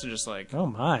it's also just like, oh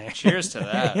my, cheers to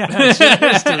that. Yeah,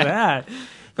 cheers to that.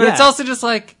 But it's also just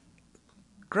like,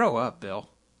 grow up, Bill.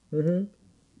 Mm-hmm.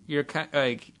 You're kind of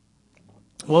like,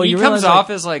 well, he comes off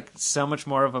as like so much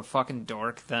more of a fucking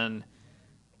dork than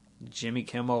Jimmy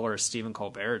Kimmel or Stephen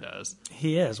Colbert does.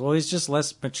 He is. Well, he's just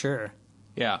less mature.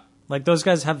 Yeah. Like, those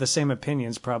guys have the same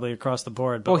opinions probably across the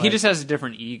board. But well, he just has a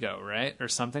different ego, right? Or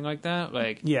something like that?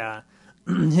 Like, yeah.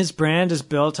 His brand is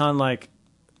built on, like,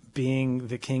 being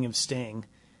the king of Sting,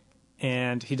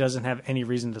 and he doesn't have any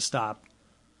reason to stop.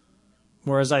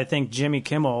 Whereas I think Jimmy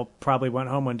Kimmel probably went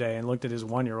home one day and looked at his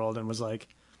 1-year-old and was like,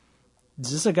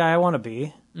 is this a guy I want to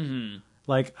be? Mm-hmm.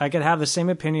 Like, I could have the same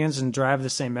opinions and drive the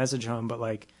same message home, but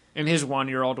like, And his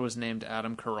 1-year-old was named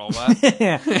Adam Carolla.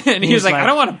 yeah. And he was like, I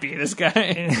don't want to be this guy.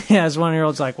 Yeah, his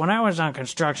 1-year-old's like, when I was on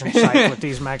construction sites with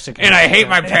these Mexicans. And I hate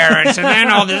my parents. And then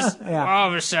all Yeah. all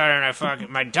of a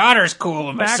sudden, my daughter's cool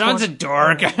and my Back son's a when-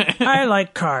 dork. I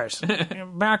like cars.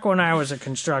 Back when I was a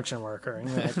construction worker. And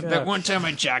you're like, That one time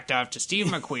I jacked off to Steve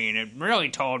McQueen, it really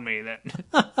told me that.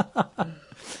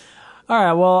 All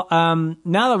right, well,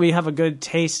 now that we have a good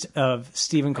taste of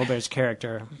Stephen Colbert's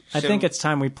character, I think it's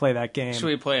time we play that game. Should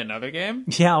we play another game?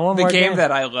 Yeah, one The more game that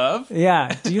I love?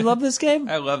 Yeah. Do you love this game?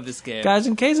 I love this game. Guys,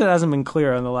 in case it hasn't been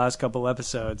clear on the last couple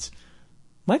episodes,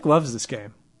 Mike loves this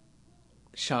game.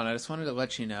 Sean, I just wanted to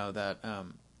let you know that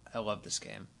I love this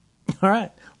game. All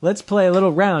right, let's play a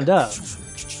little round of.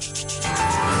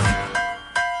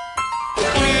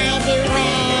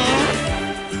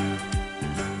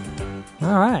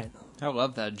 All right. I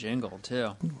love that jingle,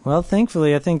 too. Well,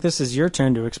 thankfully, I think this is your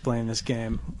turn to explain this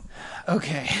game.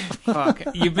 Okay. Fuck.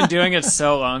 You've been doing it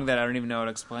so long that I don't even know how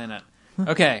to explain it.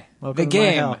 Okay. Welcome The to my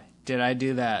game, hell. Did I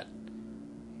Do That,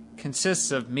 consists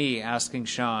of me asking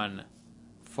Sean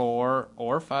 4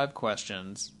 or 5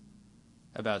 questions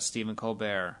about Stephen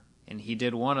Colbert, and he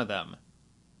did one of them.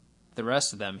 The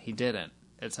rest of them, he didn't.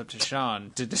 It's up to Sean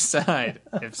to decide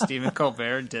if Stephen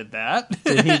Colbert did that.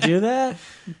 Did he do that?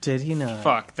 Did he not?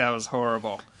 Fuck, that was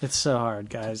horrible. It's so hard,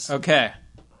 guys. Okay.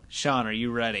 Sean, are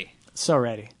you ready? So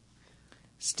ready.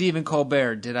 Stephen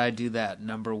Colbert, Did I Do That?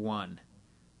 Number 1.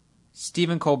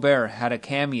 Stephen Colbert had a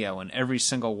cameo in every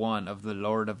single one of the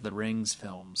Lord of the Rings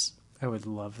films. I would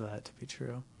love that to be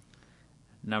true.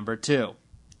 Number 2.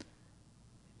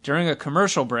 During a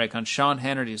commercial break on Sean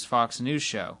Hannity's Fox News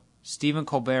show, Stephen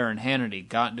Colbert and Hannity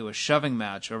got into a shoving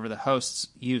match over the host's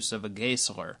use of a gay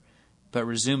slur, but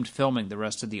resumed filming the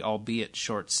rest of the albeit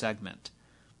short segment.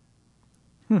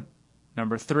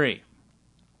 Number 3.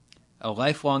 A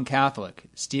lifelong Catholic,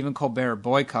 Stephen Colbert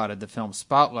boycotted the film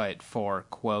Spotlight for,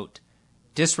 quote,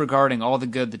 disregarding all the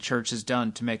good the church has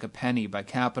done to make a penny by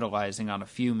capitalizing on a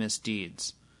few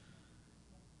misdeeds.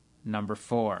 Number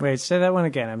 4. Wait, say that one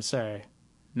again. I'm sorry.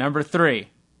 Number 3.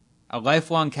 A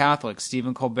lifelong Catholic,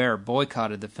 Stephen Colbert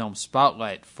boycotted the film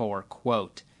Spotlight for,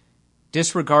 quote,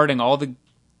 disregarding all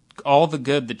the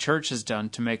good the church has done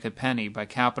to make a penny by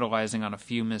capitalizing on a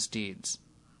few misdeeds.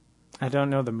 I don't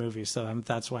know the movie, so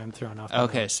that's why I'm thrown off.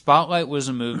 Okay, Spotlight was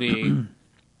a movie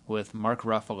with Mark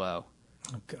Ruffalo,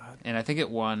 Oh, God. and I think it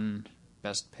won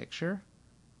Best Picture.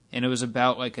 And it was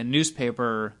about, like, a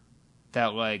newspaper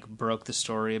that, like, broke the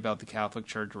story about the Catholic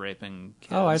Church raping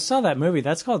kids. Oh, I saw that movie.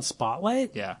 That's called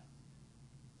Spotlight? Yeah.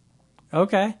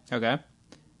 Okay. Okay.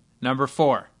 Number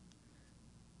 4.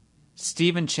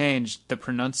 Stephen changed the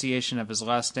pronunciation of his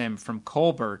last name from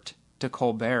Colbert to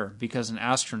Colbert because an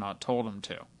astronaut told him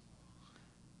to.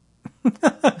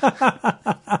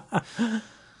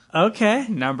 Okay.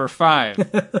 Number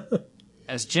 5.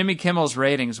 As Jimmy Kimmel's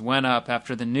ratings went up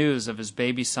after the news of his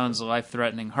baby son's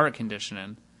life-threatening heart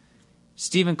condition,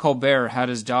 Stephen Colbert had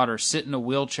his daughter sit in a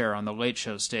wheelchair on the Late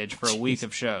Show stage for a week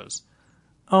of shows.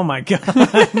 Oh, my God.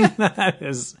 That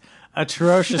is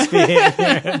atrocious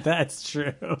behavior. That's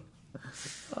true.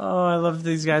 Oh, I love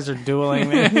these guys are dueling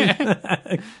me.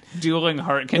 Dueling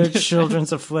heart Their condition.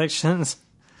 children's afflictions.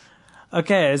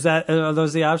 Okay, are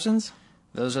those the options?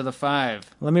 Those are the 5.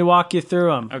 Let me walk you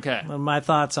through them. Okay. My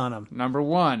thoughts on them. Number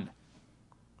 1.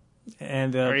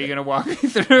 And Are you going to walk me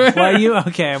through it? well,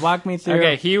 okay, walk me through.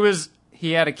 Okay,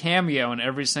 he had a cameo in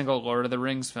every single Lord of the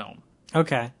Rings film.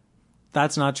 Okay.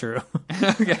 That's not true.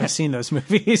 Okay. I've seen those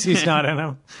movies. He's not in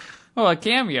them. Well, a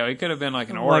cameo. He could have been like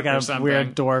an orc Like or a something.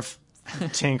 weird dwarf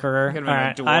tinkerer. Could've All been a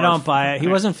right, dwarf. I don't buy it. He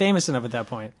wasn't famous enough at that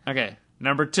point. Okay,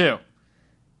 number 2.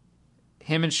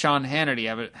 Him and Sean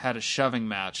Hannity had a shoving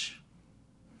match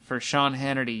for Sean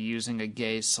Hannity using a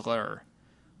gay slur.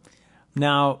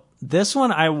 Now, this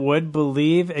one I would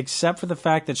believe, except for the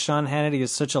fact that Sean Hannity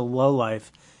is such a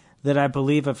lowlife, that I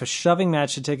believe if a shoving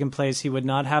match had taken place, he would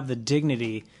not have the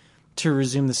dignity to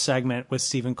resume the segment with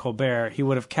Stephen Colbert. He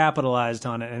would have capitalized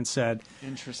on it and said,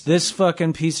 Interesting. this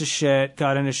fucking piece of shit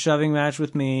got in a shoving match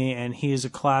with me, and he is a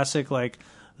classic, like,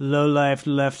 low-life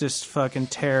leftist fucking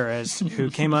terrorist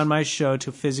who came on my show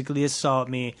to physically assault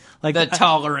me. Like The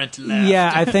tolerant left.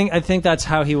 Yeah, I think that's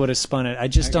how he would have spun it. I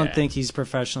just don't Okay. think he's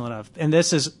professional enough. And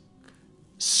this is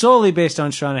solely based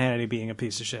on Sean Hannity being a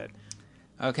piece of shit.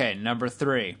 Okay, number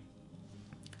 3.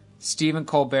 Stephen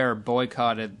Colbert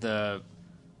boycotted the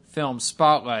film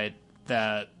Spotlight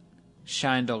that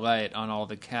shined a light on all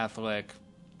the Catholic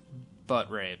butt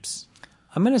rapes.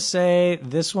 I'm going to say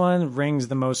this one rings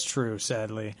the most true,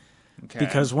 sadly. Okay.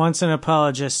 Because once an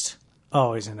apologist,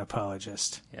 always an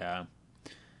apologist. Yeah.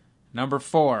 Number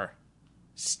 4.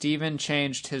 Steven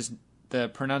changed the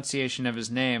pronunciation of his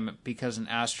name because an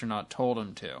astronaut told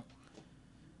him to.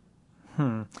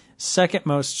 Second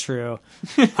most true.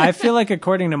 I feel like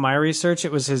according to my research,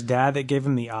 it was his dad that gave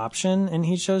him the option and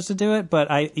he chose to do it.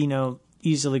 But I,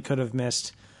 easily could have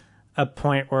missed a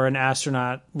point where an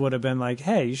astronaut would have been like,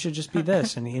 hey, you should just be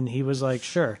this. And he was like,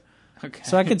 sure. Okay.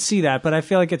 So I could see that, but I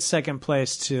feel like it's second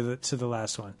place to the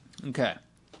last one. Okay.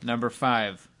 Number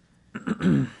 5.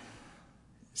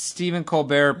 Stephen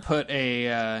Colbert put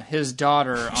his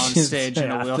daughter on stage in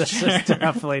a wheelchair. This has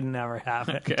definitely never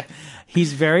happened. Okay.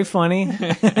 He's very funny,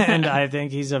 and I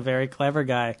think he's a very clever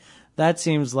guy. That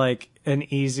seems like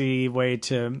an easy way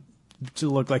to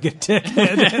look like a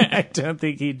dickhead. I don't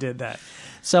think he did that.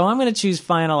 So I'm going to choose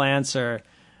final answer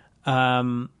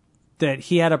that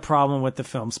he had a problem with the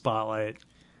film Spotlight.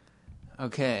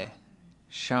 Okay.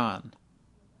 Sean,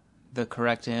 the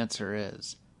correct answer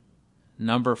is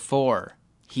number 4.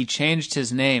 He changed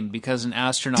his name because an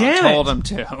astronaut told him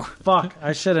to. Fuck,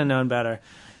 I should have known better.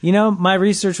 My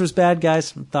research was bad,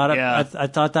 guys. I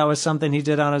thought that was something he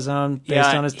did on his own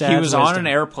based on his dad's he was wisdom. on an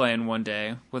airplane one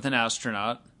day with an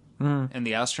astronaut, and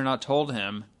the astronaut told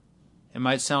him it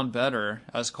might sound better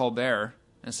as Colbert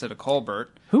instead of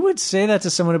Colbert. Who would say that to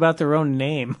someone about their own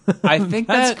name? I think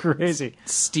that's that crazy.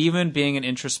 Stephen, being an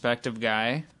introspective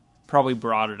guy, probably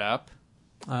brought it up.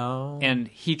 Oh. And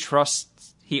he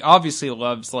obviously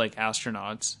loves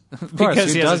astronauts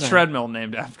because he has a treadmill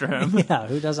named after him. Yeah,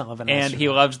 who doesn't love an astronaut? And he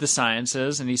loves the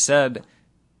sciences, and he said,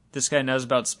 this guy knows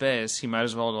about space, he might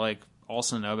as well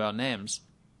also know about names.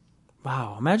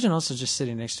 Wow, imagine also just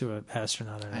sitting next to an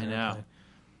astronaut. I know.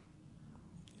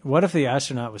 What if the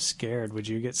astronaut was scared? Would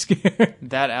you get scared?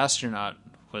 That astronaut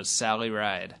was Sally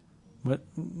Ride. What?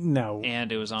 No.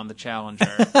 And it was on the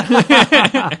Challenger.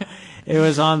 It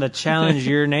was on the Challenge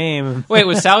Your Name. Wait,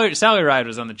 was Sally Ride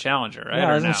was on the Challenger, right?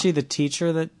 Yeah, wasn't she the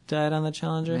teacher that died on the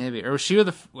Challenger? Maybe, or was she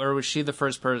the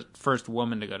first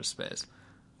woman to go to space?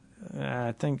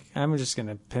 I think I'm just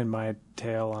gonna pin my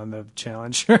tail on the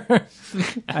Challenger.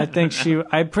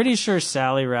 I'm pretty sure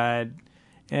Sally Ride,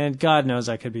 and God knows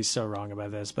I could be so wrong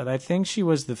about this, but I think she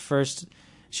was the first.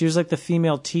 She was like the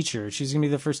female teacher. She's gonna be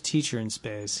the first teacher in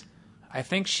space. I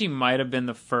think she might have been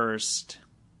the first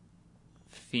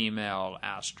female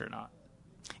astronaut.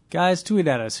 Guys, tweet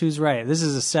at us. Who's right? This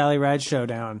is a Sally Ride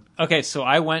showdown. Okay, so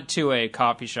I went to a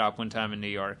coffee shop one time in New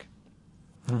York,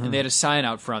 and they had a sign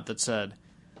out front that said,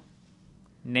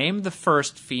 "Name the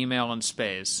first female in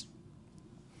space,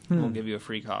 and we'll give you a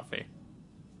free coffee."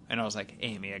 And I was like,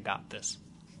 Amy, I got this.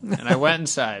 And I went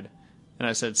inside, and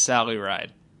I said, Sally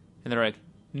Ride. And they're like,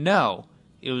 no,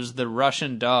 it was the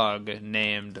Russian dog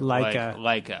named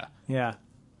Laika. Yeah.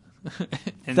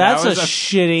 And that's that was a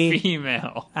shitty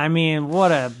female. I mean,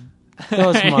 those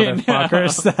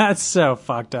motherfuckers. That's so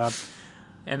fucked up.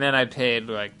 And then I paid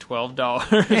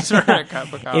 $12 for a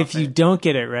cup of coffee. If you don't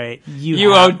get it right,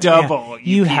 you owe double. Yeah,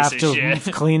 you have piece of to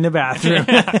shit. clean the bathroom.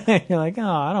 You're like, oh,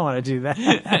 I don't want to do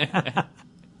that.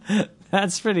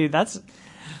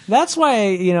 That's why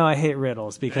I hate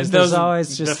riddles, because there's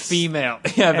always just the female.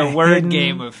 Yeah, the word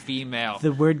game of female.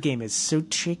 The word game is so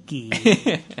tricky.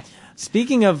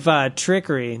 Speaking of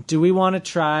trickery, do we want to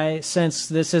try, since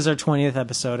this is our 20th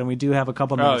episode and we do have a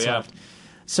couple minutes left?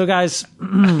 So, guys...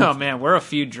 oh, man, we're a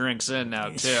few drinks in now,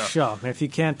 too. Sure, if you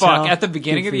can't tell... At the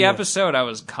beginning of the episode, I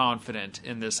was confident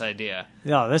in this idea.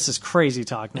 Oh, this is crazy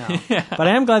talk now. But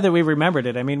I am glad that we remembered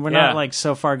it. I mean, we're not,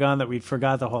 so far gone that we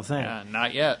forgot the whole thing. Yeah,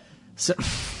 not yet. So,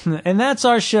 and that's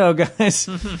our show, guys.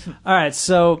 All right,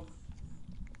 so...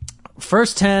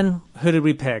 First 10, who did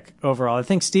we pick overall? I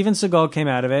think Steven Seagal came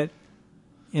out of it.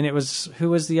 And it was, who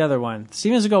was the other one?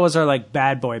 Steven Seagal was our,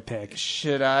 bad boy pick.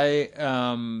 Should I,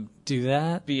 do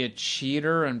that? Be a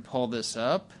cheater and pull this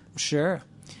up? Sure.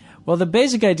 Well, the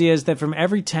basic idea is that from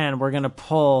every 10, we're going to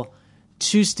pull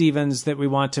 2 Stevens that we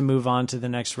want to move on to the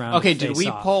next round. Okay, did we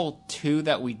pull 2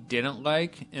 that we didn't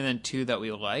like, and then 2 that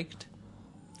we liked?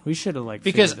 We should have,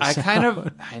 because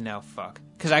I know, fuck.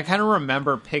 Because I kind of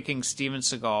remember picking Steven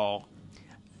Seagal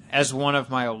as one of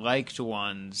my liked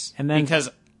ones. And then... Because...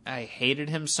 I hated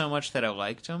him so much that I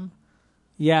liked him.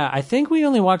 Yeah, I think we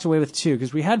only walked away with 2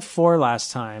 because we had 4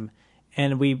 last time,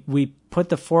 and we put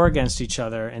the 4 against each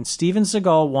other, and Steven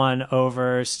Seagal won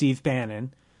over Steve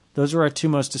Bannon. Those were our 2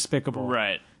 most despicable.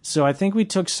 Right. So I think we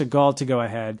took Seagal to go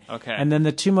ahead. Okay. And then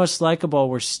the 2 most likable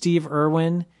were Steve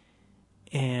Irwin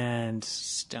and...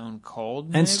 Stone Cold,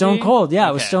 maybe? And Stone Cold, yeah, okay.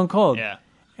 It was Stone Cold. Yeah.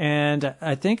 And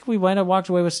I think we walked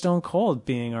away with Stone Cold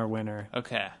being our winner.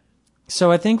 Okay. So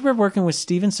I think we're working with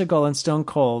Steven Seagal and Stone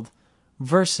Cold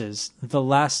versus the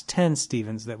last 10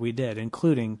 Stevens that we did,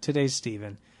 including today's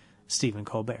Stephen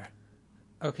Colbert.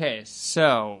 Okay,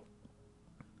 so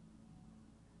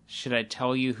should I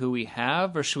tell you who we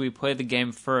have, or should we play the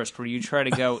game first, where you try to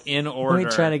go in order? Let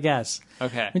me try to guess.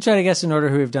 Okay. Let me try to guess in order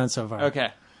who we've done so far. Okay.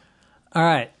 All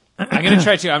right. I'm gonna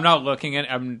try to. I'm not looking at.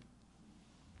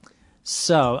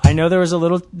 So I know there was a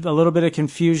little bit of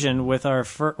confusion with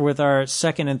our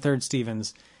second and third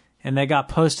Stevens, and they got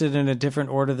posted in a different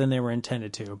order than they were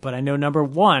intended to. But I know number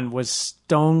 1 was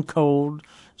Stone Cold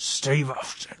Steve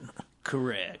Austin.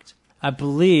 Correct. I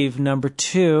believe number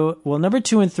 2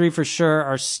 and 3 for sure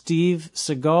are Steve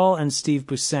Seagal and Steve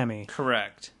Buscemi.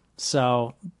 Correct.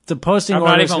 So the posting I'm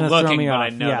order not is even going to throw looking, me but off. I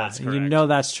know that's correct. You know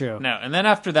that's true. No, and then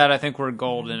after that, I think we're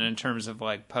golden in terms of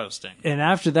like posting. And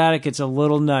after that, it gets a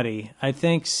little nutty. I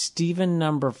think Steven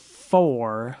number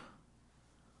 4.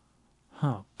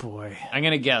 Oh boy. I'm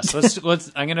gonna guess. Let's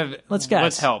Let's guess.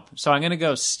 Let's help. So I'm gonna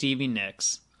go Stevie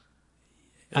Nicks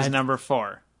as number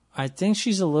 4. I think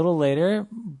she's a little later,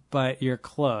 but you're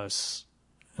close.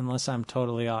 Unless I'm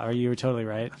totally off. Or you were totally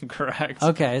right. Correct.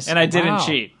 Okay. So, and I didn't wow.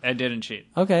 cheat. I didn't cheat.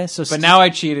 Okay. So But now I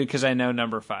cheated because I know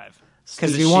number 5.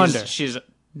 Because Stevie Wonder. She's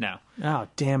no. Oh,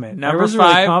 damn it. Number I was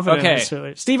really 5. confident in Okay. this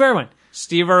earlier. Steve Irwin.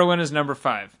 Steve Irwin is number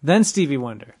 5. Then Stevie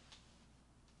Wonder.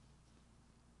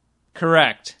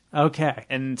 Correct. Okay.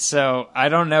 And so I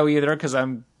don't know either because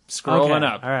I'm scrolling Okay.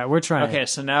 up. All right. We're trying. Okay,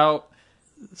 so now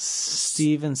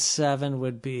Steven 7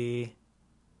 would be...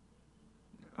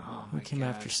 who came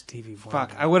after Stevie Wonder?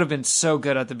 fuck, I would have been so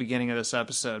good at the beginning of this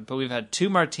episode, but we've had 2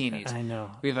 martinis. I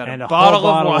know. We've had and a bottle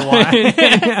of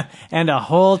wine. and a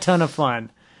whole ton of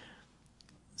fun.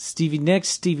 Stevie Nicks,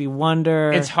 Stevie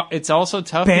Wonder. It's also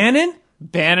tough. Bannon?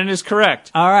 Bannon is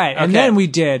correct. All right. And Okay. then we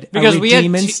did Because we had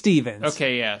Redeemin' two- Stevens.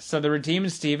 Okay, yeah. So the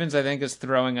Redeemin' Stevens, I think, is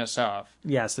throwing us off.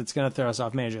 Yes, it's going to throw us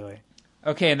off majorly.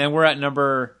 Okay, and then we're at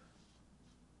number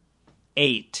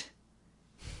 8.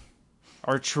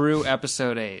 Our true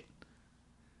episode 8.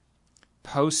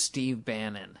 Post Steve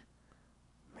Bannon.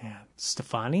 Man.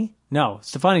 Stefani? No,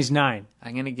 Stefani's 9.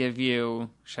 I'm going to give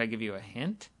you... Should I give you a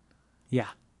hint? Yeah.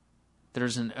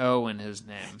 There's an O in his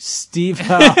name.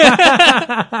 Steve-O.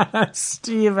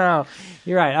 Steve-O.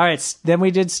 You're right. All right. Then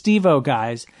we did Steve-O,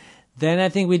 guys. Then I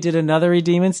think we did another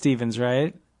Redeemin' Stevens,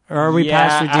 right? Or are we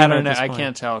past Redeemin' I don't know. at this I point?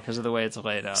 can't tell because of the way it's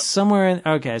laid out. Somewhere in...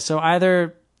 Okay, so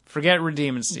either... Forget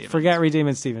Redeemin' Stevens. Forget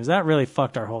Redeemin' Stevens. That really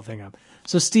fucked our whole thing up.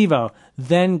 So Steve-O.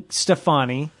 Then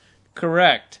Stefani.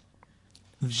 Correct.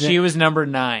 She was number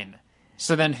 9.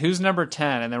 So then who's number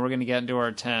 10? And then we're going to get into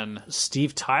our 10.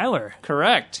 Steve Tyler.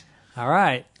 Correct. All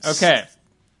right. Okay.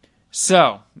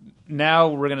 So now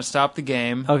we're going to stop the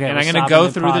game. Okay, And we're I'm going to stopping go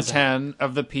and through the pausing. 10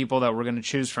 of the people that we're going to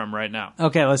choose from right now.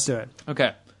 Okay, let's do it.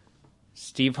 Okay.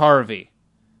 Steve Harvey.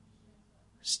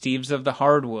 Steve's of the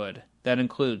Hardwood. That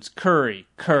includes Curry,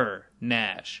 Kerr,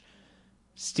 Nash.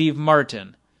 Steve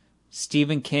Martin.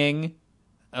 Stephen King.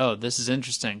 Oh, this is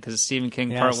interesting because it's Stephen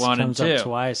King Part 1 and comes 2. up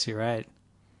twice. You're right.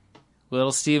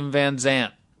 Little Stephen Van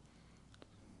Zandt.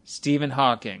 Stephen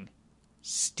Hawking.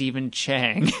 Stephen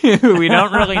Chang, who we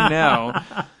don't really know.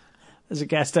 There's a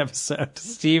guest episode.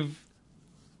 Steve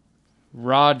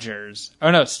Rogers.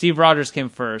 Oh, no, Steve Rogers came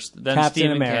first. Then Captain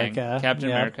Stephen America. King. Captain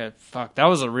Yep. America. Fuck, that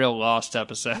was a real lost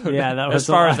episode. Yeah, that was as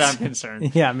far as lost. I'm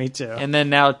concerned. Yeah, me too. And then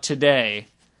now today,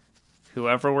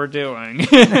 whoever we're doing.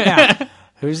 Yeah.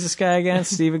 Who's this guy again?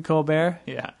 Stephen Colbert?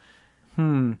 Yeah.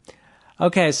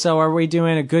 Okay, so are we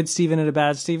doing a good Stephen and a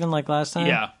bad Stephen like last time?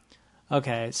 Yeah.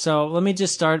 Okay, so let me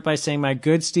just start by saying my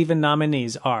good Stephen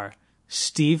nominees are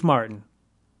Steve Martin,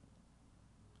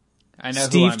 I know who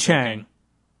Steve I'm Chang,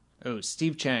 picking. Oh,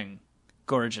 Steve Chang.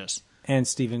 Gorgeous. and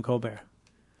Stephen Colbert.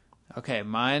 Okay,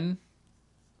 mine,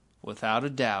 without a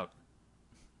doubt,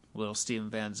 Little Stephen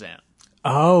Van Zandt.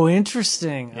 Oh,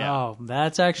 interesting. Yeah. Oh,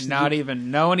 that's actually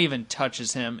No one even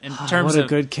touches him in terms what a of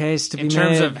good case to be in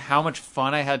terms made. of how much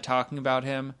fun I had talking about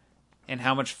him and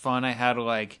how much fun I had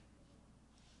like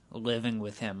living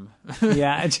with him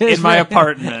Yeah, just in my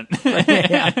apartment.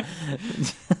 Yeah.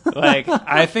 Like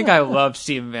I think I love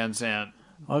Stephen Van Zandt.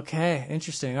 Okay,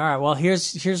 interesting. All right. Well,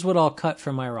 here's what I'll cut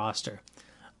from my roster.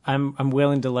 I'm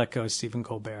willing to let go of Stephen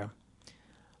Colbert.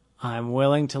 I'm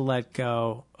willing to let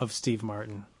go of Steve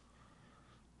Martin.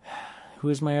 Who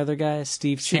is my other guy?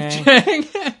 Steve Chang.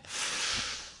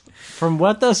 From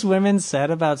what those women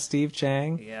said about Steve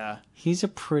Chang, Yeah, he's a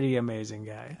pretty amazing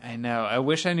guy. I know. I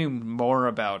wish I knew more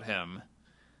about him.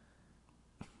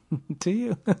 Do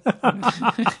you? All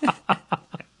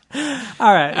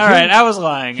right. All right, I was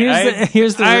lying.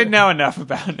 I know enough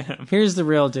about him. Here's the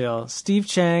real deal. Steve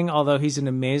Chang, although he's an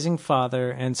amazing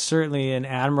father and certainly an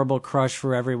admirable crush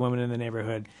for every woman in the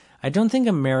neighborhood, I don't think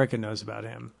America knows about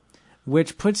him,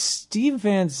 which puts Steve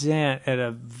Van Zandt at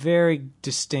a very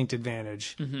distinct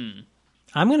advantage. Mm-hmm.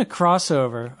 I'm going to cross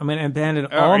over. I'm going to abandon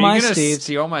Oh, all are my you gonna Steves.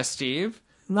 steal my Steve?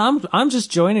 I'm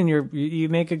just joining you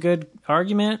make a good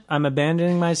argument. I'm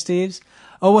abandoning my Steves.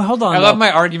 Oh, well, hold on. I though. love my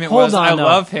argument Hold was on, I though.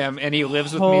 love him and he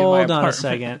lives with me in my Hold apartment. on a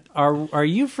second. Are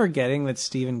you forgetting that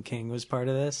Stephen King was part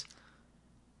of this?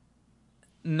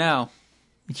 No.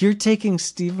 You're taking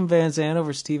Stephen Van Zandt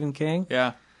over Stephen King?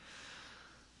 Yeah.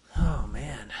 Oh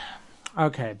man.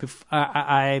 Okay.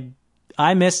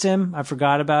 I missed him. I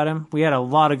forgot about him. We had a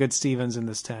lot of good Stevens in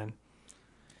this 10.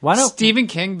 Why don't Stephen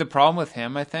King, the problem with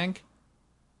him, I think,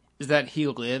 is that he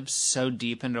lives so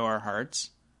deep into our hearts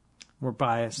we're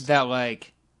biased? that,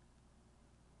 like,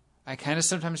 I kind of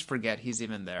sometimes forget he's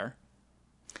even there.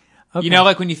 Okay. You know,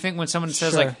 like when someone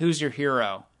says, Sure. like, who's your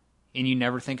hero? And you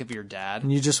never think of your dad.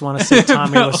 And you just want to say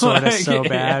Tommy Lasorda like, so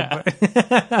bad.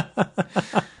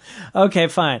 But okay,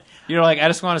 fine. You're like, I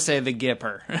just want to say the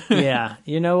Gipper. Yeah.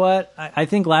 You know what? I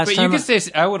think last But time... you could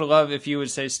say, I would love if you would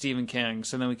say Stephen King,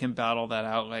 so then we can battle that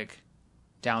out, like,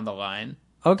 down the line.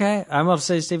 Okay, I'm going to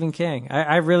say Stephen King.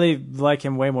 I really like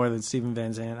him way more than Stephen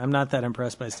Van Zandt. I'm not that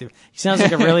impressed by Stephen. He sounds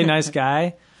like a really nice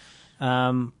guy,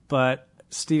 but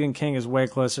Stephen King is way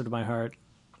closer to my heart.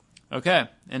 Okay,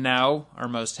 and now our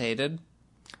most hated.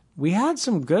 We had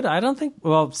some good... I don't think...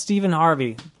 Well, Stephen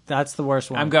Harvey. That's the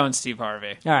worst one. I'm going Steve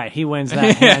Harvey. All right, he wins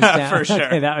that hands down. for sure.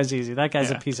 Okay, that was easy. That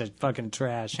guy's a piece of fucking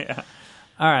trash. Yeah.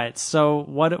 All right, so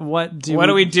what do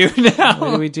we do now?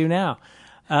 What do we do now?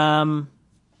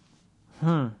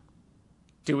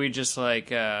 Do we just like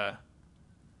Wait a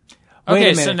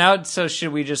okay, minute. so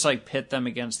should we just like pit them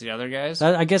against the other guys?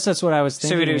 I guess that's what I was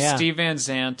thinking. So we do yeah. Steve Van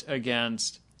Zandt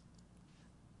against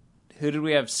who did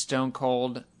we have? Stone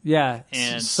Cold Yeah.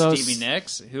 and so, Stevie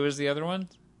Nicks. Who was the other one?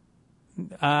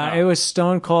 It was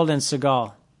Stone Cold and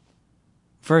Seagal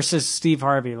versus Steve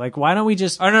Harvey. Like, why don't we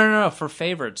just... Oh no, for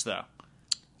favorites though.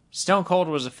 Stone Cold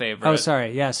was a favorite. Oh,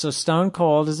 sorry. Yeah, so Stone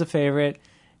Cold is a favorite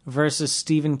versus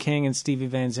Stephen King and Stevie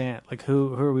Van Zandt. Like,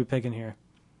 who are we picking here?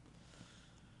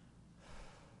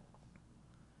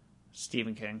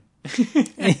 Stephen King.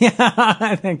 Yeah,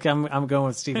 I think I'm going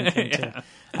with Stephen King too.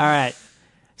 All right,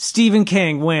 Stephen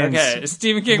King wins. Okay,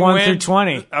 Stephen King 1 wins through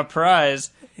 20. a prize.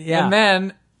 Yeah. And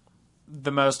then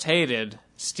the most hated,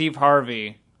 Steve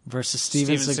Harvey. Versus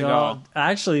Steven Steven Seagal. Seagal.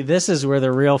 Actually, this is where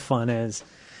the real fun is.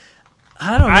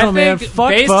 I don't know, man. think Fuck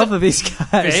based- both of these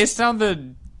guys. Based on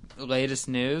the latest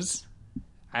news,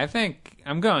 I think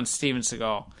I'm going Steven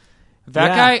Seagal. That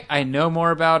Yeah. guy, I know more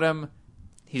about him.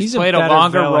 He's a played a better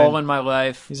longer villain. role in my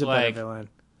life. He's a better villain.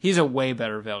 He's a way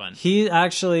better villain. He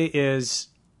actually is,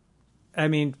 I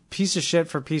mean, piece of shit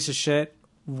for piece of shit,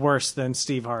 worse than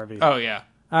Steve Harvey. Oh yeah.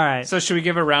 All right. So should we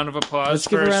give a round of applause Let's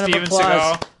give for a round Steven of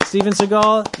applause. Seagal? Steven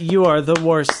Seagal, you are the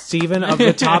worst Steven of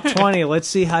the top 20. Let's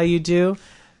see how you do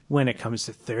when it comes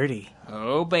to 30.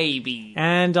 Oh baby.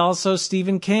 And also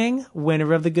Stephen King,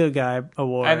 winner of the Good Guy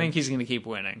Award. I think he's going to keep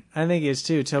winning. I think he is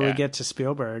too, till we Yeah. get to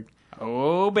Spielberg.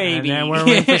 Oh baby. And then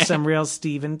we're in for some real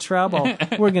Steven trouble.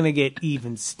 We're going to get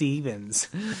even Stevens.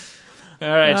 All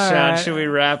right, All Sean, right. should we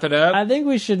wrap it up? I think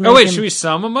we should make Oh wait, him, should we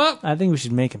sum them up? I think we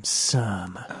should make him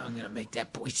some. I'm going to make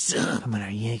that boy sum. I'm going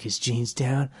to yank his jeans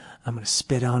down. I'm going to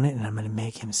spit on it, and I'm going to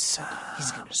make him some.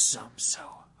 He's going to sum so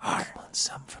Hard one,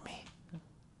 some for me.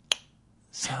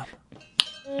 Some.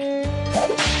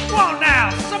 Come on now,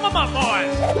 sum 'em up,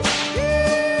 boys.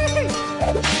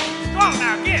 Come on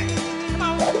now, get it. Come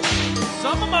on,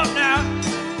 sum 'em up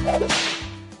now.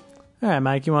 All right,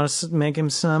 Mike, you want to make him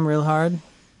some real hard?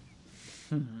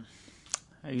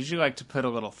 I usually like to put a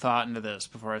little thought into this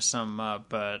before I sum 'em up,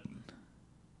 but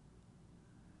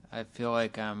I feel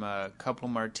like I'm a couple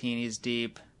martinis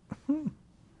deep,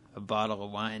 a bottle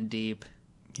of wine deep,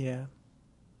 Yeah.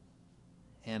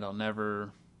 and I'll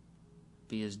never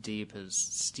be as deep as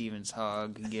Steven's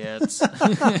hog gets.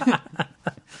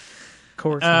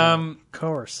 Course. Man.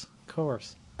 Course.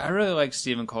 I really like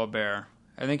Stephen Colbert.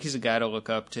 I think he's a guy to look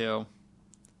up to.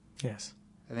 Yes.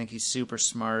 I think he's super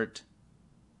smart.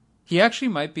 He actually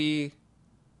might be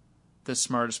the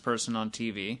smartest person on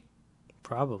TV.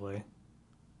 Probably.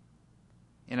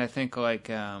 And I think like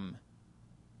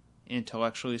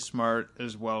intellectually smart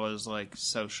as well as like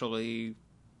socially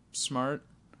smart.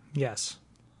 Yes.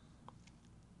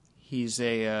 He's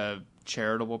a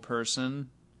charitable person.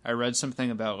 I read something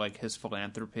about like his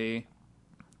philanthropy,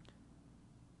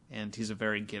 and he's a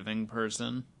very giving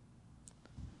person.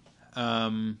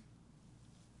 I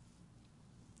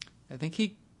think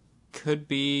he could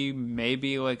be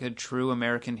maybe like a true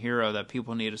American hero that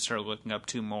people need to start looking up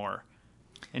to more,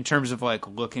 in terms of like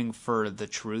looking for the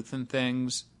truth in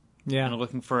things, Yeah. and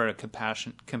looking for a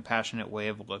compassionate way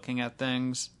of looking at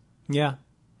things. Yeah.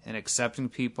 And accepting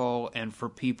people, and for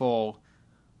people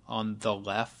on the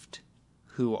left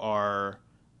who are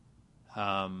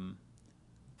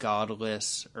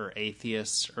godless or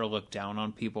atheists or look down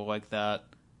on people like that.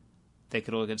 They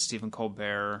could look at Stephen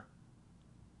Colbert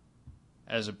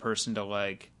as a person to,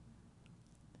 like,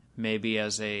 maybe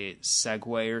as a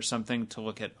segue or something to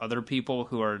look at other people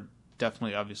who are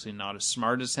definitely obviously not as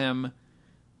smart as him,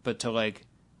 but to, like,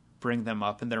 bring them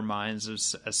up in their minds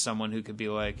as someone who could be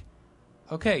like,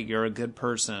 okay, you're a good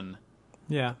person.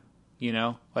 Yeah. You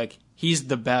know? Like, he's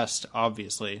the best,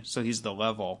 obviously, so he's the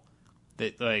level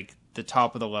that, like, the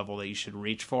top of the level that you should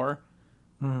reach for.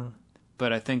 Mm-hmm.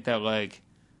 But I think that, like,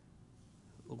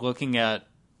 looking at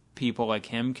people like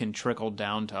him can trickle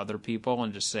down to other people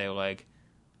and just say, like,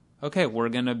 okay, we're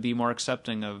going to be more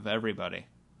accepting of everybody.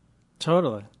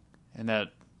 Totally. And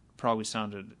that probably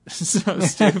sounded so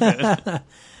stupid.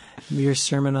 Your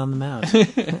Sermon on the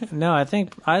Mount. No, I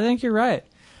think you're right.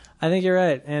 I think you're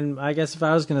right. And I guess if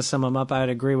I was going to sum them up, I'd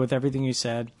agree with everything you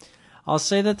said. I'll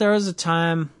say that there was a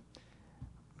time,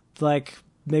 like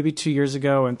maybe 2 years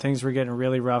ago, when things were getting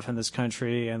really rough in this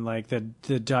country, and like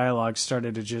the dialogue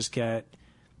started to just get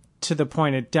to the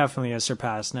point it definitely has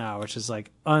surpassed now, which is like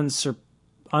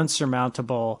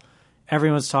unsurmountable.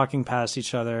 Everyone's talking past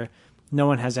each other. No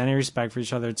one has any respect for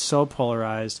each other. It's so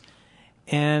polarized.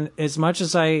 And as much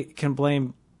as I can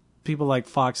blame people like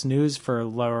Fox News for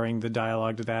lowering the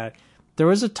dialogue to that, there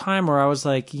was a time where I was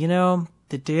like, you know,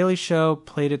 The Daily Show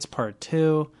played its part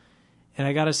too. And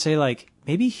I got to say, like,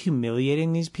 maybe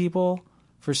humiliating these people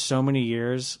for so many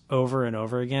years over and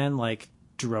over again, like,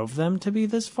 drove them to be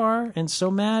this far and so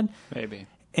mad. Maybe.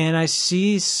 And I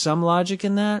see some logic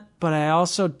in that, but I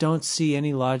also don't see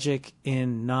any logic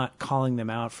in not calling them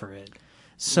out for it.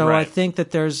 So Right. I think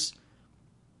that there's,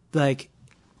 like,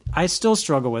 I still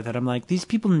struggle with it. I'm like, these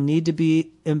people need to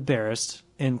be embarrassed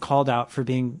and called out for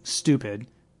being stupid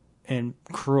and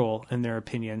cruel in their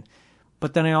opinion.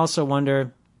 But then I also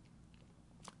wonder,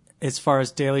 as far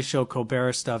as Daily Show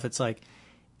Colbert stuff, it's like,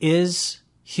 is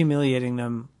humiliating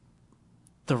them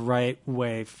the right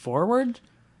way forward?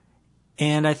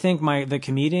 And I think the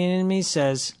comedian in me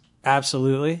says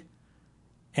absolutely.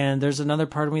 And there's another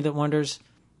part of me that wonders,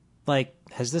 like,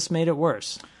 has this made it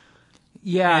worse?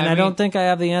 Yeah, And I mean, don't think I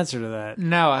have the answer to that.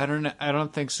 No, I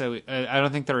don't think so. I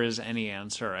don't think there is any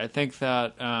answer. I think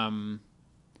that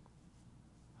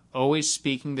always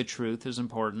speaking the truth is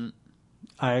important.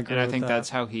 I agree. And I with think that. that's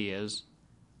how he is.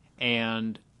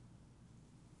 And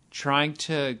trying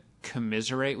to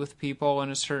commiserate with people in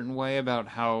a certain way about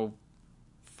how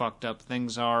fucked up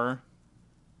things are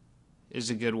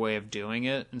is a good way of doing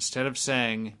it. Instead of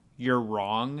saying, you're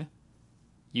wrong,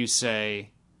 you say,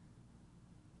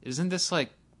 isn't this,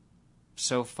 like,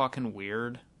 so fucking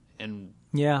weird and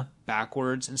Yeah.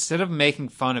 backwards? Instead of making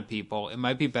fun of people, it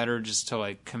might be better just to,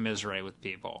 like, commiserate with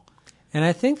people. And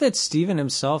I think that Steven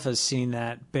himself has seen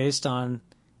that based on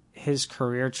his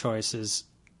career choices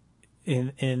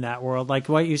in that world. Like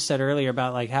what you said earlier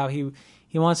about, like, how he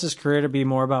wants his career to be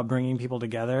more about bringing people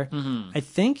together. Mm-hmm. I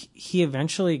think he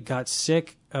eventually got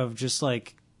sick of just,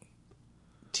 like,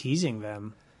 teasing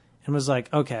them and was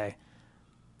like, okay,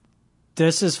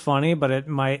 this is funny, but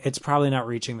it's probably not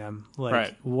reaching them. Like,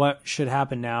 Right. What should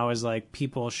happen now is, like,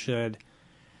 people should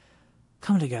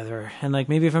come together and, like,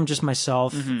 maybe if I'm just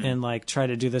myself and, like, try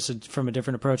to do this from a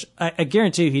different approach. I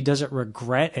guarantee you he doesn't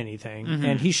regret anything,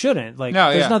 and he shouldn't. Like, No,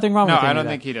 there's yeah. nothing wrong no, with any I of don't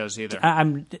that. think he does either.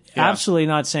 I'm absolutely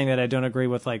not saying that I don't agree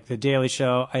with, like, The Daily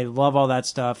Show. I love all that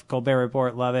stuff. Colbert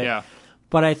Report, love it. Yeah.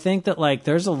 But I think that, like,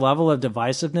 there's a level of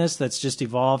divisiveness that's just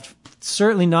evolved,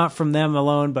 certainly not from them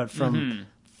alone, but from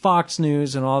Fox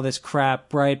News and all this crap,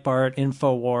 Breitbart,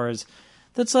 InfoWars,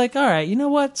 that's like, all right, you know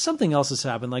what? Something else has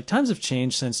happened. Like, times have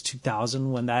changed since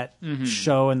 2000 when that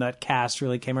show and that cast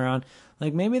really came around.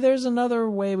 Like, maybe there's another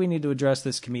way we need to address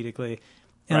this comedically.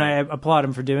 And Right. I applaud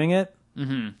him for doing it.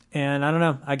 Mm-hmm. And I don't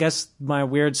know. I guess my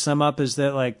weird sum up is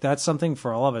that, like, that's something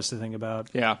for all of us to think about.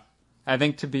 Yeah. I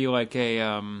think to be like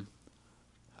a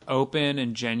open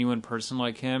and genuine person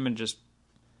like him and just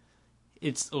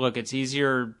it's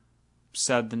easier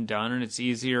said than done, and it's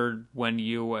easier when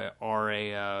you are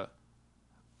a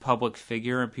public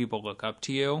figure and people look up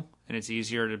to you, and it's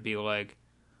easier to be like,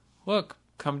 look,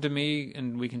 come to me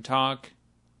and we can talk,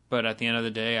 but at the end of the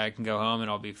day I can go home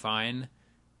and I'll be fine,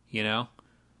 you know?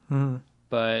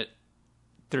 But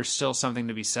there's still something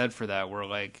to be said for that, where,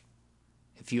 like,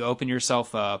 if you open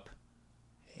yourself up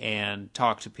and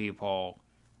talk to people,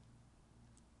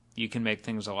 you can make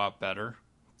things a lot better.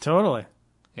 Totally.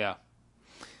 Yeah.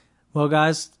 Well,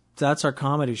 guys, that's our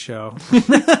comedy show.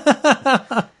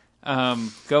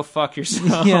 Go fuck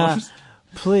yourselves. Yeah.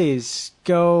 please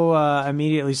go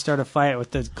immediately start a fight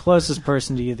with the closest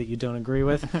person to you that you don't agree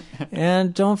with.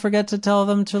 And don't forget to tell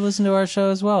them to listen to our show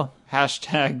as well.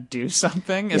 Hashtag do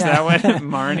something? Is that what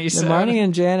Marnie said? Marnie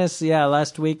and Janice,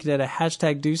 last week did a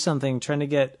hashtag do something trying to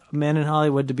get men in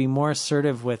Hollywood to be more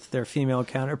assertive with their female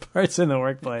counterparts in the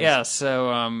workplace. Yeah,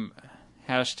 so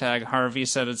hashtag Harvey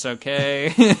said it's okay.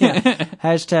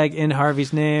 Hashtag in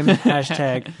Harvey's name.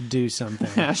 Hashtag do something.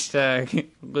 Hashtag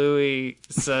Louis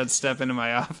said step into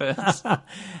my office.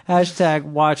 Hashtag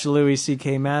watch Louis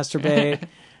C.K. masturbate.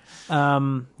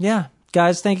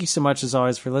 Guys, thank you so much as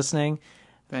always for listening.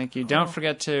 Thank you. Don't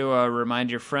forget to remind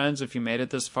your friends if you made it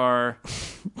this far.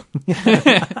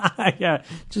 Yeah,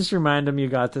 just remind them you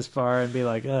got this far and be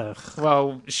like, ugh.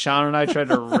 Well, Sean and I tried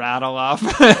to rattle off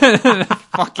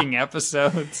fucking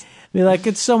episodes. Be like,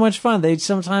 it's so much fun.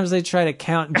 Sometimes they try to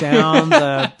count down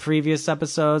the previous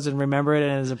episodes and remember it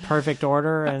in a perfect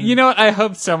order. And you know what? I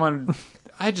hope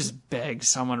I just beg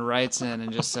someone writes in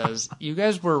and just says, you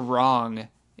guys were wrong,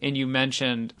 and you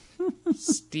mentioned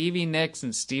Stevie Nicks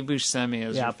and Steve Buscemi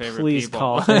as your favorite please people.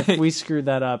 call. If we screwed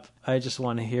that up, I just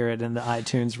want to hear it in the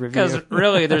iTunes review. Because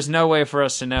really, there's no way for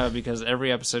us to know because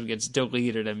every episode gets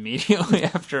deleted immediately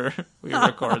after we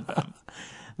record them.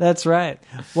 That's right.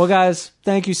 Well, guys,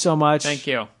 thank you so much. Thank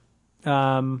you.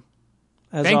 Thank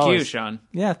Thank you, Sean.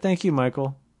 Yeah, thank you,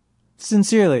 Michael.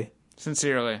 Sincerely.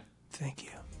 Sincerely. Thank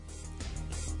you.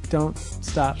 Don't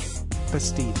stop,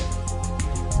 Bastida.